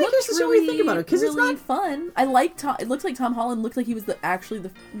 and I'm kind of curious to see what you think about it because really it's not fun. I like Tom. It looks like Tom Holland looked like he was the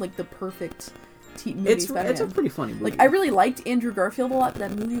perfect movie Spider-Man. It's a pretty funny movie. Like, I really liked Andrew Garfield a lot, but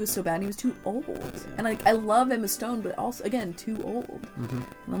that movie was so bad and he was too old. Yeah. And I love Emma Stone, but also, again, too old. Mm-hmm.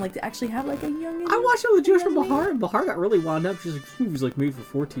 And I'm like, to actually have like a young... I watched it with Josh from Bahar, and Bahar got really wound up. She's like, this movie's like made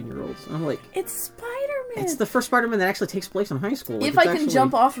for 14-year-olds. And I'm like... It's Spider-Man! It's the first Spider-Man that actually takes place in high school. Like, if I can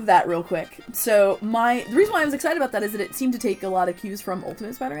jump off of that real quick. So, the reason why I was excited about that is that it seemed to take a lot of cues from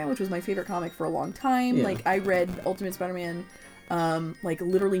Ultimate Spider-Man, which was my favorite comic for a long time. Yeah. Like, I read Ultimate Spider-Man...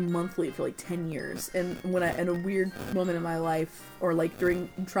 literally monthly for 10 years, and when in a weird moment in my life, or during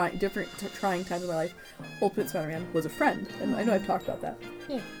different trying times of my life, Ultimate Spider-Man was a friend, and I know I've talked about that.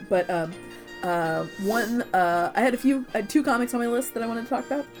 Yeah. But I had two comics on my list that I wanted to talk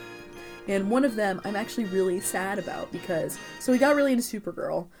about, and one of them I'm actually really sad about because we got really into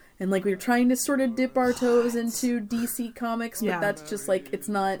Supergirl. And, we were trying to sort of dip our toes into DC Comics, but that's just, it's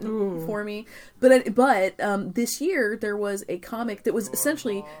not for me. But this year, there was a comic that was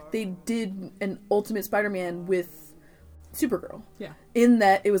essentially, they did an Ultimate Spider-Man with Supergirl. Yeah. In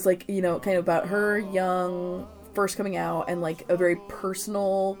that, it was, kind of about her young, first coming out, and, a very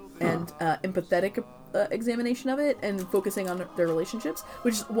personal and empathetic examination of it, and focusing on their relationships,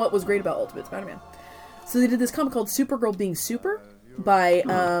 which is what was great about Ultimate Spider-Man. So they did this comic called Supergirl Being Super, by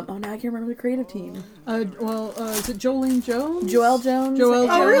now I can't remember the creative team. Is it Jolene Jones? Joelle Jones.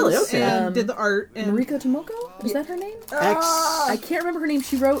 Oh, really? Okay. And did the art. And Mariko Tomoko? Is that her name? I can't remember her name.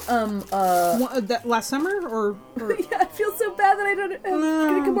 She wrote that last summer or yeah, I feel so bad that I don't. I'm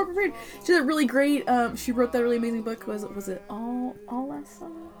gonna come more prepared. She had a really great. She wrote that really amazing book. Was it all last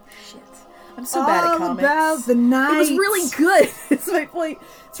summer? Shit. I'm so bad at comics. About the night. It was really good. It's my point.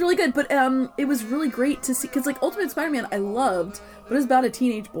 It's really good, but it was really great to see because Ultimate Spider-Man I loved, but it was about a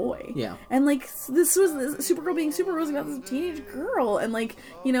teenage boy. Yeah. And this was Supergirl being super was about this teenage girl, and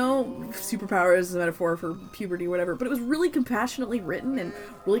superpowers is a metaphor for puberty, or whatever. But it was really compassionately written and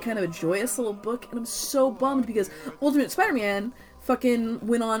really kind of a joyous little book. And I'm so bummed because Ultimate Spider-Man fucking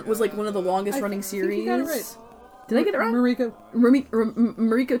was one of the longest running series. You got it right. Did I get it wrong? Mariko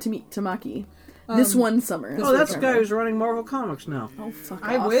Tamaki. This one summer. That's the guy who's running Marvel Comics now. Oh, fuck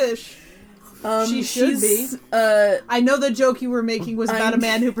I off. wish. She should be. I know the joke you were making was about a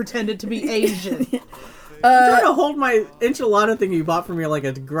man who pretended to be Asian. I'm trying to hold my enchilada thing you bought for me like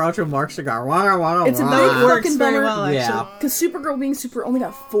a Groucho Marx cigar. It's a big fucking bummer. Well, yeah. Because Supergirl Being Super only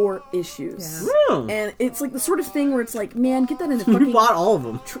got 4 issues. Yeah. And it's the sort of thing where it's man, get that in a fucking... We bought all of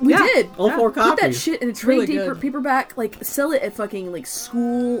them. We did. All 4 copies. Put that shit in a trade paperback, sell it at fucking,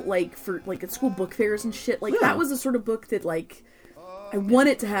 school, for, at school book fairs and shit. That was the sort of book that, I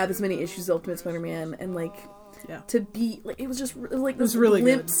wanted to have as many issues as Ultimate Spider-Man, and, to be it was just this really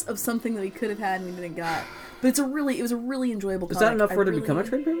glimpse of something that we could have had and we didn't got. But it was a really enjoyable comic. Is that enough for it to become a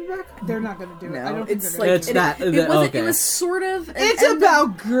trade paperback? They're not going to do it. No, I don't it's think they're going to. Okay. It was sort of. It's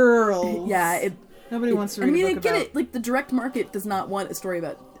about girls. Yeah. Nobody wants to read a book I get it. The direct market does not want a story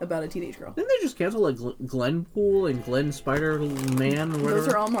about a teenage girl. Didn't they just cancel Glenpool and Glen Spider-Man? Or those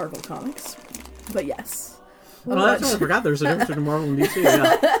are all Marvel comics. But yes. Well, that's what I forgot. There's a difference between Marvel and DC.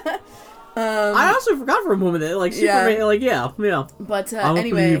 Yeah. I also forgot for a moment that Superman, yeah. But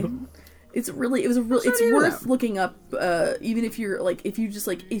anyway, It's worth looking up, even if you're like, if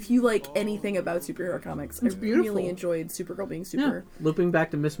you like anything about superhero comics. It's beautiful. Really enjoyed Supergirl being super. Yeah. Looping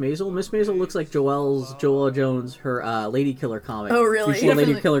back to Miss Maisel. Miss Maisel looks like Joelle Jones, her Lady Killer comic. Oh, really? Before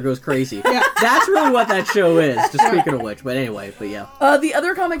Lady Killer goes crazy. Yeah. That's really what that show is, just speaking of which. But anyway, yeah. The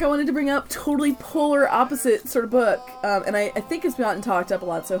other comic I wanted to bring up, totally polar opposite sort of book, and I think it's gotten talked up a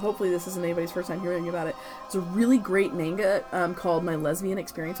lot, so hopefully this isn't anybody's first time hearing about it. It's a really great manga called My Lesbian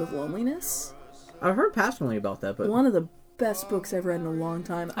Experience with Loneliness. I've heard passionately about that, but one of the best books I've read in a long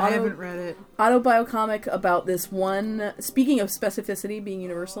time. I haven't read it. Autobiocomic about this one. Speaking of specificity being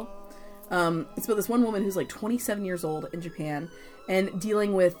universal, it's about this one woman who's like 27 years old in Japan and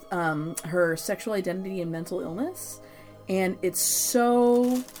dealing with her sexual identity and mental illness, and it's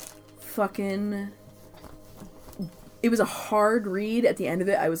so fucking. It was a hard read. At the end of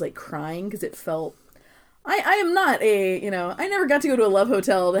it, I was like crying because it felt. I am not I never got to go to a love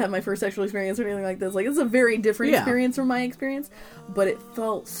hotel to have my first sexual experience or anything like this. Like, it's a very different experience from my experience, but it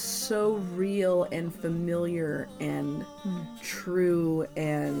felt so real and familiar and true,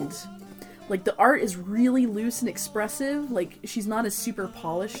 and like the art is really loose and expressive. Like, she's not a super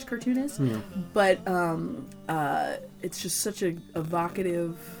polished cartoonist, but it's just such a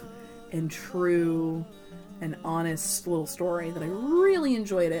evocative and true and honest little story that I really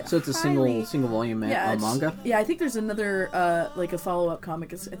enjoyed it. So it's a single volume manga? Yeah, I think there's another like a follow-up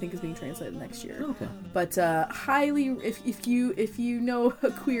comic I think is being translated next year. Okay. But highly, if you know a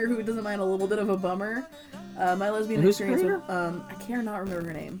queer who doesn't mind a little bit of a bummer, My Lesbian Experience with I cannot remember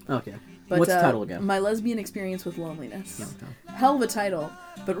her name. Okay. But, what's the title again? My Lesbian Experience with Loneliness. Okay. Hell of a title,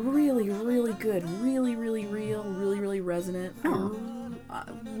 but really, really good. Really, really real. Really, really resonant.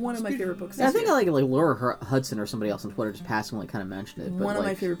 One of my favorite books this year. I think I like Laura Hudson or somebody else on Twitter just passingly kind of mentioned it. But one of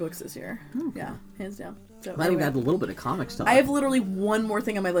my favorite books this year. Okay. Yeah, hands down. So, I think I had a little bit of comic stuff. I have literally one more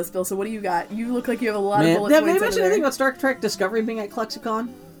thing on my list, Bill. So what do you got? You look like you have a lot of bullet points. Have they mentioned anything about Star Trek Discovery being at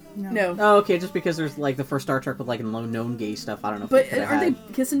Klexicon? No. Oh, okay, just because there's like the first Star Trek with like known gay stuff. I don't know. But aren't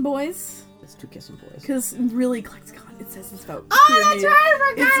they kissing boys? It's two kissing boys. Because really, Klexicon, it says it's about. Oh, that's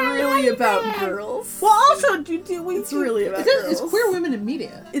right. It's really about girls. Well, also, it's really about girls. It's queer women in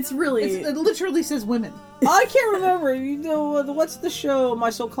media. It's really. It literally says women. I can't remember. You know, what's the show? My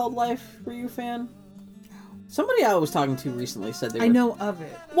So-Called Life. Were you a fan? Somebody I was talking to recently said they were... I know of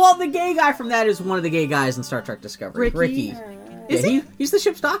it. Well, the gay guy from that is one of the gay guys in Star Trek Discovery. Ricky. Is he? He's the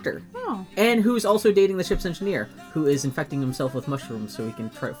ship's doctor. Oh. And who's also dating the ship's engineer, who is infecting himself with mushrooms so he can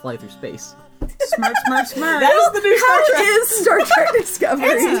fly through space. Smart. That is the new Star Trek. How is Star Trek Discovery?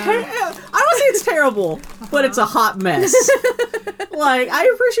 I don't say it's terrible, but it's a hot mess. Like, I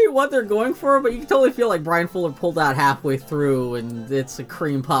appreciate what they're going for, but you can totally feel like Brian Fuller pulled out halfway through, and it's a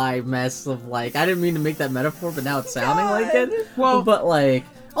cream pie mess of, like, I didn't mean to make that metaphor, but now it's sounding like it. Well, but, like...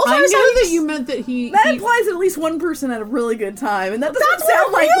 Also, I know that you meant that he implies at least one person had a really good time, and that doesn't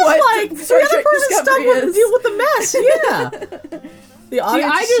sound like what Star Trek Discovery is. Deal with the mess, yeah. The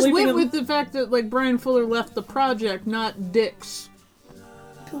audience I just went with the fact that like Brian Fuller left the project, not Dick's.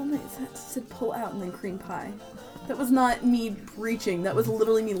 Bill said pull out and then cream pie. That was not me preaching. That was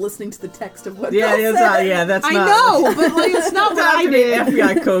literally me listening to the text of what Bill said. That's not... I know, but like it's not what I did.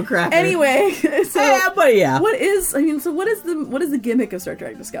 FBI co-cracker. Anyway, so but yeah. What is the gimmick of Star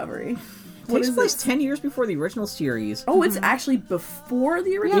Trek Discovery? It takes place 10 years before the original series. Oh, it's actually before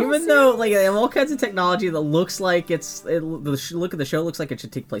the original series? Even though, like, they have all kinds of technology that looks like the look of the show looks like it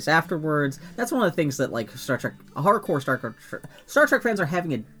should take place afterwards. That's one of the things that, like, hardcore Star Trek fans are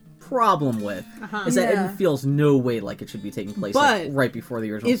having a problem with, is that it feels no way like it should be taking place right before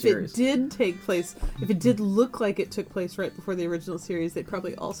the original series. If it did look like it took place right before the original series, they'd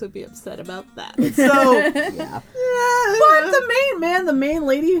probably also be upset about that. So, yeah. But the main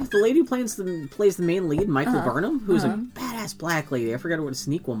lady, the lady who plays the main lead, Michael Burnham, who's a badass black lady. I forgot what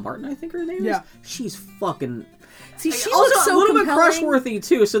Sneakwa Martin, I think her name is. She's fucking... See, she also looks so a little compelling. bit crush-worthy,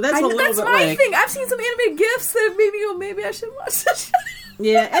 too, so that's a little bit like... That's my thing. I've seen some animated GIFs that made me go, maybe I should watch this.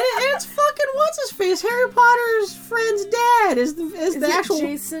 Yeah, and it's fucking what's-his-face? Harry Potter's friend's dad is the actual...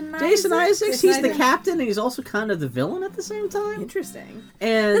 Jason Isaacs? He's the captain, and he's also kind of the villain at the same time. Interesting.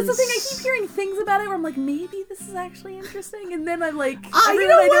 And that's the thing, I keep hearing things about it where I'm like, maybe this is actually interesting, and then I'm like,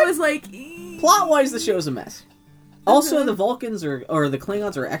 everyone I know is like... Plot-wise, the show's a mess. Also, the Vulcans or the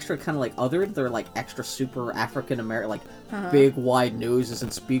Klingons are extra kind of like othered. They're like extra super African American, like big wide noses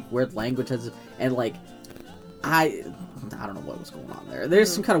and speak weird languages, and like I don't know what was going on there.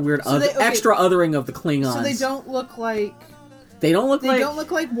 There's some kind of weird extra othering of the Klingons. So they don't look like They don't look They don't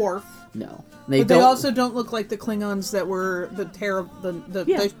look like Worf. No. But they also don't look like the Klingons that were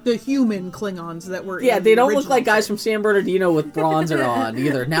the human Klingons that were. Yeah, in they the don't look like original guys from San Bernardino with bronzer on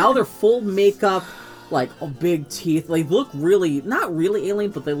either. Now they're full makeup, like big teeth. They look really, not really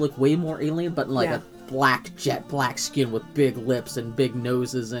alien, but they look way more alien, but like a jet black skin with big lips and big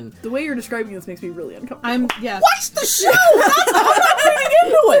noses. And the way you're describing this makes me really uncomfortable. Watch the show! I'm not reading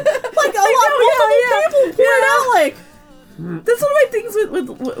into it! Like, a lot of people point out, like... That's one of my things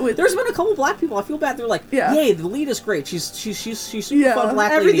with There's been a couple black people. I feel bad. They're like, yay, the lead is great. She's super fun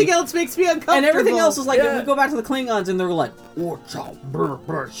black lady. Everything else makes me uncomfortable. And everything else is like, we go back to the Klingons, and they're like, and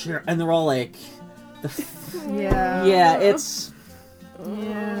they're all like, it's.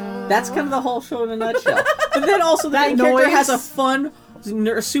 Yeah. That's kind of the whole show in a nutshell. But then also the main character has a fun,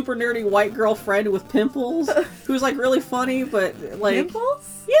 super nerdy white girl friend with pimples, who's like really funny, but like pimples.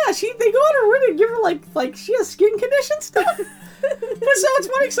 Yeah, they go on her room and give her like she has skin condition stuff. But so it's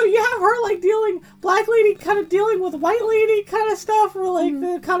funny. So you have her like black lady kind of dealing with white lady kind of stuff, or like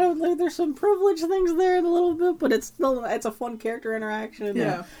the kind of like, there's some privilege things there in a little bit, but it's a fun character interaction.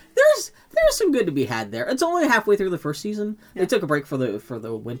 Yeah, there's some good to be had there. It's only halfway through the first season. They took a break for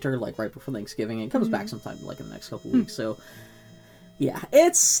the winter, like right before Thanksgiving, and it comes back sometime like in the next couple weeks. So. Yeah,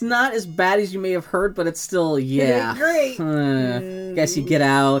 it's not as bad as you may have heard, but it's still, great. Guess you Get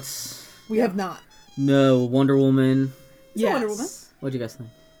Out. We have not. No, Wonder Woman. Yes. Wonder Woman. What'd you guys think?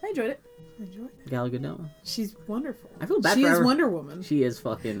 I enjoyed it. Gal Gadot. She's wonderful. I feel bad she for her. She is Wonder Woman. She is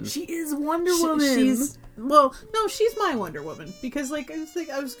fucking... She is Wonder Woman. She's my Wonder Woman, because like I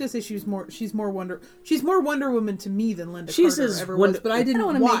was gonna say she's more Wonder Woman to me than Linda Carter ever was, but I didn't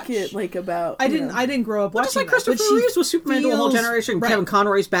want to make it like about. I didn't grow up watching. Just like Christopher Reeves was Superman to a whole generation, Kevin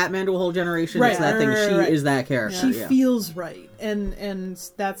Conroy's Batman to a whole generation. It's that thing. She is that character. She feels right, and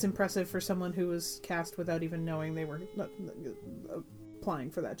that's impressive for someone who was cast without even knowing they were applying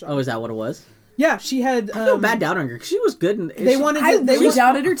for that job. Oh, is that what it was? Yeah, she had. I feel bad doubting her because she was good. And they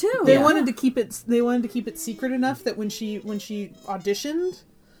doubted her too. They wanted to keep it. They wanted to keep it secret enough that when she auditioned,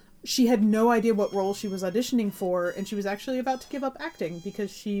 she had no idea what role she was auditioning for, and she was actually about to give up acting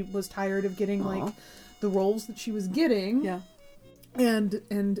because she was tired of getting like the roles that she was getting. Yeah. And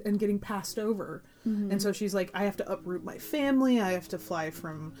getting passed over. Mm-hmm. And so she's like, I have to uproot my family. I have to fly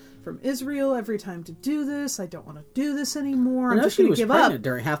from Israel every time to do this. I don't want to do this anymore. I'm just going to give up. She was pregnant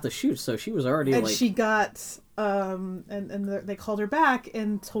during half the shoot, so she was already and she got they called her back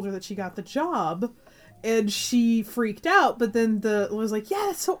and told her that she got the job, and she freaked out. But then was like, yeah,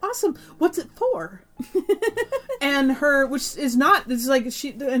 that's so awesome. What's it for? And her, which is not, it's like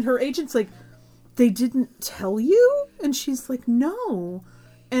and her agent's like, they didn't tell you? And she's like, no.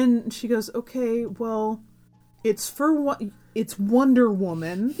 And she goes, okay, well, it's Wonder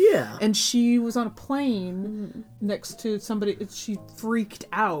Woman. Yeah. And she was on a plane next to somebody. She freaked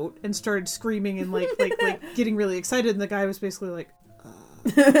out and started screaming and like getting really excited. And the guy was basically like,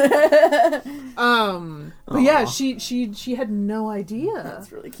 but yeah, she had no idea.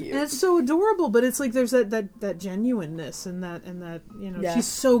 That's really cute. And it's so adorable, but it's like there's that genuineness and that she's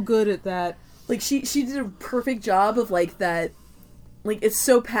so good at that. Like she did a perfect job of like that. Like it's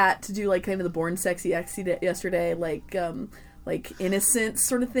so Pat to do like kind of the Born Sexy yesterday, like innocent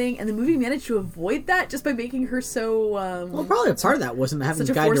sort of thing, and the movie managed to avoid that just by making her so. Well, probably a part of that wasn't having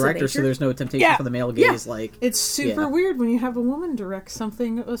a guy director, so there's no temptation for the male gaze. Like it's super weird when you have a woman direct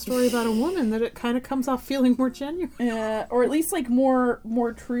a story about a woman, that it kind of comes off feeling more genuine, or at least like more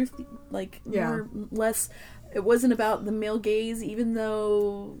truth, like less. It wasn't about the male gaze, even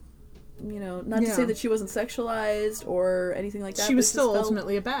though. Not to say that she wasn't sexualized or anything like that. She was still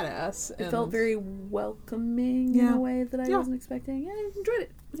ultimately a badass. It felt very welcoming in a way that I wasn't expecting. Yeah, I enjoyed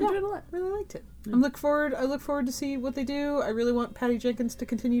it. I enjoyed it a lot. Really liked it. I look forward to see what they do. I really want Patty Jenkins to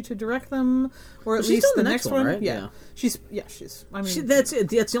continue to direct them, or at least the next one. Right? Yeah. She's. I mean, that's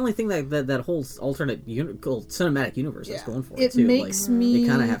the only thing that whole alternate cinematic universe is going for. It makes me. They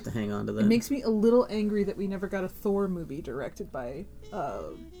kind of have to hang on to that. It makes me a little angry that we never got a Thor movie directed by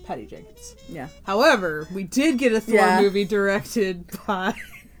Patty Jenkins. Yeah. However, we did get a Thor movie directed by.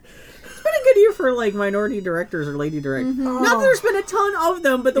 It's been a good year for like minority directors or lady directors. Mm-hmm. Not that there's been a ton of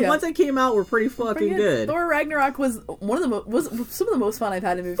them, but the ones that came out were pretty fucking good. Thor Ragnarok was was some of the most fun I've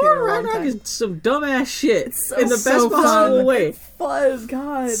had in a movie. Thor Ragnarok is some dumbass shit in the best fun. possible way. It's fun,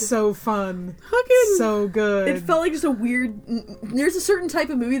 God, so fun, fucking so good. It felt like just a weird. There's a certain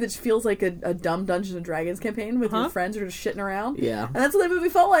type of movie that feels like a dumb Dungeons and Dragons campaign with your friends who are just shitting around. Yeah, and that's what that movie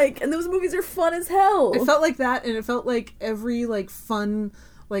felt like. And those movies are fun as hell. It felt like that, and it felt like every like fun.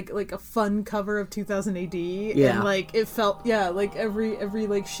 like a fun cover of 2000 AD. Yeah. And like it felt like every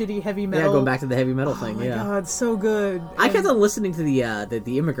like shitty heavy metal. Yeah, going back to the heavy metal thing. Oh my Yeah. god, so good. I And- kept on listening to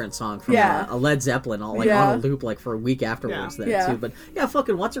the Immigrant song from a Led Zeppelin on a loop like for a week afterwards too. But yeah,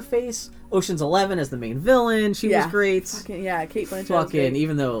 fucking what's her face? Ocean's 11 as the main villain. She was great. Fucking Kate Blanchett. Fucking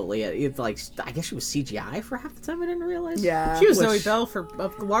even though it's like I guess she was CGI for half the time. I didn't realize. Yeah, she was Zoe Bell for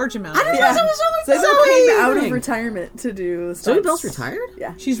a large amount. I didn't realize it was Zoe Zoe Bell came out Bell. of retirement to do stunts. Zoe Bell's retired.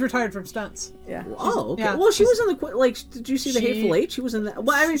 Yeah, She's retired from stunts. Yeah. Oh, okay. Yeah. Well, she was in the like. Did you see the Hateful Eight? She was in that.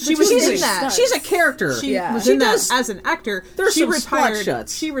 Well, I mean, She was she's in that. She's a character. She was She in that does- as an actor. There's she some retired. spot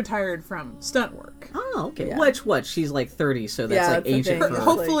shots. She retired from stunt work. Oh, okay. Yeah. What? She's like 30, so that's Yeah, like that's the ancient. thing. for her.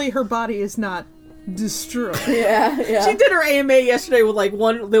 Hopefully, her body is not destroyed. Yeah. She did her AMA yesterday with like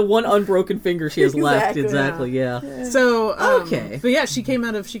the one unbroken finger she has left. Exactly. Exactly. Yeah. So Okay. but yeah, she came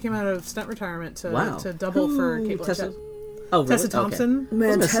out of stunt retirement to double for Kate Tessa. Blanchett. Oh, really? Tessa Okay. Thompson. Man,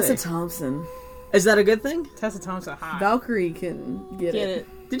 gonna Tessa say. Thompson. Is that a good thing? Tessa Thompson. Hot. Valkyrie can get it.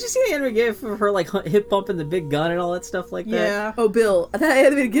 Did you see the animated gif of her like hip bumping the big gun and all that stuff like that? Yeah. Oh, Bill, that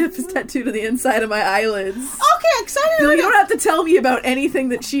animated GIF is tattooed on the inside of my eyelids. Okay, excited. Bill, you don't have to tell me about anything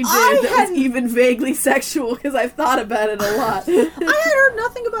that she did that was even vaguely sexual, because I've thought about it a lot. I had heard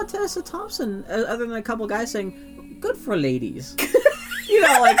nothing about Tessa Thompson other than a couple guys saying, "Good for ladies." You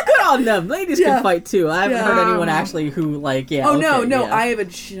know, like good on them. Ladies can fight too. I haven't heard anyone actually who like Oh no, yeah. I have a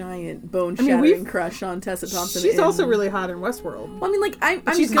giant bone-shattering crush on Tessa Thompson. She's also really hot in Westworld. Well, I mean, like I'm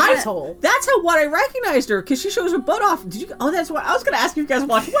She's gonna- an asshole. That's how what I recognized her because she shows her butt off. Did you? Oh, that's why I was going to ask if you guys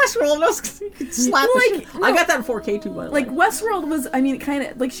watch Westworld. And I was slap the Like, shit. I got that in 4K too. By the Like way. Westworld was, I mean, kind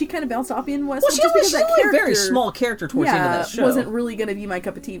of like she kind of bounced off in Westworld. Well, she just was because that only a character, very small character towards the end of that show. wasn't really going to be my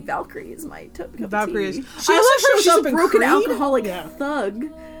cup of tea. Valkyrie is my cup Valkyrie of tea. is- She also shows She's up a in broken Creed. alcoholic thug.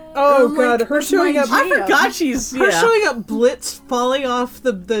 Oh I'm god, like, her that's showing my up. I forgot she's Her showing up blitz, falling off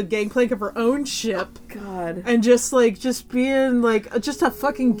the gangplank of her own ship, God. and just being like just a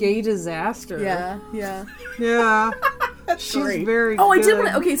fucking gay disaster. Yeah. Yeah. She's great. very. Oh, I good. did want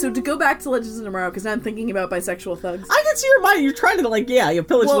to. Okay, so to go back to Legends of Tomorrow, because now I'm thinking about bisexual thugs. I can see your mind. You're trying to like, you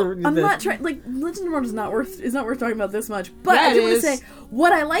pillage Well, the. I'm not trying. Like, Legends of Tomorrow is not worth talking about this much. But Yeah, I do it want to is. say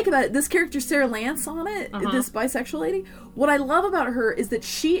what I like about it. This character, Sarah Lance, on it, this bisexual lady. What I love about her is that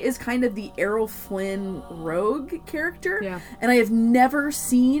she is kind of the Errol Flynn rogue character. Yeah. And I have never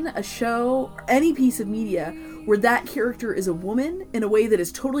seen a show or any piece of media where that character is a woman in a way that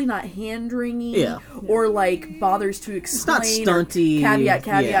is totally not hand-wringy or like bothers to explain not stunty. or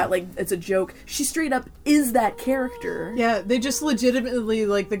caveat Yeah. like it's a joke. She straight up is that character. Yeah, they just legitimately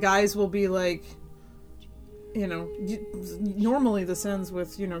like the guys will be like, normally this ends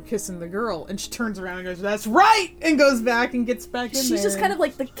with kissing the girl, and she turns around and goes, "That's right," and goes back and gets back in there. She's just kind of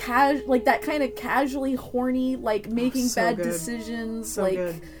like that kind of casually horny, like making so bad good. decisions, So like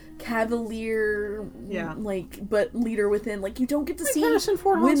good. cavalier, Yeah. like but leader within. Like you don't get to see Harrison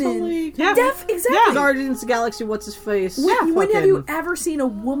Ford Han women. Solo. Yeah. Exactly. Guardians of the Galaxy. What's his face? When have you Fucking- ever seen a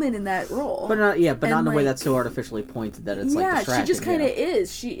woman in that role? But not not in a way like- that's so artificially pointed that it's like yeah, distracting. she just kind of yeah.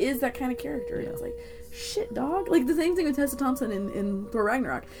 is. She is that kind of character. And it's like, shit, dog. Like the same thing with Tessa Thompson in Thor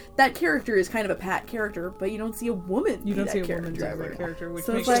Ragnarok. That character is kind of a pat character, but you don't see a woman. You be don't that see a character woman do ever. that character, which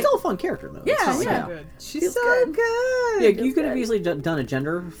So makes it's She's like- still a fun character though. Yeah, It's not like- yeah. good. She's Feels so good. good. Yeah, you Feels could have good. easily done a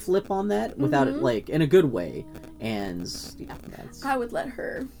gender flip on that without it, like, in a good way. And, yeah, that's... I would let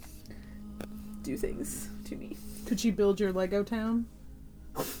her do things to me. Could she build your Lego town?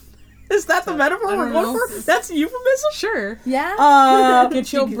 Is that the metaphor I we're don't going know. for? That's a euphemism? Sure. Yeah.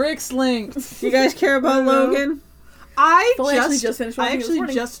 Get your bricks linked. You guys care about Logan? I Fully actually just finished watching it this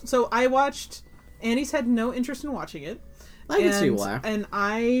morning. so I watched. Annie's had no interest in watching it. I can see why. And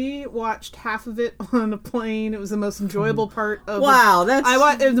I watched half of it on a plane. It was the most enjoyable part of. Wow, that's...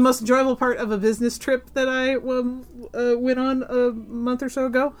 It was the most enjoyable part of a business trip that I went on a month or so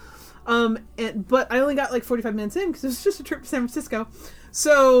ago. But I only got like 45 minutes in because it was just a trip to San Francisco.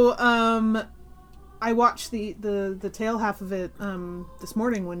 So I watched the tail half of it this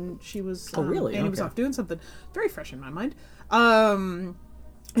morning when she was. Oh, really? Annie was Okay. off doing something very fresh in my mind.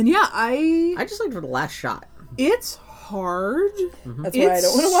 And yeah, I just liked for the last shot. it's hard. That's why I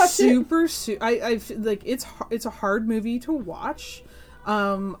don't want to watch it. I feel like it's a hard movie to watch.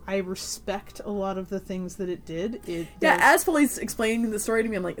 I respect a lot of the things that it did. Yeah, as Foley's explaining the story to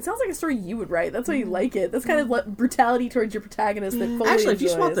me, I'm like, it sounds like a story you would write. That's why you like it. That's kind of brutality towards your protagonist that Foley Actually, if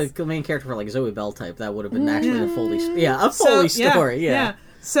you enjoys. swap the main character for, like, Zoe Bell type, that would have been actually a Foley... Yeah, a Foley story, yeah.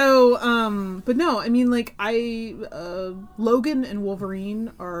 So, but no, I mean, like, Logan and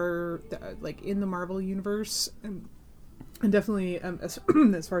Wolverine are, like, in the Marvel universe, and definitely,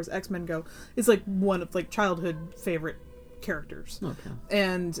 as far as X-Men go, it's, like, one of, like, childhood favorite characters. Okay.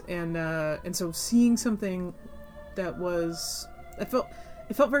 And so seeing something that was, it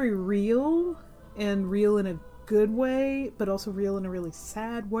felt very real, and real in a good way, but also real in a really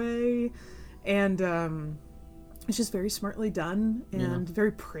sad way, and it's just very smartly done and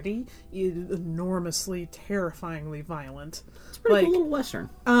very pretty, enormously, terrifyingly violent. It's a pretty cool little western.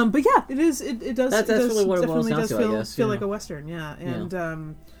 But yeah, it is. It does. That's really what it boils down to, I guess. Feel like a western, yeah. And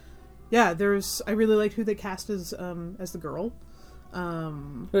I really liked who they cast as the girl.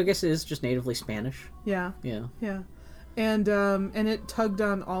 Who I guess is just natively Spanish. Yeah. Yeah. Yeah. And it tugged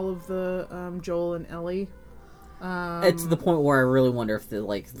on all of the Joel and Ellie. It's the point where I really wonder if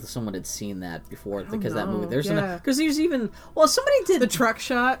someone had seen that before, because that movie. There's even somebody did the truck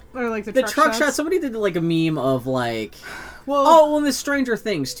shot, or like the truck shot. Somebody did like a meme of like, and the Stranger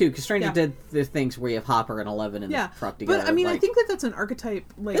Things too, because Stranger did the things where you have Hopper and Eleven in the truck together. But I mean, I think that's an archetype.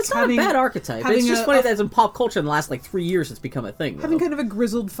 Like, it's not a bad archetype. It's just funny that in pop culture in the last 3 years it's become a thing. Having kind of a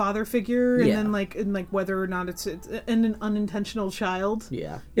grizzled father figure, and then whether or not it's an unintentional child.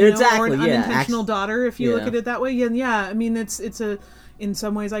 Yeah, exactly. Or an unintentional daughter, if you look at it that way. And I mean, it's in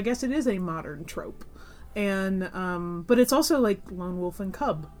some ways, I guess it is a modern trope, and but it's also like lone wolf and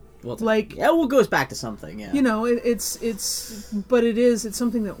cub. Well, it goes back to something. Yeah, it's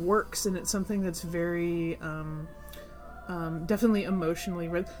something that works, and it's something that's very definitely emotionally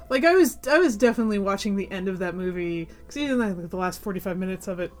like I was definitely watching the end of that movie, because even like the last 45 minutes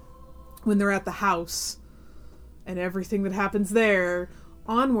of it, when they're at the house and everything that happens there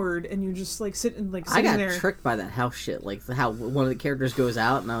onward, and you just like sitting there. I got tricked by that house shit, like how one of the characters goes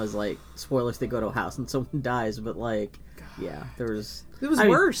out, and I was like, spoilers, they go to a house and someone dies, but like, it was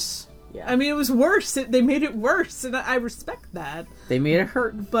worse. Yeah, I mean, it was worse. They made it worse, and I respect that. They made it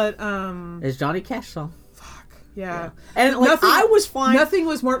hurt, but it's Johnny Cash song. Fuck yeah. And I was fine. Nothing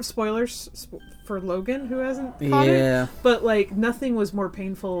was more spoilers for Logan, who hasn't caught it. But like, nothing was more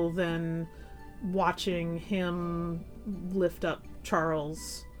painful than watching him lift up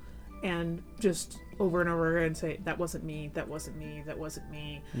Charles and just over and over again say, that wasn't me, that wasn't me, that wasn't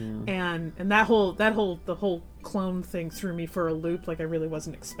me. And the whole clone thing threw me for a loop. Like, I really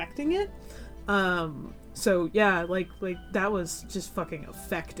wasn't expecting it. So yeah, like that was just fucking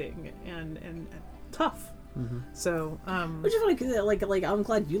affecting and tough. So which is funny, like I'm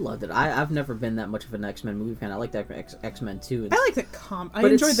glad you loved it. I've never been that much of an X-Men movie fan. I like that X-Men too. I like I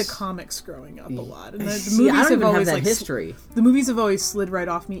enjoyed the comics growing up a lot. And the movies I don't even have that history. The movies have always slid right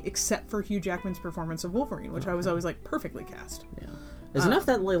off me, except for Hugh Jackman's performance of Wolverine, which I was always like perfectly cast. Yeah, there's enough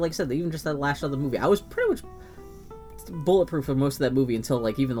that like I said, even just that last shot of the movie, I was pretty much bulletproof for most of that movie until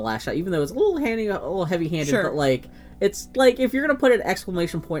like even the last shot. Even though it's a little heavy-handed, but like it's like if you're gonna put an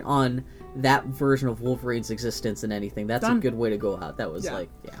exclamation point on that version of Wolverine's existence in anything, that's a good way to go out. That was Do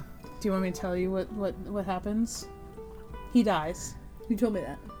you want me to tell you what happens? He dies. You told me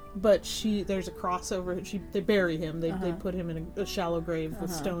that. But there's a crossover. They bury him. They put him in a shallow grave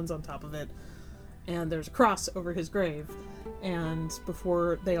with stones on top of it, and there's a cross over his grave. And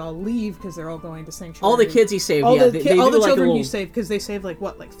before they all leave, because they're all going to sanctuary, all the kids he saved, all the children little... he saved, because they saved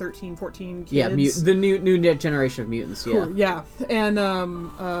 13, 14 kids. Yeah, the new generation of mutants. Yeah, cool. Yeah, and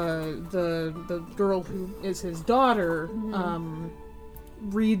the girl who is his daughter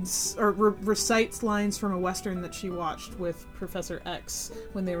reads or recites lines from a Western that she watched with Professor X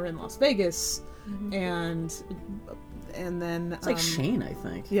when they were in Las Vegas, and then it's like Shane, I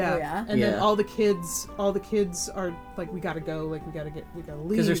think. Yeah, and then all the kids are like, we gotta go, like we gotta leave,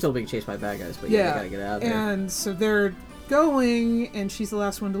 because they're still being chased by bad guys, but they gotta get out of there. And so they're going, and she's the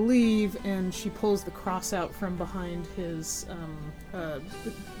last one to leave, and she pulls the cross out from behind his grave,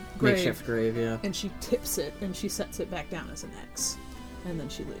 makeshift grave, and she tips it, and she sets it back down as an X. And then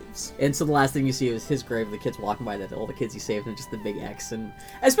she leaves. And so the last thing you see is his grave, the kids walking by, that all the kids he saved, and just the big X. And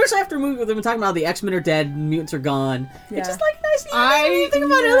especially after a movie where they've been talking about the X-Men are dead, mutants are gone. Yeah. It's just like nice. I think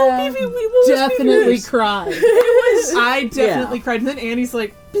about it. Definitely cried. I definitely cried. And then Annie's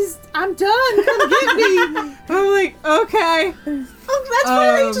like, "I'm done. Come get me." I'm like, okay. Oh, that's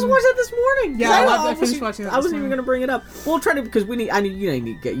funny. You just watched that this morning. Yeah, I finished watching that. I wasn't even going to bring it up. We'll try to, because you guys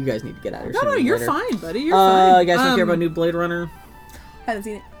need to get out of here. No, you're fine, buddy. You're fine. You guys don't care about new Blade Runner?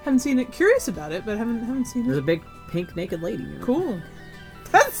 Haven't seen it. Curious about it, but haven't seen it. There's a big pink naked lady. Cool.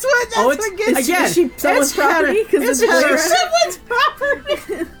 That's what gets again. Is she someone's property? Because it's someone's property.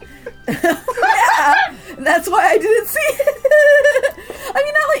 Yeah, that's why I didn't see it.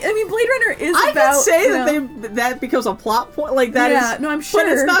 I mean, Blade Runner is about. I can say that becomes a plot point like that. Yeah, no, I'm sure.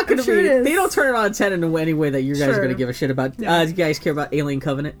 But it's not going to be. They don't turn it on 10 in any way that you guys are going to give a shit about. Do you guys care about Alien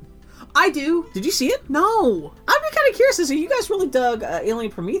Covenant? I do. Did you see it? No. I'd be kind of curious to see. You guys really dug Alien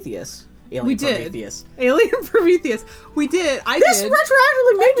Prometheus. Alien We did. Prometheus. Alien Prometheus. We did. This did.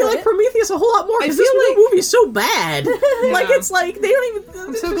 retroactively made me did like it. Prometheus a whole lot more because I this feel like- movie is so bad. Like it's like they don't even.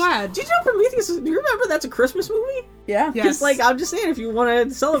 I'm so glad. Did you know Prometheus? Do you remember that's a Christmas movie? Yeah. Yeah. Because like I'm just saying, if you want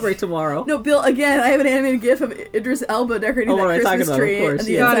to celebrate tomorrow. No, Bill. Again, I have an animated GIF of Idris Elba decorating Oh, what that am I talking Christmas about? Of tree course, and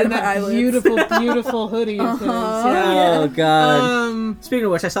the yeah. God, inside and of my that eyelids. beautiful, beautiful hoodie of his. Oh god. Um, Speaking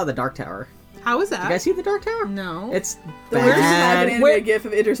of which, I saw the Dark Tower. how is that? You guys see the Dark Tower? No. It's Where's an bad. animated GIF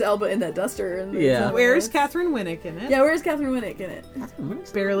of Idris Elba in that duster? And Yeah. Where's Catherine Winnick in it? Yeah, where's Catherine Winnick in it?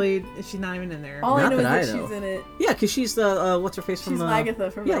 Barely. She's not even in there. All I Not know is that I that know. she's in it. Yeah, because she's the what's her face from She's Agatha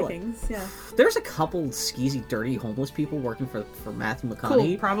from yeah, Vikings. Yeah. There's a couple skeezy, dirty, homeless people working for Matthew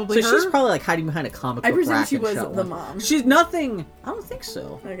McConaughey. probably So her. she's probably like hiding behind a comic book I presume rack she and was shot the one. mom. She's nothing. I don't think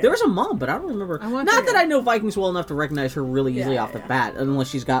so. Okay. There was a mom, but I don't remember. I want Not to- that I know Vikings well enough to recognize her really easily Yeah, off the yeah. bat, unless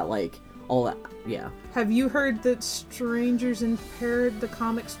she's got like all that. Yeah, Have you heard that Strangers in Paradise, the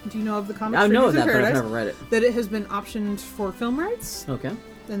comics? Do you know of the comics? I know Strangers in that, but I've Paradise? never read it. That it has been optioned for film rights, Okay.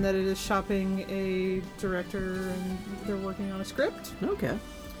 and that it is shopping a director, and they're working on a script. Okay.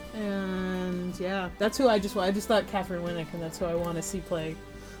 And yeah, that's who I just thought Catherine Winnick, and that's who I want to see play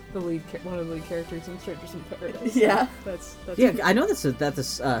the lead, one of the lead characters in Strangers in Paradise. So Yeah. that's Yeah, I know that's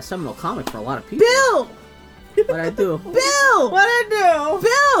a seminal comic for a lot of people. Bill. What I do? Bill. What I do?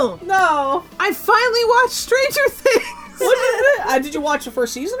 Bill. No. I finally watched Stranger Things. What did it? Did you watch the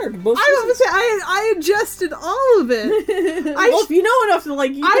first season or both I seasons? was gonna say I adjusted all of it. Well, if you know enough to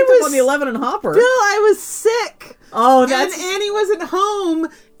like, you I picked was- up on the 11 and Hopper. Bill, I was sick. Oh, And that's Annie wasn't home,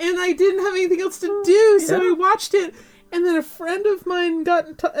 and I didn't have anything else to do, so Yeah. I watched it. And then a friend of mine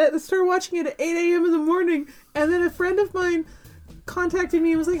started watching it at 8 a.m. in the morning, and then a friend of mine contacted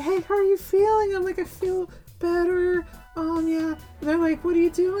me and was like, "Hey, how are you feeling?" I'm like, "I feel better." Yeah. And they're like, "What are you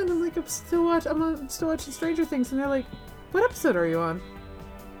doing?" I'm like, I'm still watching Stranger Things." And they're like, "What episode are you on?"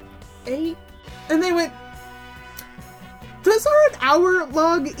 8. And they went, "Those are an hour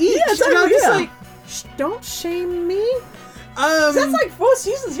long each." Yeah, and I was just yeah. like, don't shame me. that's like 4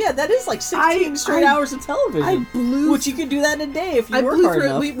 seasons. Yeah, that is like 16 straight hours of television. I blew. Which you could do that in a day if you I work blew hard through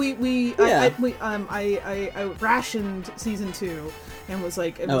enough. it. I rationed season 2 and was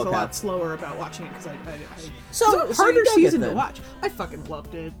like, it was Okay. a lot slower about watching it because So- it's a so harder you dug it season to then. watch. I fucking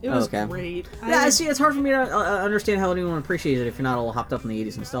loved it. It was Okay. great. Yeah, see, it's hard for me to understand how anyone appreciates it if you're not all hopped up in the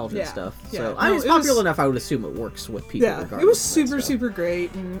 80s nostalgia and Yeah. stuff. Yeah. So, No, I mean, it's it was- popular enough, I would assume it works with people Yeah, regardless. it was of that super, stuff. super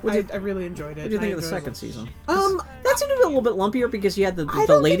great, and What'd you- I really enjoyed it. What did you think I of the enjoyed second it. season? That seemed to be a little bit lumpier because you had the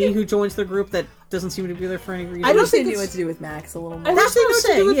don't lady think it- who joins the group that doesn't seem to be there for any reason. I don't wish they think knew it's- what to do with Max a little more. I That's wish they what knew I'm what to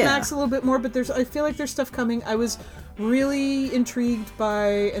do saying, with yeah. Max a little bit more, but I feel like there's stuff coming. I was really intrigued by,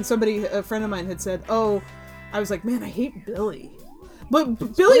 and a friend of mine had said, "Oh," I was like, "Man, I hate Billy."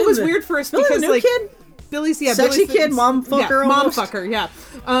 But Billy was weird for us Billy the because new like kid? Billy's Sexy Billy's kid, mom fucker mom almost? fucker, yeah.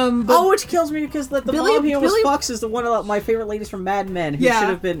 But which kills me because the Billy- mom he almost Billy- fucks is the one of my favorite ladies from Mad Men who Yeah. should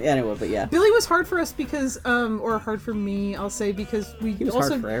have been anyway. But yeah, Billy was hard for us because, or hard for me, I'll say, because we was also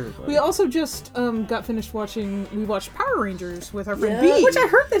hard for everybody. we also just got finished watching. We watched Power Rangers with our friend Yeah. B, which I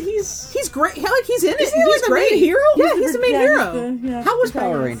heard that he's he's great. Like he's in it. Isn't he, He's like, the great. main hero? Yeah, he's the main hero. How was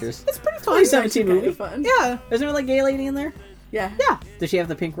Power Rangers? It's pretty fun. 2017 Kind movie. of fun. Yeah, Isn't there like a gay lady in there? Yeah. yeah. Does she have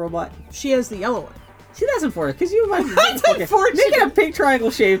the pink robot? She has the yellow one. See, that's unfortunate because you might That's unfortunate. make it a pink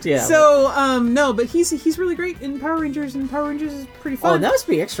triangle shaped. Yeah. So, no, but he's really great in Power Rangers, and Power Rangers is pretty oh, fun. that must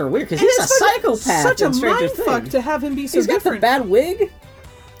be extra weird because And he's a it's fucking psychopath. Such a in Stranger mindfuck Things. to have him be so He's got different. the bad wig.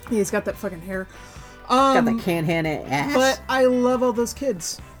 Yeah, he's got that fucking hair. Got the can hand ass. But I love all those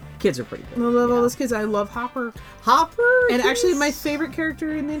kids. kids are pretty I good. love all those kids. I love Hopper. Hopper. And actually, he's- my favorite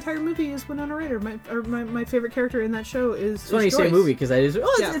character in the entire movie is Winona Ryder. My favorite character in that show is. It's funny you say Joyce. movie because it's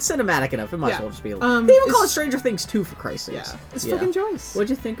Yeah. cinematic enough. It might as Yeah. well just be. They Um, even call it it's- Stranger Things 2 for Christ's sake. Yeah, it's fucking Joyce. What'd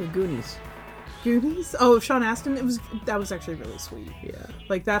you think of Goonies? Goonies? Oh, Sean Astin. That was actually really sweet. Yeah.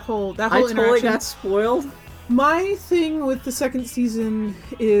 Like that whole I totally interaction. got spoiled. My thing with the second season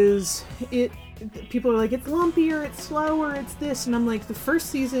is people are like, it's lumpier, it's slower, it's this, and I'm like, the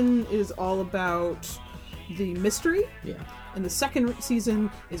first season is all about the mystery, Yeah. and the second season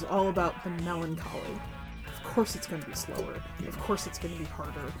is all about the melancholy. Of course it's going to be slower. Of course it's going to be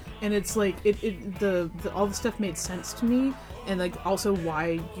harder. And it's like all the stuff made sense to me, and like also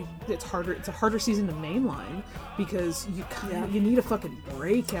why it's harder. It's a harder season to mainline because you need a fucking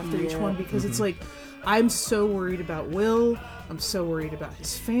break after each one because it's like I'm so worried about Will. I'm so worried about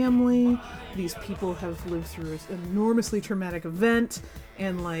his family. These people have lived through an enormously traumatic event,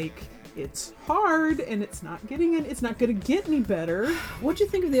 and like it's hard, and it's not going to get any better. What'd you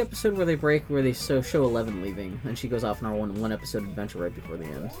think of the episode where they show 11 leaving and she goes off on our one episode adventure right before the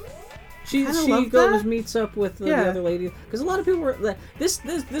end? She meets up with the other lady because a lot of people were this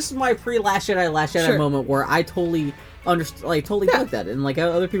is my pre-Last Jedi moment where I totally get that, and like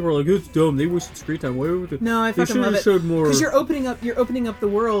other people were like, it's dumb, they wasted screen time. Why would they? No, I fucking love it. Showed more because you're opening up the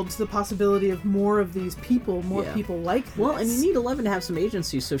world to the possibility of more of these people, people like this. Well, and you need 11 to have some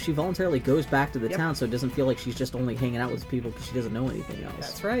agency, so she voluntarily goes back to the town, so it doesn't feel like she's just only hanging out with people because she doesn't know anything else.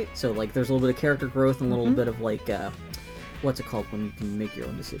 That's right. So like, there's a little bit of character growth and a little bit of like. What's it called when you can make your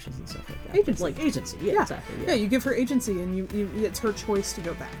own decisions and stuff like that? Agency. Yeah, exactly. Yeah, you give her agency, and it's her choice to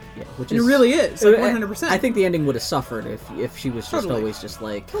go back. Yeah, it really is, like 100%. I think the ending would have suffered if she was just always just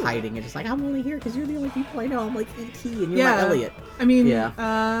like hiding and just like, I'm only here because you're the only people I know. I'm like E.T. and you're my Elliot. I mean,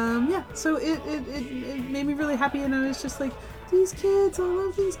 So it made me really happy, and I was just like, these kids, I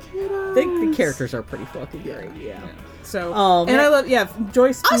love these kiddos. I think the characters are pretty fucking great. Yeah. So, I love,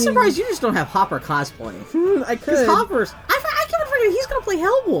 Joyce. I'm surprised you just don't have Hopper cosplay. I could. Because Hopper's, I can't forget, he's gonna play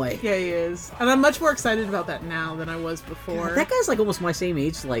Hellboy. Yeah, he is, and I'm much more excited about that now than I was before. God, that guy's like almost my same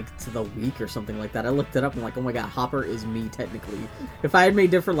age, like to the week or something like that. I looked it up and like, oh my god, Hopper is me technically. If I had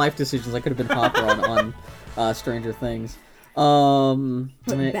made different life decisions, I could have been Hopper on Stranger Things.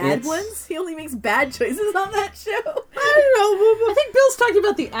 Bad ones? He only makes bad choices on that show. I don't know. I think Bill's talking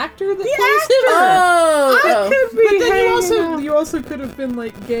about the actor that plays him. Oh, could be. But then you also could have been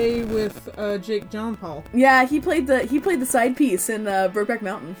like gay with Jake Gyllenhaal. Yeah, he played the side piece in Brokeback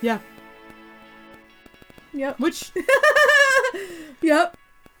Mountain. Yeah. Yep. Which. Yep.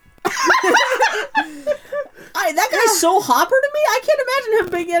 That guy's so Hopper to me. I can't imagine him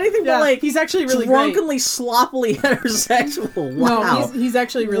being anything but like he's actually really drunkenly, sloppily heterosexual. Wow, no, he's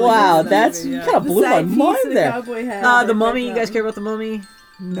actually really wow. Great That's you kind of blew my mind there. The Mummy. You guys care about the Mummy?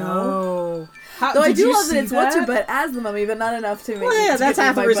 No. Though I do love that it's what's her butt as the Mummy, but not enough to make. Well, yeah, that's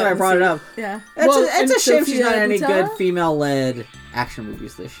half the reason I brought it up. Yeah, it's a shame she's not in any good female-led action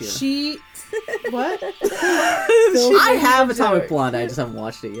movies this year. What? I have Atomic Blonde. I just haven't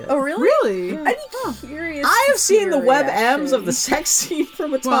watched it yet. Oh, really? Really? I'd be curious. I have seen the web M's of the sex scene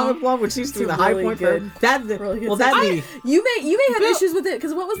from Atomic Blonde, which seems to be the high point for that. You may have issues with it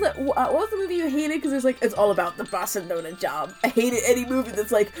because what was the movie you hated? Because there's like it's all about the Barcelona job. I hated any movie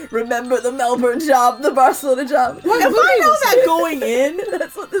that's like remember the Melbourne job, the Barcelona job. If I know that going in,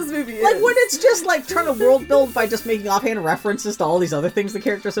 that's what this movie is. Like when it's just like trying to world build by just making offhand references to all these other things the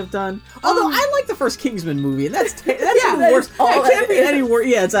characters have done. Although I like the first Kingsman movie, and that's the worst. It can't be any worse.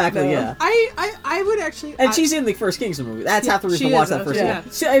 Yeah, exactly. No. Yeah. I would actually. And she's in the first Kingsman movie. That's half the reason to watch that first. Yeah.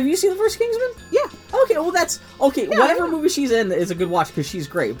 So, have you seen the first Kingsman? Yeah. Okay. Well, that's okay. Yeah, whatever movie she's in is a good watch because she's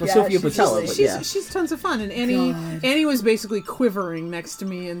great. But Sophia Boutella, she's tons of fun, and Annie was basically quivering next to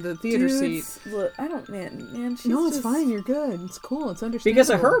me in the theater seat. Look, I don't, man. It's fine. You're good. It's cool. It's understandable.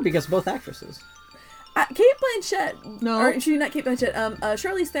 Because of her, because both actresses. Kate Blanchett. No. Or, actually, not Kate Blanchett.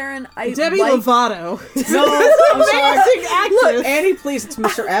 Charlize Theron. Debbie Lovato. No, I'm sorry. Amazing actress. Look, Annie, please, it's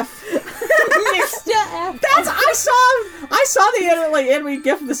Mr. F. Mr. F. I saw the anime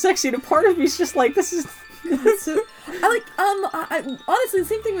gif of the sex scene, and part of me is just like, this is... I honestly, the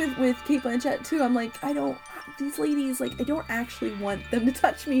same thing with Kate Blanchett, too. I'm like, these ladies, like, I don't actually want them to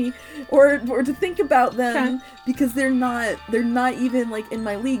touch me or to think about them because they're not even like in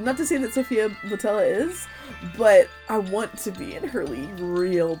my league. Not to say that Sophia Boutella is, but I want to be in her league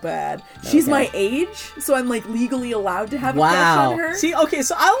real bad. She's my age, so I'm like legally allowed to have a crush on her. See, okay,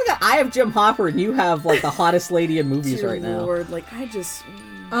 so I have Jim Hopper and you have like the hottest lady in movies right now. Lord, like I just.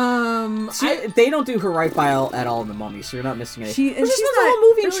 They don't do her right by at all in the Mummy, so you're not missing anything. She's the whole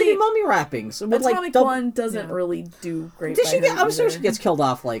movie and shitty mummy wrappings. Atomic Blonde doesn't really do great. Did she get? I'm assuming she gets killed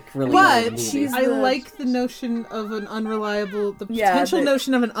off like really. But I like the notion of an unreliable, potential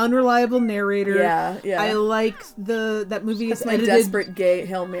notion of an unreliable narrator. Yeah. I like that movie is edited. A desperate gay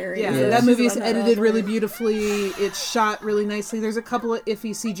Hail Mary. Yeah, that movie is edited really beautifully. It's shot really nicely. There's a couple of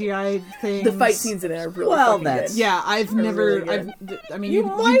iffy CGI things. The fight scenes in it are really fucking good. Yeah,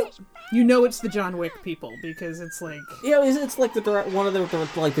 you know it's the John Wick people because it's like it's like the one of the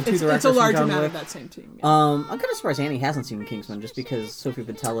like the two directors. It's a large amount of that same team. Yeah. I'm kind of surprised Annie hasn't seen Kingsman just because Sophia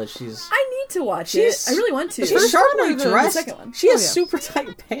Boutella. I need to watch it. I really want to. She's sharply dressed. The second one. She has super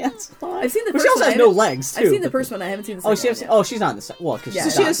tight pants on. I've seen the but first she also one. has no legs too. I've seen the first one. I haven't seen the second one. She's not in the second. Well, because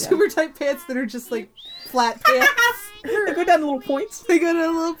she has super tight pants that are just like flat pants. They go down to little points. They go down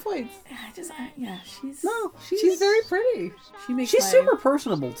to little points. She's very pretty. She's super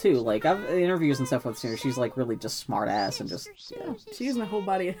personable too. Like I've interviews and stuff with her. She's like really just smart ass and just she gives my whole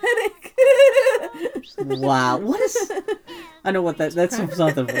body a headache. Wow, what is? I know what that's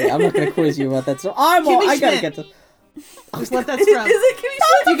something. I'm not gonna quiz you about that. So I gotta get to. Just let that sprout. Is it Kimmy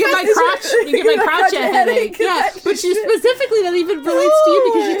You get my crotch a headache. Yeah, but she specifically that even relates to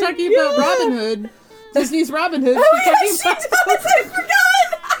you because she's talking about Robin Hood. Disney's Robin Hood. She's talking about. I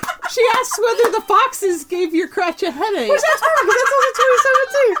forgot. She asks whether the foxes gave your crotch a headache. Which that's perfect, because that's also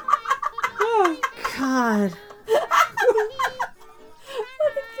 2017. Oh, God.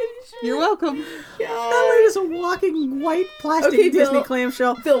 You're welcome. That lady's a walking white plastic Okay, Disney Bill.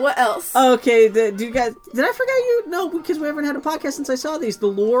 clamshell. Bill, what else? Okay, do you guys... Did I forget you? No, because we haven't had a podcast since I saw these. The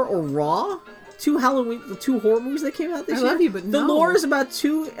Lore or Raw? Two horror movies that came out this year. I love you, but The no. Lore is about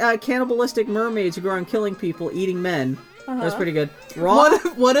two cannibalistic mermaids who go around killing people, eating men. That was pretty good. Raw...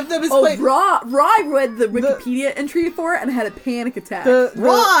 One of them is Oh, played. Raw I read the Wikipedia entry for it and had a panic attack.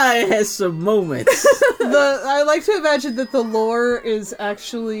 Raw has some moments. I like to imagine that the lore is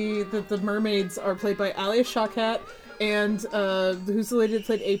actually that the mermaids are played by Alia Shawkat and who's the lady that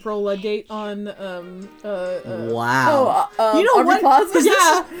played April Ludgate on Wow. You know what? Plaza?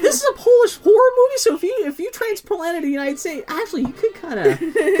 Yeah, this is a Polish horror movie, so if you transplanted to the United States, actually you could kind of...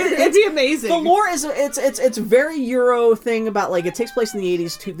 It'd be amazing. The lore is it's very Euro thing about like it takes place in the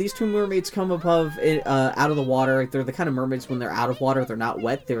 80s. These two mermaids come above out of the water. They're the kind of mermaids when they're out of water, they're not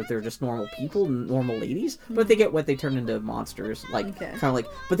wet. They're just normal people, normal ladies. But if they get wet, they turn into monsters. Like kind of like,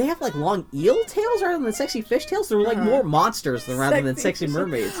 but they have like long eel tails rather than sexy fish tails. They're like more monsters rather than sexy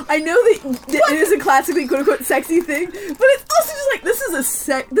mermaids. I know that it is a classically quote unquote sexy thing, but it's also just like this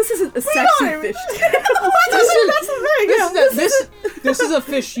isn't a sexy fish. This is a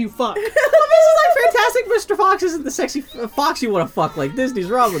fish you fuck. This is like Fantastic Mr. Fox isn't the sexy fox you want to fuck like Disney's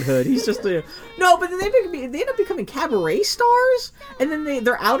Robin Hood. He's just a... No, but then they end up becoming cabaret stars, and then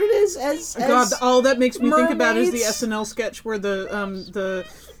they're outed as God, all that makes me think about is the mermaids. SNL sketch where the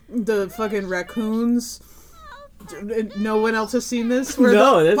fucking raccoons. No one else has seen this. Where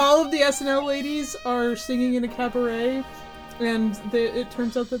all of the SNL ladies are singing in a cabaret, and it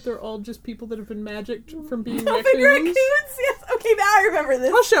turns out that they're all just people that have been magicked from being raccoons. Yes. Okay, now I remember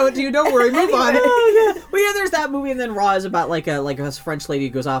this. I'll show it to you. Don't worry. Move on. Oh, yeah. Well, yeah, there's that movie, and then Raw is about like a French lady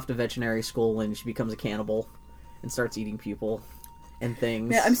who goes off to veterinary school and she becomes a cannibal and starts eating people and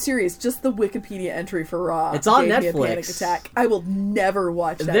things. Yeah, I'm serious. Just the Wikipedia entry for Raw. It's on gave me Netflix. a panic attack. I will never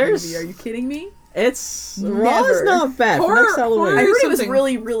watch that movie. Are you kidding me? It's Raw is not bad. Horror- Next Halloween. I heard it was something.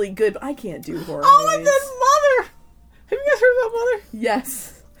 really, really good, but I can't do horror Oh, movies. and then Mother. Have you guys heard about Mother?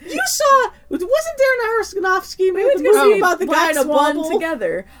 Yes. You saw? Wasn't Darren Aronofsky made We went the to go movie see about the Black guy in a Swan bubble?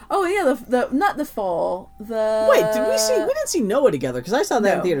 together. Oh yeah, the not the fall. The Wait, did we see? We didn't see Noah together because I saw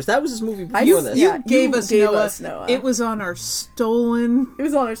that in No. theaters. That was his movie before You- this. yeah. Gave us Noah. Noah. It was on our stolen It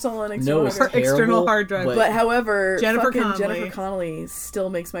was on our stolen external Noah's hard drive. terrible, external hard drive. But however, Jennifer Jennifer Connelly. Connelly still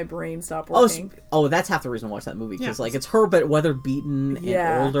makes my brain stop Oh, working. that's half the reason to watch that movie because Yeah. like it's her but weather beaten and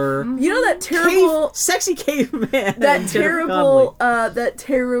Yeah. older. You know that terrible, Sexy caveman. that Jennifer terrible, Connelly.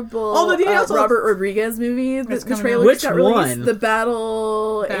 Oh, but you also- Robert Rodriguez movie. The coming trailer out. just got Which released. one? The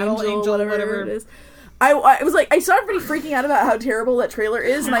Battle Angel, Angel, whatever whatever. it is. I was like, I saw everybody freaking out about how terrible that trailer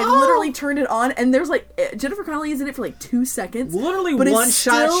is, and I literally turned it on, and there's like Jennifer Connelly is in it for like 2 seconds. Literally but it's one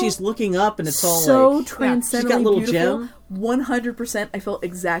shot, still she's looking up, and it's all so like transcendently she's got little beautiful. gem. 100%, I felt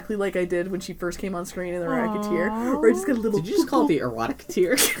exactly like I did when she first came on screen in The Racketeer, where I just got a little. Did you just call it the erotic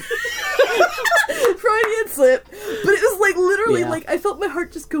tear? Freudian slip? But it was like literally Yeah. like I felt my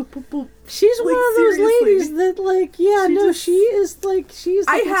heart just go boop boop. She's Like, one of those seriously. ladies that like she's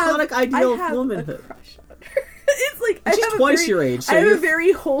the I have platonic ideal I have of a womanhood. crush on her. It's like I She's have a twice very, your age, so I have you're- a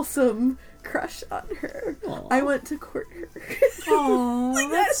very wholesome crush on her. Aw. I want to court her. Oh,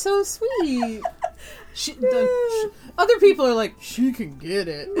 that's so sweet. Other people are like, she can get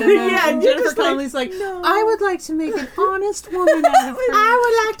it. And then Yeah, and Jennifer just like, Connelly's like, no. I would like to make an honest woman out of her.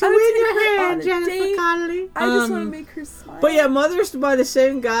 I would like to I would win take your her hand, on a Jennifer date. Connelly. I just want to make her smile. But yeah, Mother's by the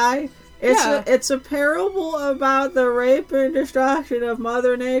same guy. It's a parable about the rape and destruction of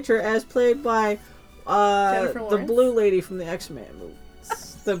Mother Nature, as played by Jennifer the Lawrence? blue lady from the X-Men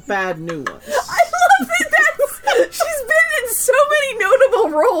movies, the bad new ones. I love that she's been in so many notable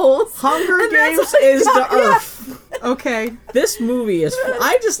roles. Hunger And that's Games what I is got, the yeah. Earth. Okay. This movie is.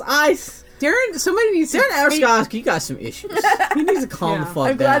 Darren, somebody needs Darren to take- Aronofsky, you got some issues. He needs to calm the Yeah. fuck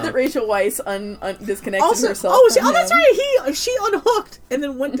I'm glad down. that Rachel Weisz disconnected Also, herself. from him. that's right. She unhooked and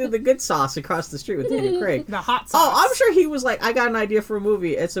then went to the good sauce across the street with Daniel Craig. the hot sauce. Oh, I'm sure he was like, I got an idea for a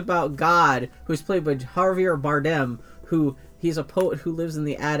movie. It's about God, who's played by Javier Bardem, who he's a poet who lives in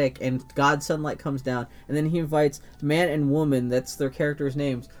the attic, and God's sunlight comes down, and then he invites man and woman, that's their characters'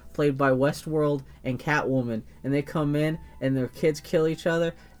 names, played by Westworld and Catwoman, and they come in, and their kids kill each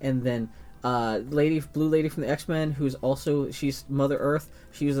other, and then blue lady from the X-Men, who's also, she's Mother Earth.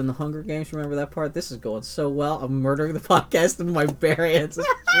 She was in the Hunger Games. Remember that part? This is going so well. I'm murdering the podcast in my bare hands.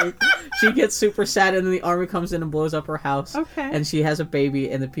 She gets super sad, and then the army comes in and blows up her house. Okay. And she has a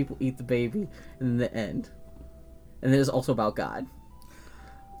baby, and the people eat the baby in the end. And it is also about God.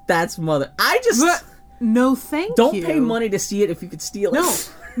 That's Mother. No, thank you. Don't pay money to see it if you could steal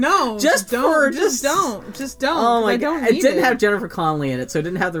it. No, just don't. Oh my god! It didn't have Jennifer Connelly in it, so it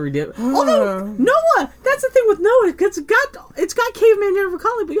didn't have the Although Noah, that's the thing with Noah, it's got caveman Jennifer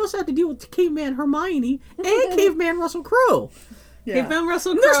Connelly, but you also have to deal with caveman Hermione and caveman Russell Crowe. Yeah. Caveman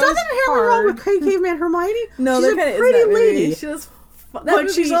Russell Crowe. There's nothing inherently wrong with caveman Hermione. No, she's a pretty lady.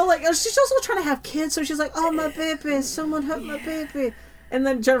 But she's all like, she's also trying to have kids, so she's like, oh my baby, someone hurt my baby. And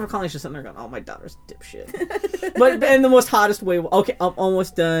then Jennifer Connelly's just sitting there going, oh, my daughter's a dipshit. But in the most hottest way. Okay, I'm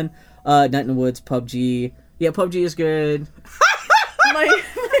almost done. Night in the Woods, PUBG. Yeah, PUBG is good. my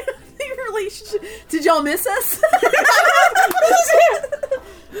relationship. Did y'all miss us?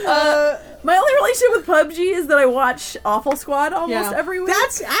 My only relationship with PUBG is that I watch Awful Squad almost every week.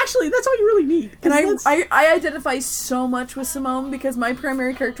 That's all you really need. And I identify so much with Simone because my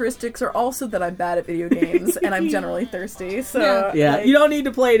primary characteristics are also that I'm bad at video games and I'm generally thirsty. So yeah, like, you don't need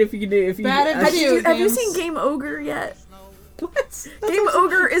to play it if you can do. If you bad at video games. Have you seen Game Ogre yet? What? Game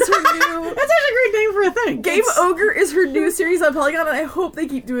Ogre is her new... That's actually a great name for a thing. Game Ogre is her new series on Polygon, and I hope they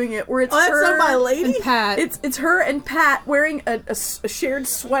keep doing it. Where it's her... that's not my lady? And Pat. It's her and Pat wearing a shared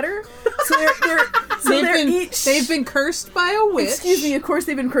sweater. So they've been cursed by a witch. Excuse me, of course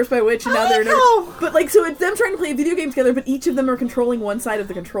they've been cursed by a witch, and now they're... But, like, so it's them trying to play a video game together, but each of them are controlling one side of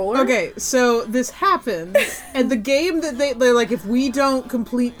the controller. Okay, so this happens, and the game that they're like, if we don't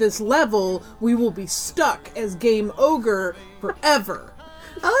complete this level, we will be stuck as Game Ogre forever.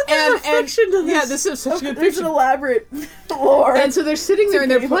 And fiction to this. Yeah, this is such good There's fiction. an elaborate lore. And so they're sitting there and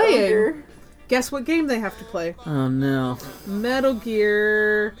they're playing. Ogre. Guess what game they have to play? Oh no. Metal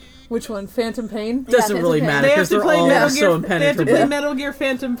Gear. Which one? Phantom Pain? Doesn't really matter because they're all so impenetrable. They have to play Metal Gear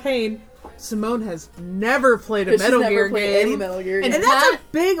Phantom Pain. Simone has never played a Metal Gear game. Any Metal Gear game. And that's a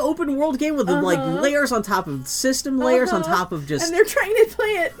big open world game with like layers on top of system layers on top of just. And they're trying to play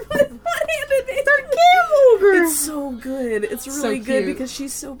it with they're Game Ogre. It's so good. It's really good because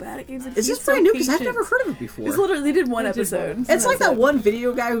she's so bad at games. And is this brand new? Because I've never heard of it before. It's literally they did one episode. It's like that one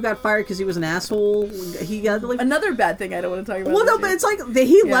video guy who got fired because he was an asshole. He got like another bad thing I don't want to talk about. Well, no, but it's like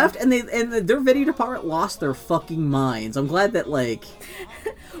he left and their video department lost their fucking minds. I'm glad that like.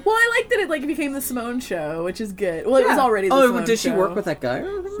 Well, I like that it became the Simone show, which is good. Well, it was already the Simone show. But did she work with that guy?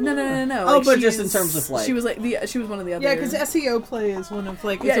 No. Oh, but just in terms of like she was she was one of the other. Yeah, because SEO play is one of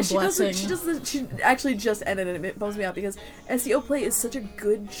like it's a blessing. She actually just ended and it bums me out because SEO play is such a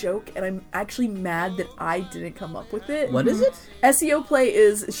good joke and I'm actually mad that I didn't come up with it. What is it? SEO play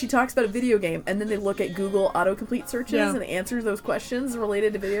is she talks about a video game and then they look at Google autocomplete searches and answers those questions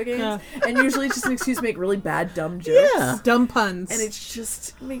related to video games and usually it's just an excuse to make really bad dumb jokes, dumb puns, and it's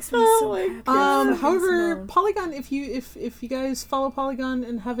just makes me so happy. However, Polygon, if you guys follow Polygon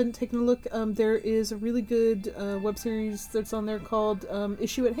and haven't taken a look, there is a really good web series that's on there called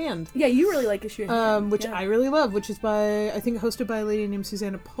Issue at Hand. Yeah, you really like Issue at Hand, which I really love, which is hosted by a lady named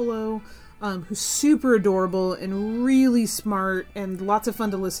Susanna Polo. Who's super adorable and really smart and lots of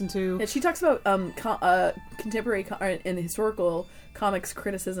fun to listen to. Yeah, she talks about contemporary and historical comics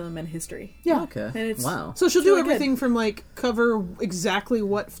criticism and history. Yeah. Okay. And it's so she'll do everything from like cover exactly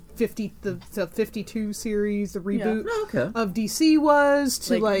what the 52 series, the reboot of DC was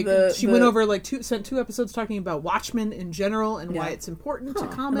to she went over sent 2 episodes talking about Watchmen in general and why it's important to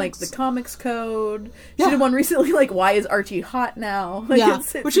comics. And, like the comics code. She did one recently like why is Archie hot now? Like,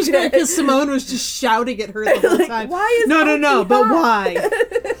 it's which is great because Simone was just shouting at her the whole time. Why is no, but why?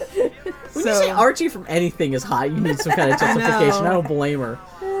 When you say Archie from anything is hot, you need some kind of justification. I don't blame her.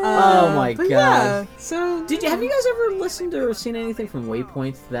 Oh my god. Yeah, so have you guys ever listened or seen anything from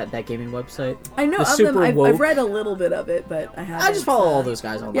Waypoint, that gaming website? I know of them. I've read a little bit of it, but I haven't. I just follow all those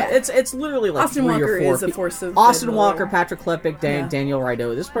guys on that. It's literally like Austin 3 Walker or 4 is a force of Austin Walker, Patrick Klepek, Daniel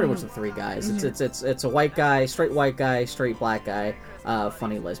Rideau. This is pretty much the 3 guys. It's a white guy, straight black guy.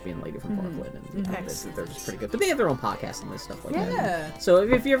 Funny lesbian lady from Brooklyn, and they're just pretty good. But they have their own podcast and this stuff like that. So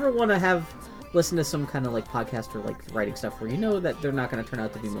if you ever want to listen to some kind of like podcast or like writing stuff where you know that they're not going to turn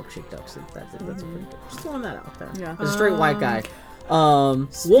out to be milkshake ducks, that's a pretty good. Just throwing that out there. Yeah, as a straight white guy.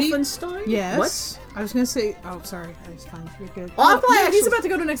 Wolfenstein. Yes. What? I was going to say. Oh, sorry. I was fine. You're good. He's about to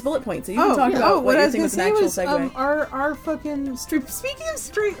go to the next bullet point, so you can talk about what I was going to say was our fucking speaking of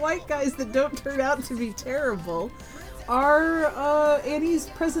straight white guys that don't turn out to be terrible. Annie's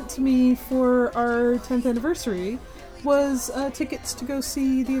present to me for our 10th anniversary was tickets to go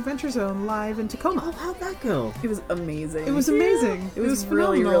see the Adventure Zone live in Tacoma. Oh, how'd that go? It was amazing. It was amazing. It was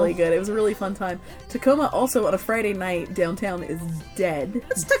really, phenomenal. really good. It was a really fun time. Tacoma also on a Friday night downtown is dead.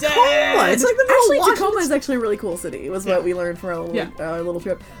 It's Tacoma. It's like the middle Actually, of Washington. Tacoma is actually a really cool city. Was what we learned from our little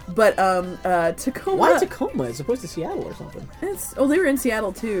trip. But Tacoma. Why Tacoma as opposed to Seattle or something? They were in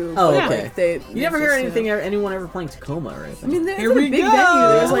Seattle too. Oh, but, okay. Like, You never hear anyone ever playing Tacoma or anything. I mean, it's Here a we big go. venue.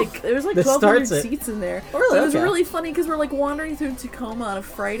 There was like This 1,200 starts it. seats in there. Oh, really? But it was Okay. really funny because we're like wandering through Tacoma on a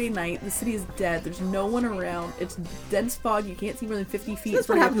Friday night. The city is dead. There's no one around. It's dense fog. You can't see more than 50 feet. That's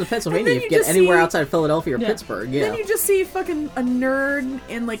what from happens in you. Pennsylvania And if then you get just anywhere see- outside Philadelphia or Pittsburgh. Yeah. Then you just see fucking a nerd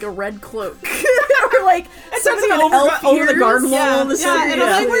in like a red cloak. Or like somebody Somebody on elf over the ears. garden wall in the Yeah, city. and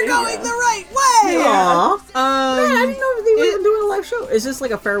I'm like, we're going the right way. Aww. Man, I didn't know they were it- even doing a live show. Is this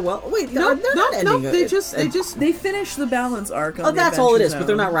like a farewell? Wait, No, they're not ending it. they just They finished the balance arc. On Oh, the that's all it Adventure is. But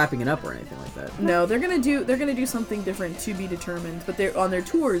they're Zone. not wrapping it up or anything like that. No, they're gonna do something different to be determined. But they're on their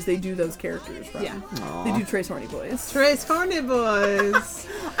tours. They do those characters. Right? Yeah. They do Trace Horny Boys. Trace Horny Boys.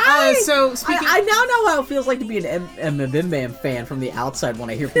 So speaking, I now know how it feels like to be an Bim Bam fan from the outside when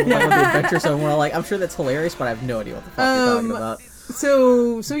I hear people talk about the Adventure Zone. Where I'm like, I'm sure that's hilarious, but I have no idea what the fuck you're talking about.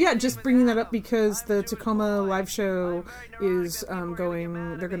 So yeah, just bringing that up because the Tacoma live show is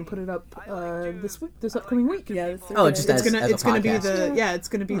going. They're going to put it up this upcoming week. Yeah. It's Just It's as a gonna be podcast. it's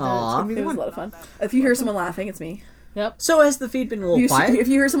gonna be Aw. the It was a one. lot of fun. If you hear someone laughing, it's me. Yep. So has the feed been a little If quiet? you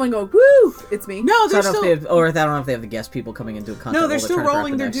hear someone go, "Woo!" It's me. No, So I they're don't know still. if they have, or I don't know if they have the guest people coming and doing content. No, while they're still trying to wrap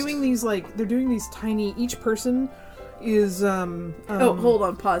rolling. the They're next- doing these tiny. Each person is Oh, hold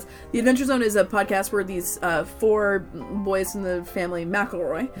on, pause. The Adventure Zone is a podcast where these 4 boys in the family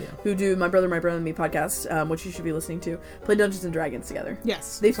McElroy, who do My Brother and Me podcast, which you should be listening to, play Dungeons and Dragons together.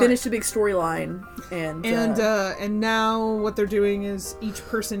 Yes, They sorry. finished a big storyline, And now what they're doing is each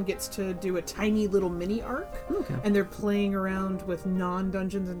person gets to do a tiny little mini arc, and they're playing around with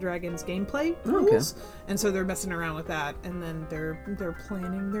non-Dungeons and Dragons gameplay rules, and so they're messing around with that, and then they're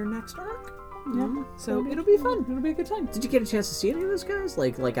planning their next arc. Yeah, so it'll be fun. It'll be a good time. Did you get a chance to see any of those guys,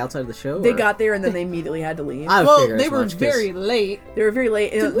 like outside of the show? they or? got there and then they immediately had to leave. I Well, figured they as were much, 'cause- very late. They were very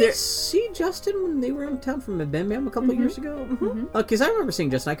late. Did we see Justin when they were in town from Bam Bam a couple of years ago? Because I remember seeing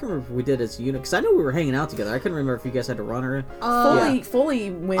Justin. I can remember if we did as a unit. Because I know we were hanging out together. I couldn't remember if you guys had to run or.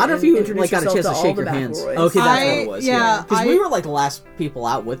 Fully went I don't know if and you introduced got a chance yourself to all shake the your hands. McElroys. Okay, that's what it was. yeah, Because we were like the last people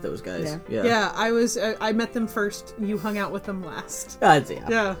out with those guys. Yeah, I was. I met them first. You hung out with them last.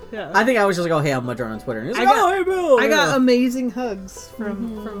 Yeah. Yeah. I think I was just like, oh, hey, I'm Mudrun on Twitter. And he was I like, got- oh, hey, Bill. I got amazing hugs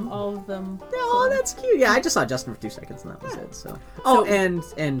from all of them. Oh, that's cute. Yeah, I just saw Justin for 2 seconds and that was it. So. Oh, and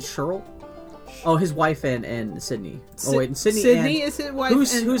Cheryl. Oh, his wife and Sydney. Oh wait, and Sydney is his wife.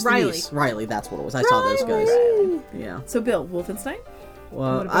 Who's and who's Riley. the niece? Riley. That's what it was. I saw those guys. Yeah. So Bill, Wolfenstein?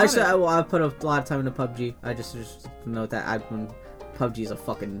 Well, What I about put a lot of time into PUBG. I just note that PUBG is a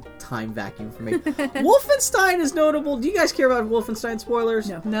fucking time vacuum for me. Wolfenstein is notable. Do you guys care about Wolfenstein spoilers?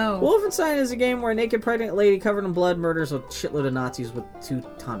 No. Wolfenstein is a game where a naked pregnant lady covered in blood murders a shitload of Nazis with 2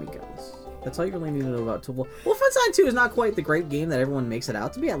 Tommy guns. That's all you really need to know about. Wolfenstein 2 is not quite the great game that everyone makes it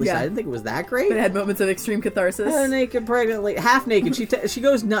out to be. At least I didn't think it was that great. But it had moments of extreme catharsis. A naked pregnant lady, half naked. She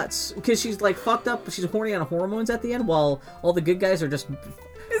goes nuts because she's like fucked up. She's horny on hormones at the end, while all the good guys are just.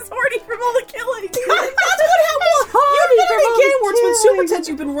 It's horny from all the killing. That's what happened. You've been in a game where it's been super tense.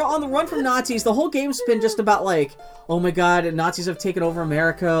 You've been on the run from Nazis. The whole game's been just about like, oh my god, Nazis have taken over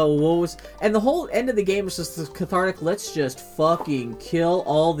America. And the whole end of the game is just this cathartic. Let's just fucking kill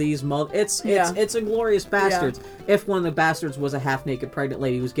all these It's a glorious bastards. If one of the bastards was a half naked pregnant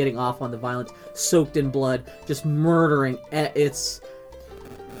lady who's getting off on the violence, soaked in blood, just murdering.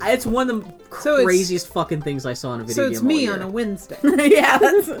 It's one of the craziest fucking things I saw in a video game. So it's me all on year. a Wednesday. Yeah,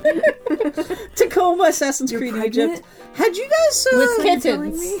 that's Tacoma, Assassin's Creed Egypt. Had you guys With telling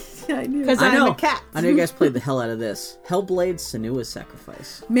kittens. me. I knew. Because I I'm know. a cat. I know you guys played the hell out of this. Hellblade: Senua's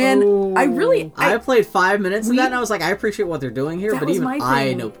Sacrifice. Man, I I played 5 minutes of that, and I was like, I appreciate what they're doing here, That but was even my I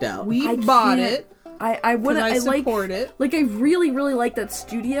thing. noped out. We bought can't- it. I would. I I like support it. Like I really like that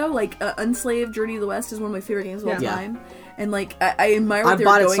studio. Like Unslaved: Journey to the West is one of my favorite games of all Yeah. time. And like I admire what I they're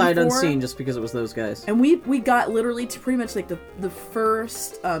bought it going sight for. unseen just because it was those guys. And we got literally to pretty much like the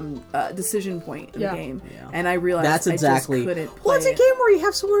first decision point in the game, Yeah. and I realized That's exactly. I just couldn't play Well, it's a it. game where you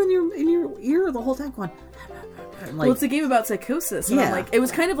have someone in your ear the whole time going. And like, Well, it's a game about psychosis, and I'm Yeah. like, it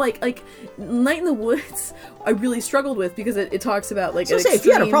was kind of like Night in the Woods. I really struggled with because it talks about like so say if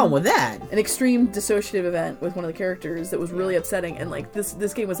you had a problem with that, an extreme dissociative event with one of the characters that was really upsetting, and like this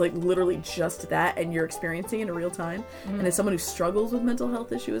game was like literally just that, and you're experiencing it in real time. And as someone who struggles with mental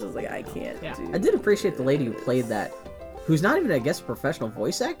health issues, I was like, I can't. I did appreciate the lady who played that who's not even, I guess, a professional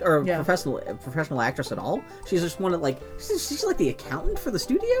voice actor or a professional actress at all. She's just one of like she's like the accountant for the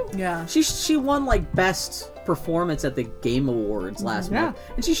studio. Yeah. She won like best performance at the Game Awards last month,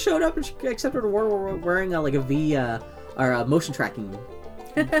 and she showed up and she accepted an award wearing a V or a motion tracking.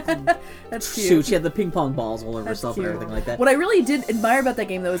 That's cute. Suit. She had the ping pong balls all over herself and everything like that. What I really did admire about that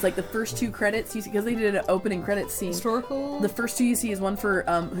game though is like the first 2 credits you see, because they did an opening credits scene. Historical. The first 2 you see is one for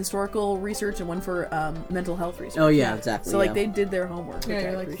historical research and one for mental health research. Oh yeah, exactly. So like they did their homework. Yeah,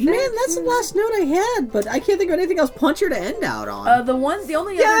 you're like, man, that's the last note I had, but I can't think of anything else punchier to end out on. The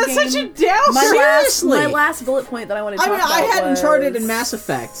only yeah, other that's game. such a down. My last bullet point that I wanted to talk about. I had was, Uncharted and Mass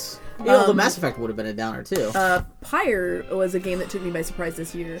Effect. The Mass Effect would have been a downer too. Pyre was a game that took me by surprise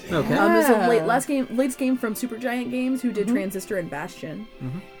this year. Okay. It was the latest game from Supergiant Games, who did Transistor and Bastion,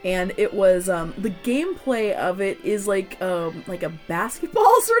 and it was the gameplay of it is like a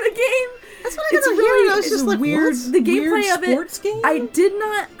basketball sort of game. That's what I got to hear. I was just like, weird. what? The gameplay of sports it, game? I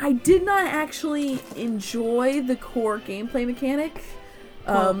did not actually enjoy the core gameplay mechanic.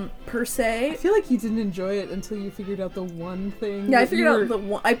 Per se. I feel like you didn't enjoy it until you figured out the one thing. Yeah, I figured out the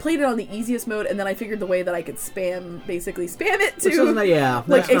one. I played it on the easiest mode, and then I figured the way that I could basically spam it to,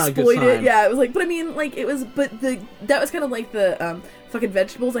 like exploit it. Yeah, it was like, but I mean, like it was, but that was kind of like the fucking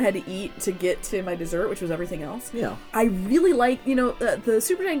vegetables I had to eat to get to my dessert, which was everything else. Yeah, I really like the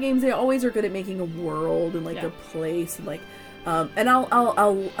Supergiant games. They always are good at making a world and like a place and like. And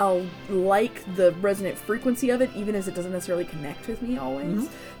I'll like the resonant frequency of it, even as it doesn't necessarily connect with me always.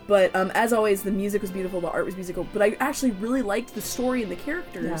 But as always, the music was beautiful, the art was musical. But I actually really liked the story and the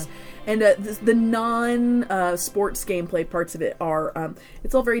characters. And the non-sports gameplay parts of it are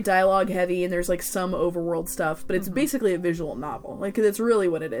it's all very dialogue heavy, and there's like some overworld stuff, but it's basically a visual novel. Like, 'cause it's really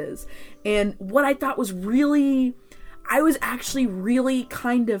what it is. And what I thought was I was actually really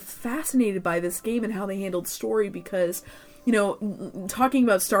kind of fascinated by this game and how they handled story, because talking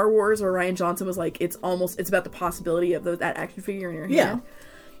about Star Wars, where Rian Johnson was like, it's about the possibility of that action figure in your hand.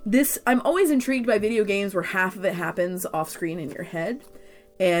 I'm always intrigued by video games where half of it happens off screen in your head,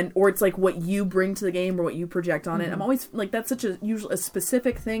 or it's like what you bring to the game or what you project on it. I'm always like, that's such a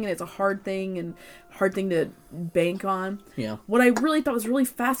specific thing, and it's a hard thing to bank on. What I really thought was really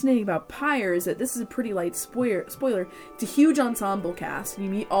fascinating about Pyre is that this is a pretty light spoiler. It's a huge ensemble cast. You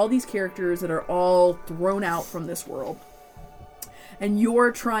meet all these characters that are all thrown out from this world. And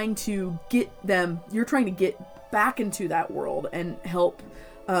you're trying to get back into that world and help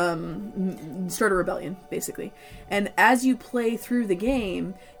start a rebellion, basically. And as you play through the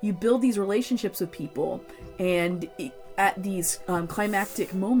game, you build these relationships with people, and at these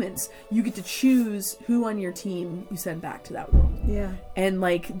climactic moments, you get to choose who on your team you send back to that world. Yeah. And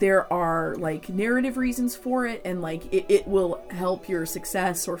like there are like narrative reasons for it, and like it will help your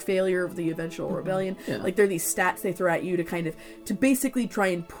success or failure of the eventual rebellion. Like there are these stats they throw at you to basically try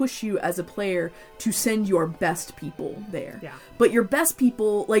and push you as a player to send your best people there. But your best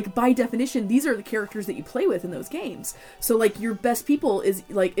people, like by definition, these are the characters that you play with in those games. So like your best people is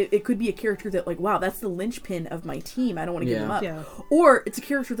like it could be a character that like, wow, that's the linchpin of my team, I don't want to give them up. Or it's a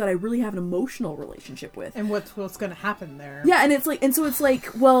character that I really have an emotional relationship with. And what's going to happen there? Yeah, and so it's like,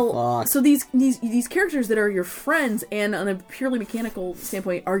 well, so these characters that are your friends and on a purely mechanical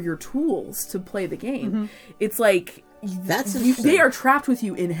standpoint are your tools to play the game. It's like they are trapped with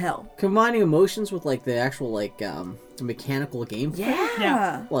you in hell. Combining emotions with like the actual like mechanical gameplay.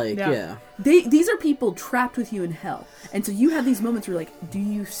 These are people trapped with you in hell, and so you have these moments where you're like, do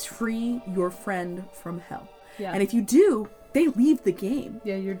you free your friend from hell? And if you do, they leave the game.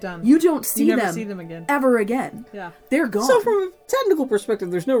 Yeah, you're done. You don't see you never them see them again. Ever again. Yeah. They're gone. So from a technical perspective,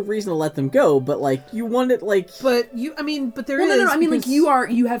 there's no reason to let them go, but like you want it like but there is. No, I mean like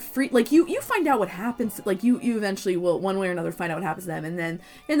you have free, like you find out what happens, like you eventually will one way or another find out what happens to them, and then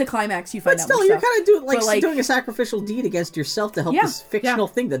in the climax you find out. But still, you're kind of doing a sacrificial deed against yourself to help this fictional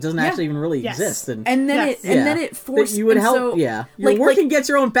thing that doesn't actually even really exist, and then it forces you would help. You're working against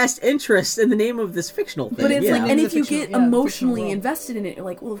your own best interest in the name of this fictional thing. But it's like, and if you get emotionally invested in it, you're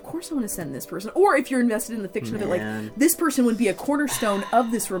like, well, of course I want to send this person. Or if you're invested in the fiction of it, like this person would be a cornerstone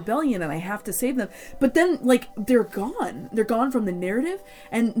of this rebellion, and I have to save them. But then, like, they're gone from the narrative,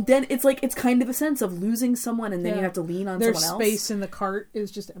 and then it's like it's kind of a sense of losing someone, and then you have to lean on someone else. Their space in the cart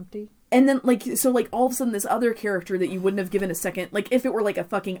is just empty. And then, like, so, like, all of a sudden, this other character that you wouldn't have given a second, like, if it were, like, a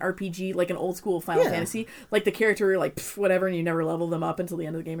fucking RPG, like an old school Final Fantasy, like, the character, you're like, whatever, and you never level them up until the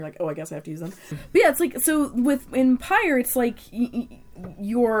end of the game, you're like, oh, I guess I have to use them. But yeah, it's like, so in Pyre, it's like,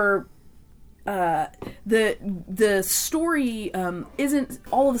 the story isn't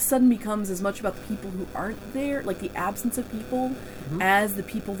all of a sudden becomes as much about the people who aren't there, like the absence of people, as the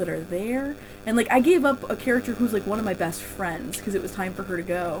people that are there. And like I gave up a character who's like one of my best friends because it was time for her to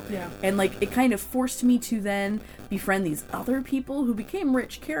go. Yeah. And like it kind of forced me to then befriend these other people who became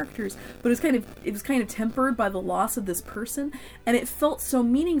rich characters, but it was kind of tempered by the loss of this person, and it felt so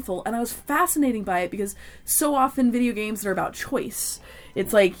meaningful, and I was fascinated by it because so often video games are about choice.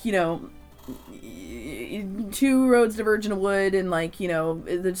 It's like, you know, two roads diverge in a wood, and like, you know,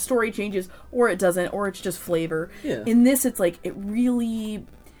 the story changes or it doesn't, or it's just flavor. Yeah. In this, it's like it really,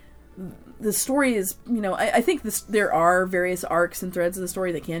 the story is, you know, I think there are various arcs and threads of the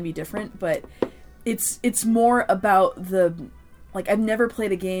story that can be different, but it's more about the, like, I've never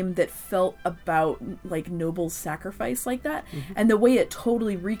played a game that felt about like noble sacrifice like that, and the way it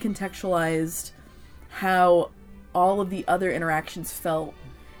totally recontextualized how all of the other interactions felt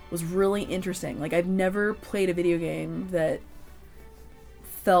was really interesting. Like, I've never played a video game that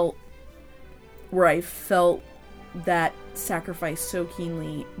felt where I felt that sacrifice so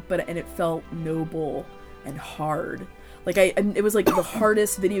keenly, and it felt noble and hard. Like, it was like the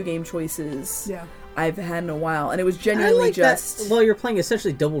hardest video game choices I've had in a while, and it was genuinely like just. that, well, you're playing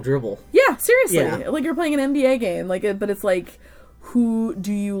essentially double dribble. Yeah, seriously. Yeah. Like you're playing an NBA game, but it's like, who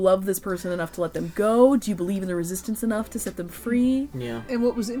do you love this person enough to let them go? Do you believe in the resistance enough to set them free? Yeah. And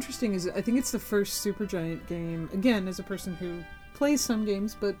what was interesting is I think it's the first Supergiant game, again, as a person who plays some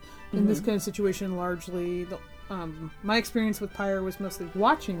games, but in this kind of situation, largely, my experience with Pyre was mostly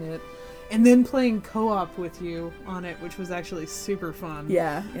watching it, and then playing co-op with you on it, which was actually super fun.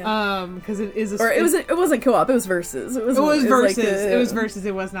 Yeah. Because it is it wasn't co-op, it was versus. It was versus. Like it was versus.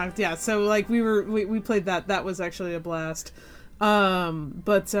 It was not. Yeah. So like we played that. That was actually a blast.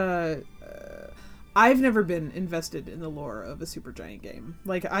 But I've never been invested in the lore of a Supergiant game.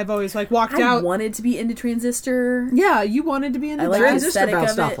 Like, I've always walked out. I wanted to be into Transistor. Yeah, you wanted to be into Transistor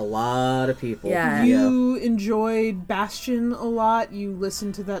bounced off a lot of people. Yeah. You enjoyed Bastion a lot. You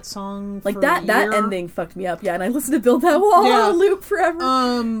listened to that song like for that. a That year. ending fucked me up. Yeah, and I listened to Build That Wall on a loop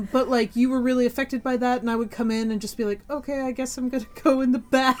forever. But like, you were really affected by that, and I would come in and just be like, okay, I guess I'm gonna go in the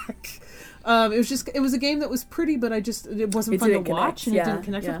back. It was a game that was pretty, but it wasn't fun to watch, and it didn't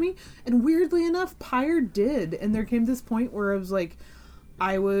connect with me. And weirdly enough, Pyre did. And there came this point where I was like,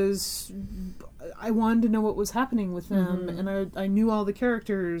 I wanted to know what was happening with them, and I knew all the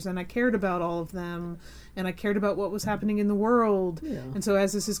characters, and I cared about all of them, and I cared about what was happening in the world. Yeah. And so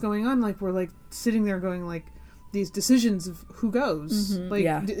as this is going on, like, we're like sitting there going like, these decisions of who goes.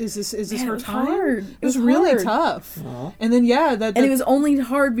 Is this her time? Hard. It was really tough. Aww. And then and it was only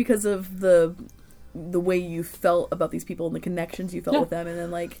hard because of the way you felt about these people and the connections you felt with them, and then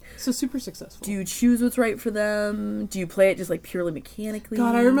like, so super successful. Do you choose what's right for them? Do you play it just like purely mechanically?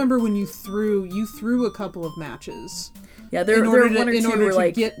 God, I remember when you threw a couple of matches. Yeah, there were one or two in order where, to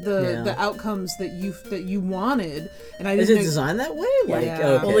like, get the outcomes that you wanted, and I Is didn't it designed that way? Like, yeah.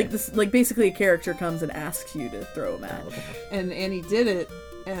 okay. Well, like this, like basically a character comes and asks you to throw a match, and Annie did it,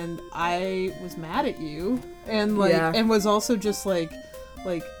 and I was mad at you, and and was also just like,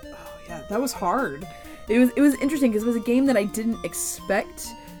 oh yeah, that was hard. It was interesting because it was a game that I didn't expect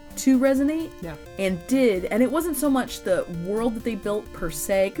to resonate, and did, and it wasn't so much the world that they built per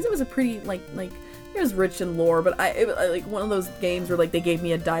se, because it was a pretty like. It was rich in lore, but it was like one of those games where like they gave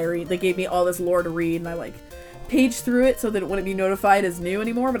me a diary, they gave me all this lore to read, and I like paged through it so that it wouldn't be notified as new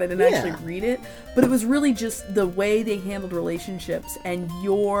anymore, but I didn't actually read it. But it was really just the way they handled relationships and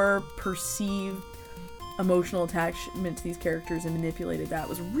your perceived emotional attachment to these characters and manipulated that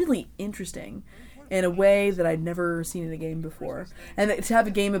was really interesting in a way that I'd never seen in a game before. And to have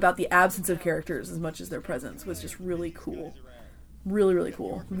a game about the absence of characters as much as their presence was just really cool. Really, really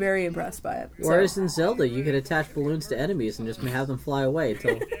cool. Very impressed by it. Whereas in Zelda, you could attach balloons to enemies and just have them fly away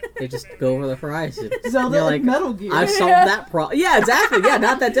until they just go over the horizon. Zelda like Metal Gear. I've solved that problem. Yeah, exactly. Yeah,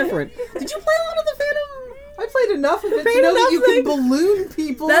 not that different. Did you play a lot of the Phantom? I played enough of it to know that you can balloon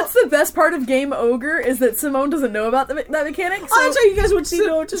people. That's the best part of Game Ogre, is that Simone doesn't know about that mechanic. So that's how you guys would see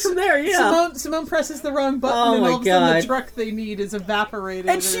just from there, yeah. Simone presses the wrong button, and all of a sudden the truck they need is evaporated.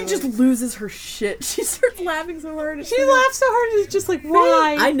 And she just loses her shit. She starts laughing so hard. She laughs so hard, and it's just like,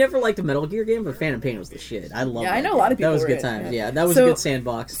 why? I never liked a Metal Gear game, but Phantom Pain was the shit. I love it. Yeah, I know a lot of people. That was good times. Yeah, that was a good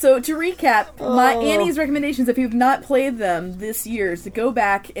sandbox. So to recap, my Annie's recommendations, if you've not played them this year, is to go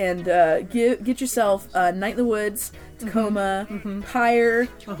back and get yourself Night in the Woods, Tacoma, Pyre,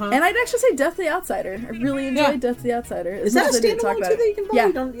 and I'd actually say Death of the Outsider. I really enjoyed Death of the Outsider. Is that a standalone too that you can buy?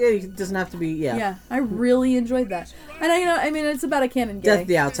 Yeah. It doesn't have to be. Yeah, I really enjoyed that. And I mean, it's about a canon gay. Death of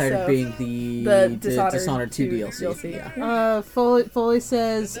the Outsider being the Dishonored 2 DLC. Yeah. Foley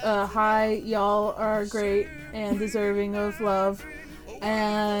says, "Hi, y'all are great and deserving of love."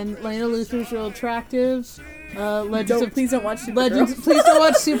 And Lena Luthor's real attractive. Please don't watch Supergirl. Please don't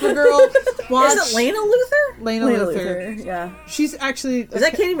watch Supergirl. Watch Is it Lena Luthor? Lena Luthor. Yeah. She's actually. Is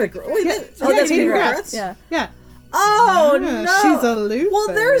that Katie McGrath? Wait, that's Katie McGrath. Yeah. Yeah. Oh Yeah, no! she's a Luthor. Well,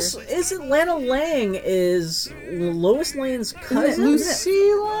 isn't Lana Lang is Lois Lane's cousin? Lucy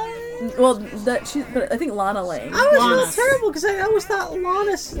Lang. Well, but I think Lana Lang. I was real terrible because I always thought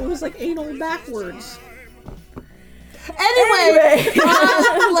Lana was like anal backwards. Anyway,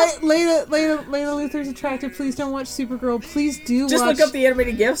 Lena Luthor's attractive. Please don't watch Supergirl. Please do just watch... look up the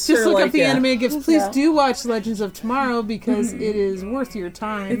animated GIFs. Just look up the animated GIFs. Please do watch Legends of Tomorrow because it is worth your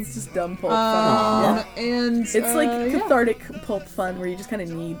time. It's just dumb pulp fun. And it's like cathartic pulp fun where you just kind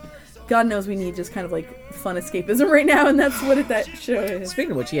of need... God knows we need just kind of like fun escapism right now, and that's what that show is.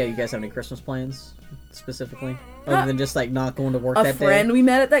 Speaking of which, you guys have any Christmas plans specifically? Other than just like not going to work that day? A friend we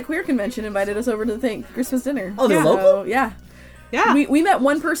met at that queer convention invited us over to the Christmas dinner. Oh, they're local? Yeah. Yeah. We met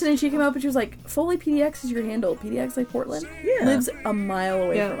one person and she came up and she was like, Foley PDX is your handle. PDX like Portland? Yeah. Lives a mile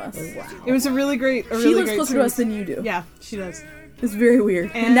away from us. Oh, wow. It was a really great She lives closer to us than you do. Yeah, she does. It's very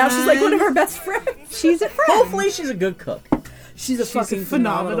weird. And now she's like one of our best friends. She's a friend. Hopefully she's a good cook. She's a fucking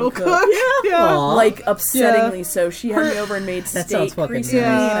phenomenal cook. Yeah. Like upsettingly so. She had me over and made steak recently, and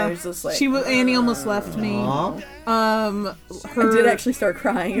I was just like, Annie almost left me. I did actually start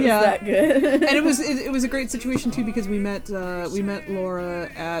crying. It was that good. And it was a great situation too because we met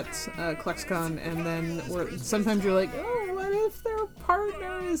Laura at ClexCon, and then sometimes you're like, oh, what if their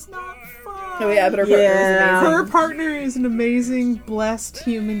partner is not fun? Oh yeah, but her partner is an amazing, blessed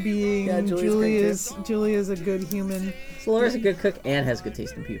human being. Yeah, Julia's a good human. So Laura's a good cook and has good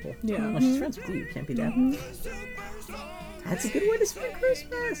taste in people. Yeah. Well, she's friends with you. Can't be that. That's a good way to spend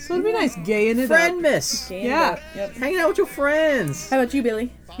Christmas. So it'd be nice gaying it Friend up. miss. Yeah. Yep. Hanging out with your friends. How about you,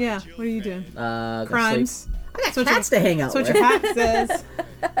 Billy? Yeah. What are you doing? Crimes. I got cats to hang out with. That's what your hat says.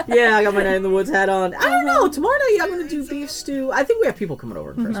 Yeah, I got my Night in the Woods hat on. I don't know. Tomorrow night I'm gonna do beef stew. I think we have people coming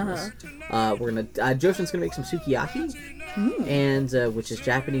over for Christmas. We're gonna Joshin's gonna make some sukiyaki, and which is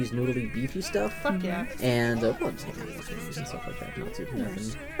Japanese noodly beefy stuff. Fuck yeah. And we'll just hang out with friends and stuff like that. Not too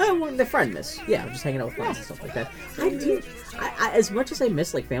nothing. The friend miss. Yeah, just hanging out with friends and stuff like that. I as much as I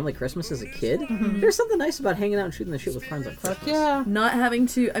miss like family Christmas as a kid, there's something nice about hanging out and shooting the shit with friends on Christmas. Yeah. Not having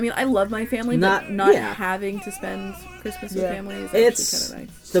to. I mean, I love my family, but not having to spend Christmas with family is actually kind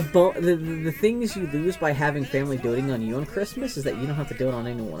of nice. The things you lose by having family doting on you on Christmas is that you don't have to dote on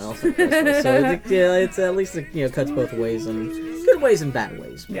anyone else on Christmas. So it's at least cuts both ways, and good ways and bad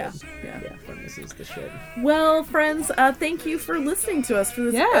ways. But yeah. This is the shit. Well, friends, thank you for listeing to us for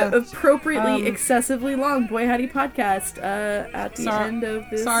this appropriately excessively long Boy Howdy podcast. At the end of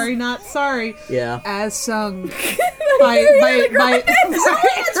this, sorry, not sorry. Yeah, as sung by Ariana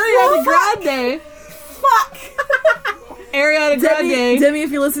Grande. Fuck. Ariana Grande. Demi,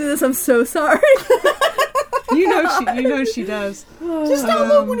 if you listen to this, I'm so sorry. You know she does. Just don't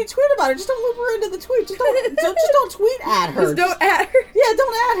loop when you tweet about her. Just don't loop her into the tweet. Just don't tweet at her. Just don't add her. Yeah,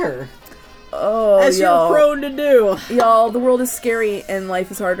 don't add her. Oh, as y'all. You're prone to do. Y'all, the world is scary and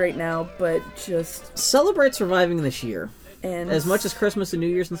life is hard right now, but just celebrate surviving this year. And as much as Christmas and New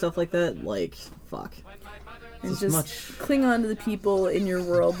Year's and stuff like that, like, fuck. And just cling on to the people in your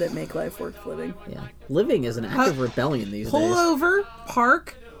world that make life worth living. Yeah. Living is an act of rebellion these days. Pull over,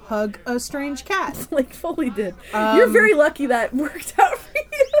 park, hug a strange cat. Like Foley did. You're very lucky that worked out for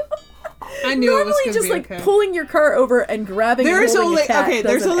you. I knew normally it was gonna just be like okay. Pulling your car over and grabbing there's and only a cat okay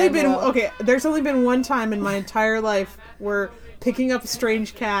there's only been well. There's only been one time in my entire life where picking up a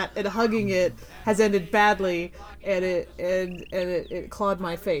strange cat and hugging it has ended badly, and it clawed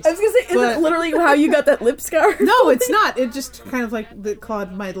my face. I was gonna say, is it literally how you got that lip scar? No, it's not. It just kind of like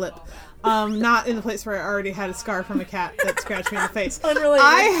clawed my lip. Not in the place where I already had a scar from a cat that scratched me in the face. Unrelated.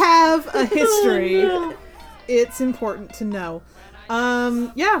 I have a history. Oh, no. It's important to know.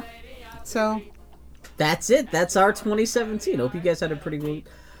 Yeah. So that's it. That's our 2017. Hope you guys had a pretty good.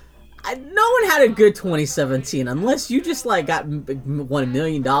 No one had a good 2017 unless you just like got won $1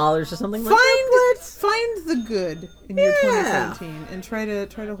 million or something like that. Find the good in your 2017 and try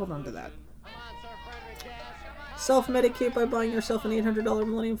to hold on to that. Self-medicate by buying yourself an $800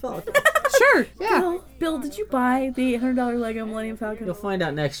 Millennium Falcon. Sure, yeah. Bill, did you buy the $800 Lego Millennium Falcon? You'll find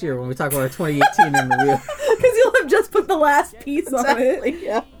out next year when we talk about our 2018 in review. Because you'll have just put the last piece on it.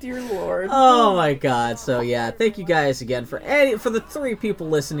 Yeah. Dear Lord. Oh my God. So yeah, thank you guys again for the 3 people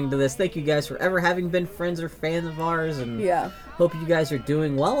listening to this. Thank you guys for ever having been friends or fans of ours, and hope you guys are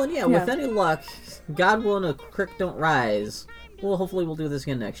doing well. And with any luck, God willing, a creek don't rise. Well, hopefully we'll do this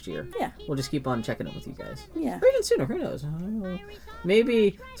again next year. Yeah. We'll just keep on checking in with you guys. Yeah. Or even sooner, who knows?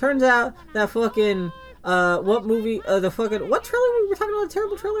 Maybe, turns out that fucking, what movie, what trailer we were talking about, a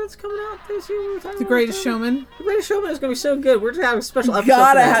terrible trailer that's coming out this year? We were talking The about Greatest Showman. The Greatest Showman is going to be so good. We're just having a special episode.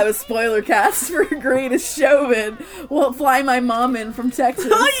 Gotta have a spoiler cast for Greatest Showman. We'll fly my mom in from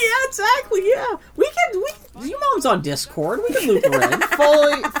Texas. Oh, yeah, exactly, yeah. Your mom's on Discord. We can loop her in.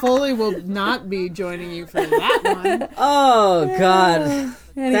 Foley will not be joining you for that one. Oh, God.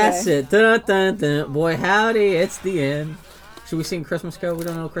 Anyway. That's it. Dun, dun, dun. Boy, howdy, it's the end. Should we sing Christmas Carol? We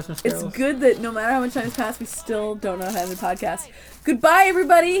don't know Christmas carols. It's good that no matter how much time has passed, we still don't know how to have a podcast. Goodbye,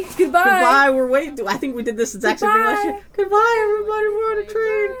 everybody. Goodbye. Goodbye. We're waiting. I think we did this exact same thing last year. Goodbye, everybody. We're on a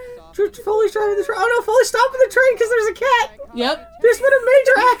train. Foley's driving the train. Oh, no, Foley's stopping the train because there's a cat. Yep. There's been a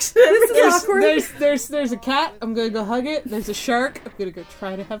major accident. This is awkward. There's a cat. I'm gonna go hug it. There's a shark. I'm gonna go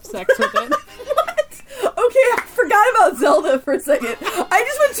try to have sex with it. What? Okay, I forgot about Zelda for a second. I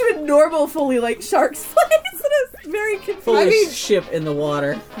just went to a normal Foley, like, shark's place, and I was very confused. Foley's ship in the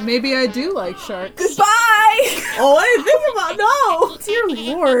water. Maybe I do like sharks. Goodbye! Oh, I didn't think about no.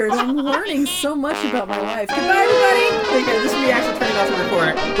 Dear Lord, I'm learning so much about my life. Goodbye, everybody! This is me actually turning off the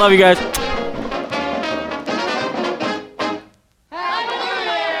recorder. Love you guys.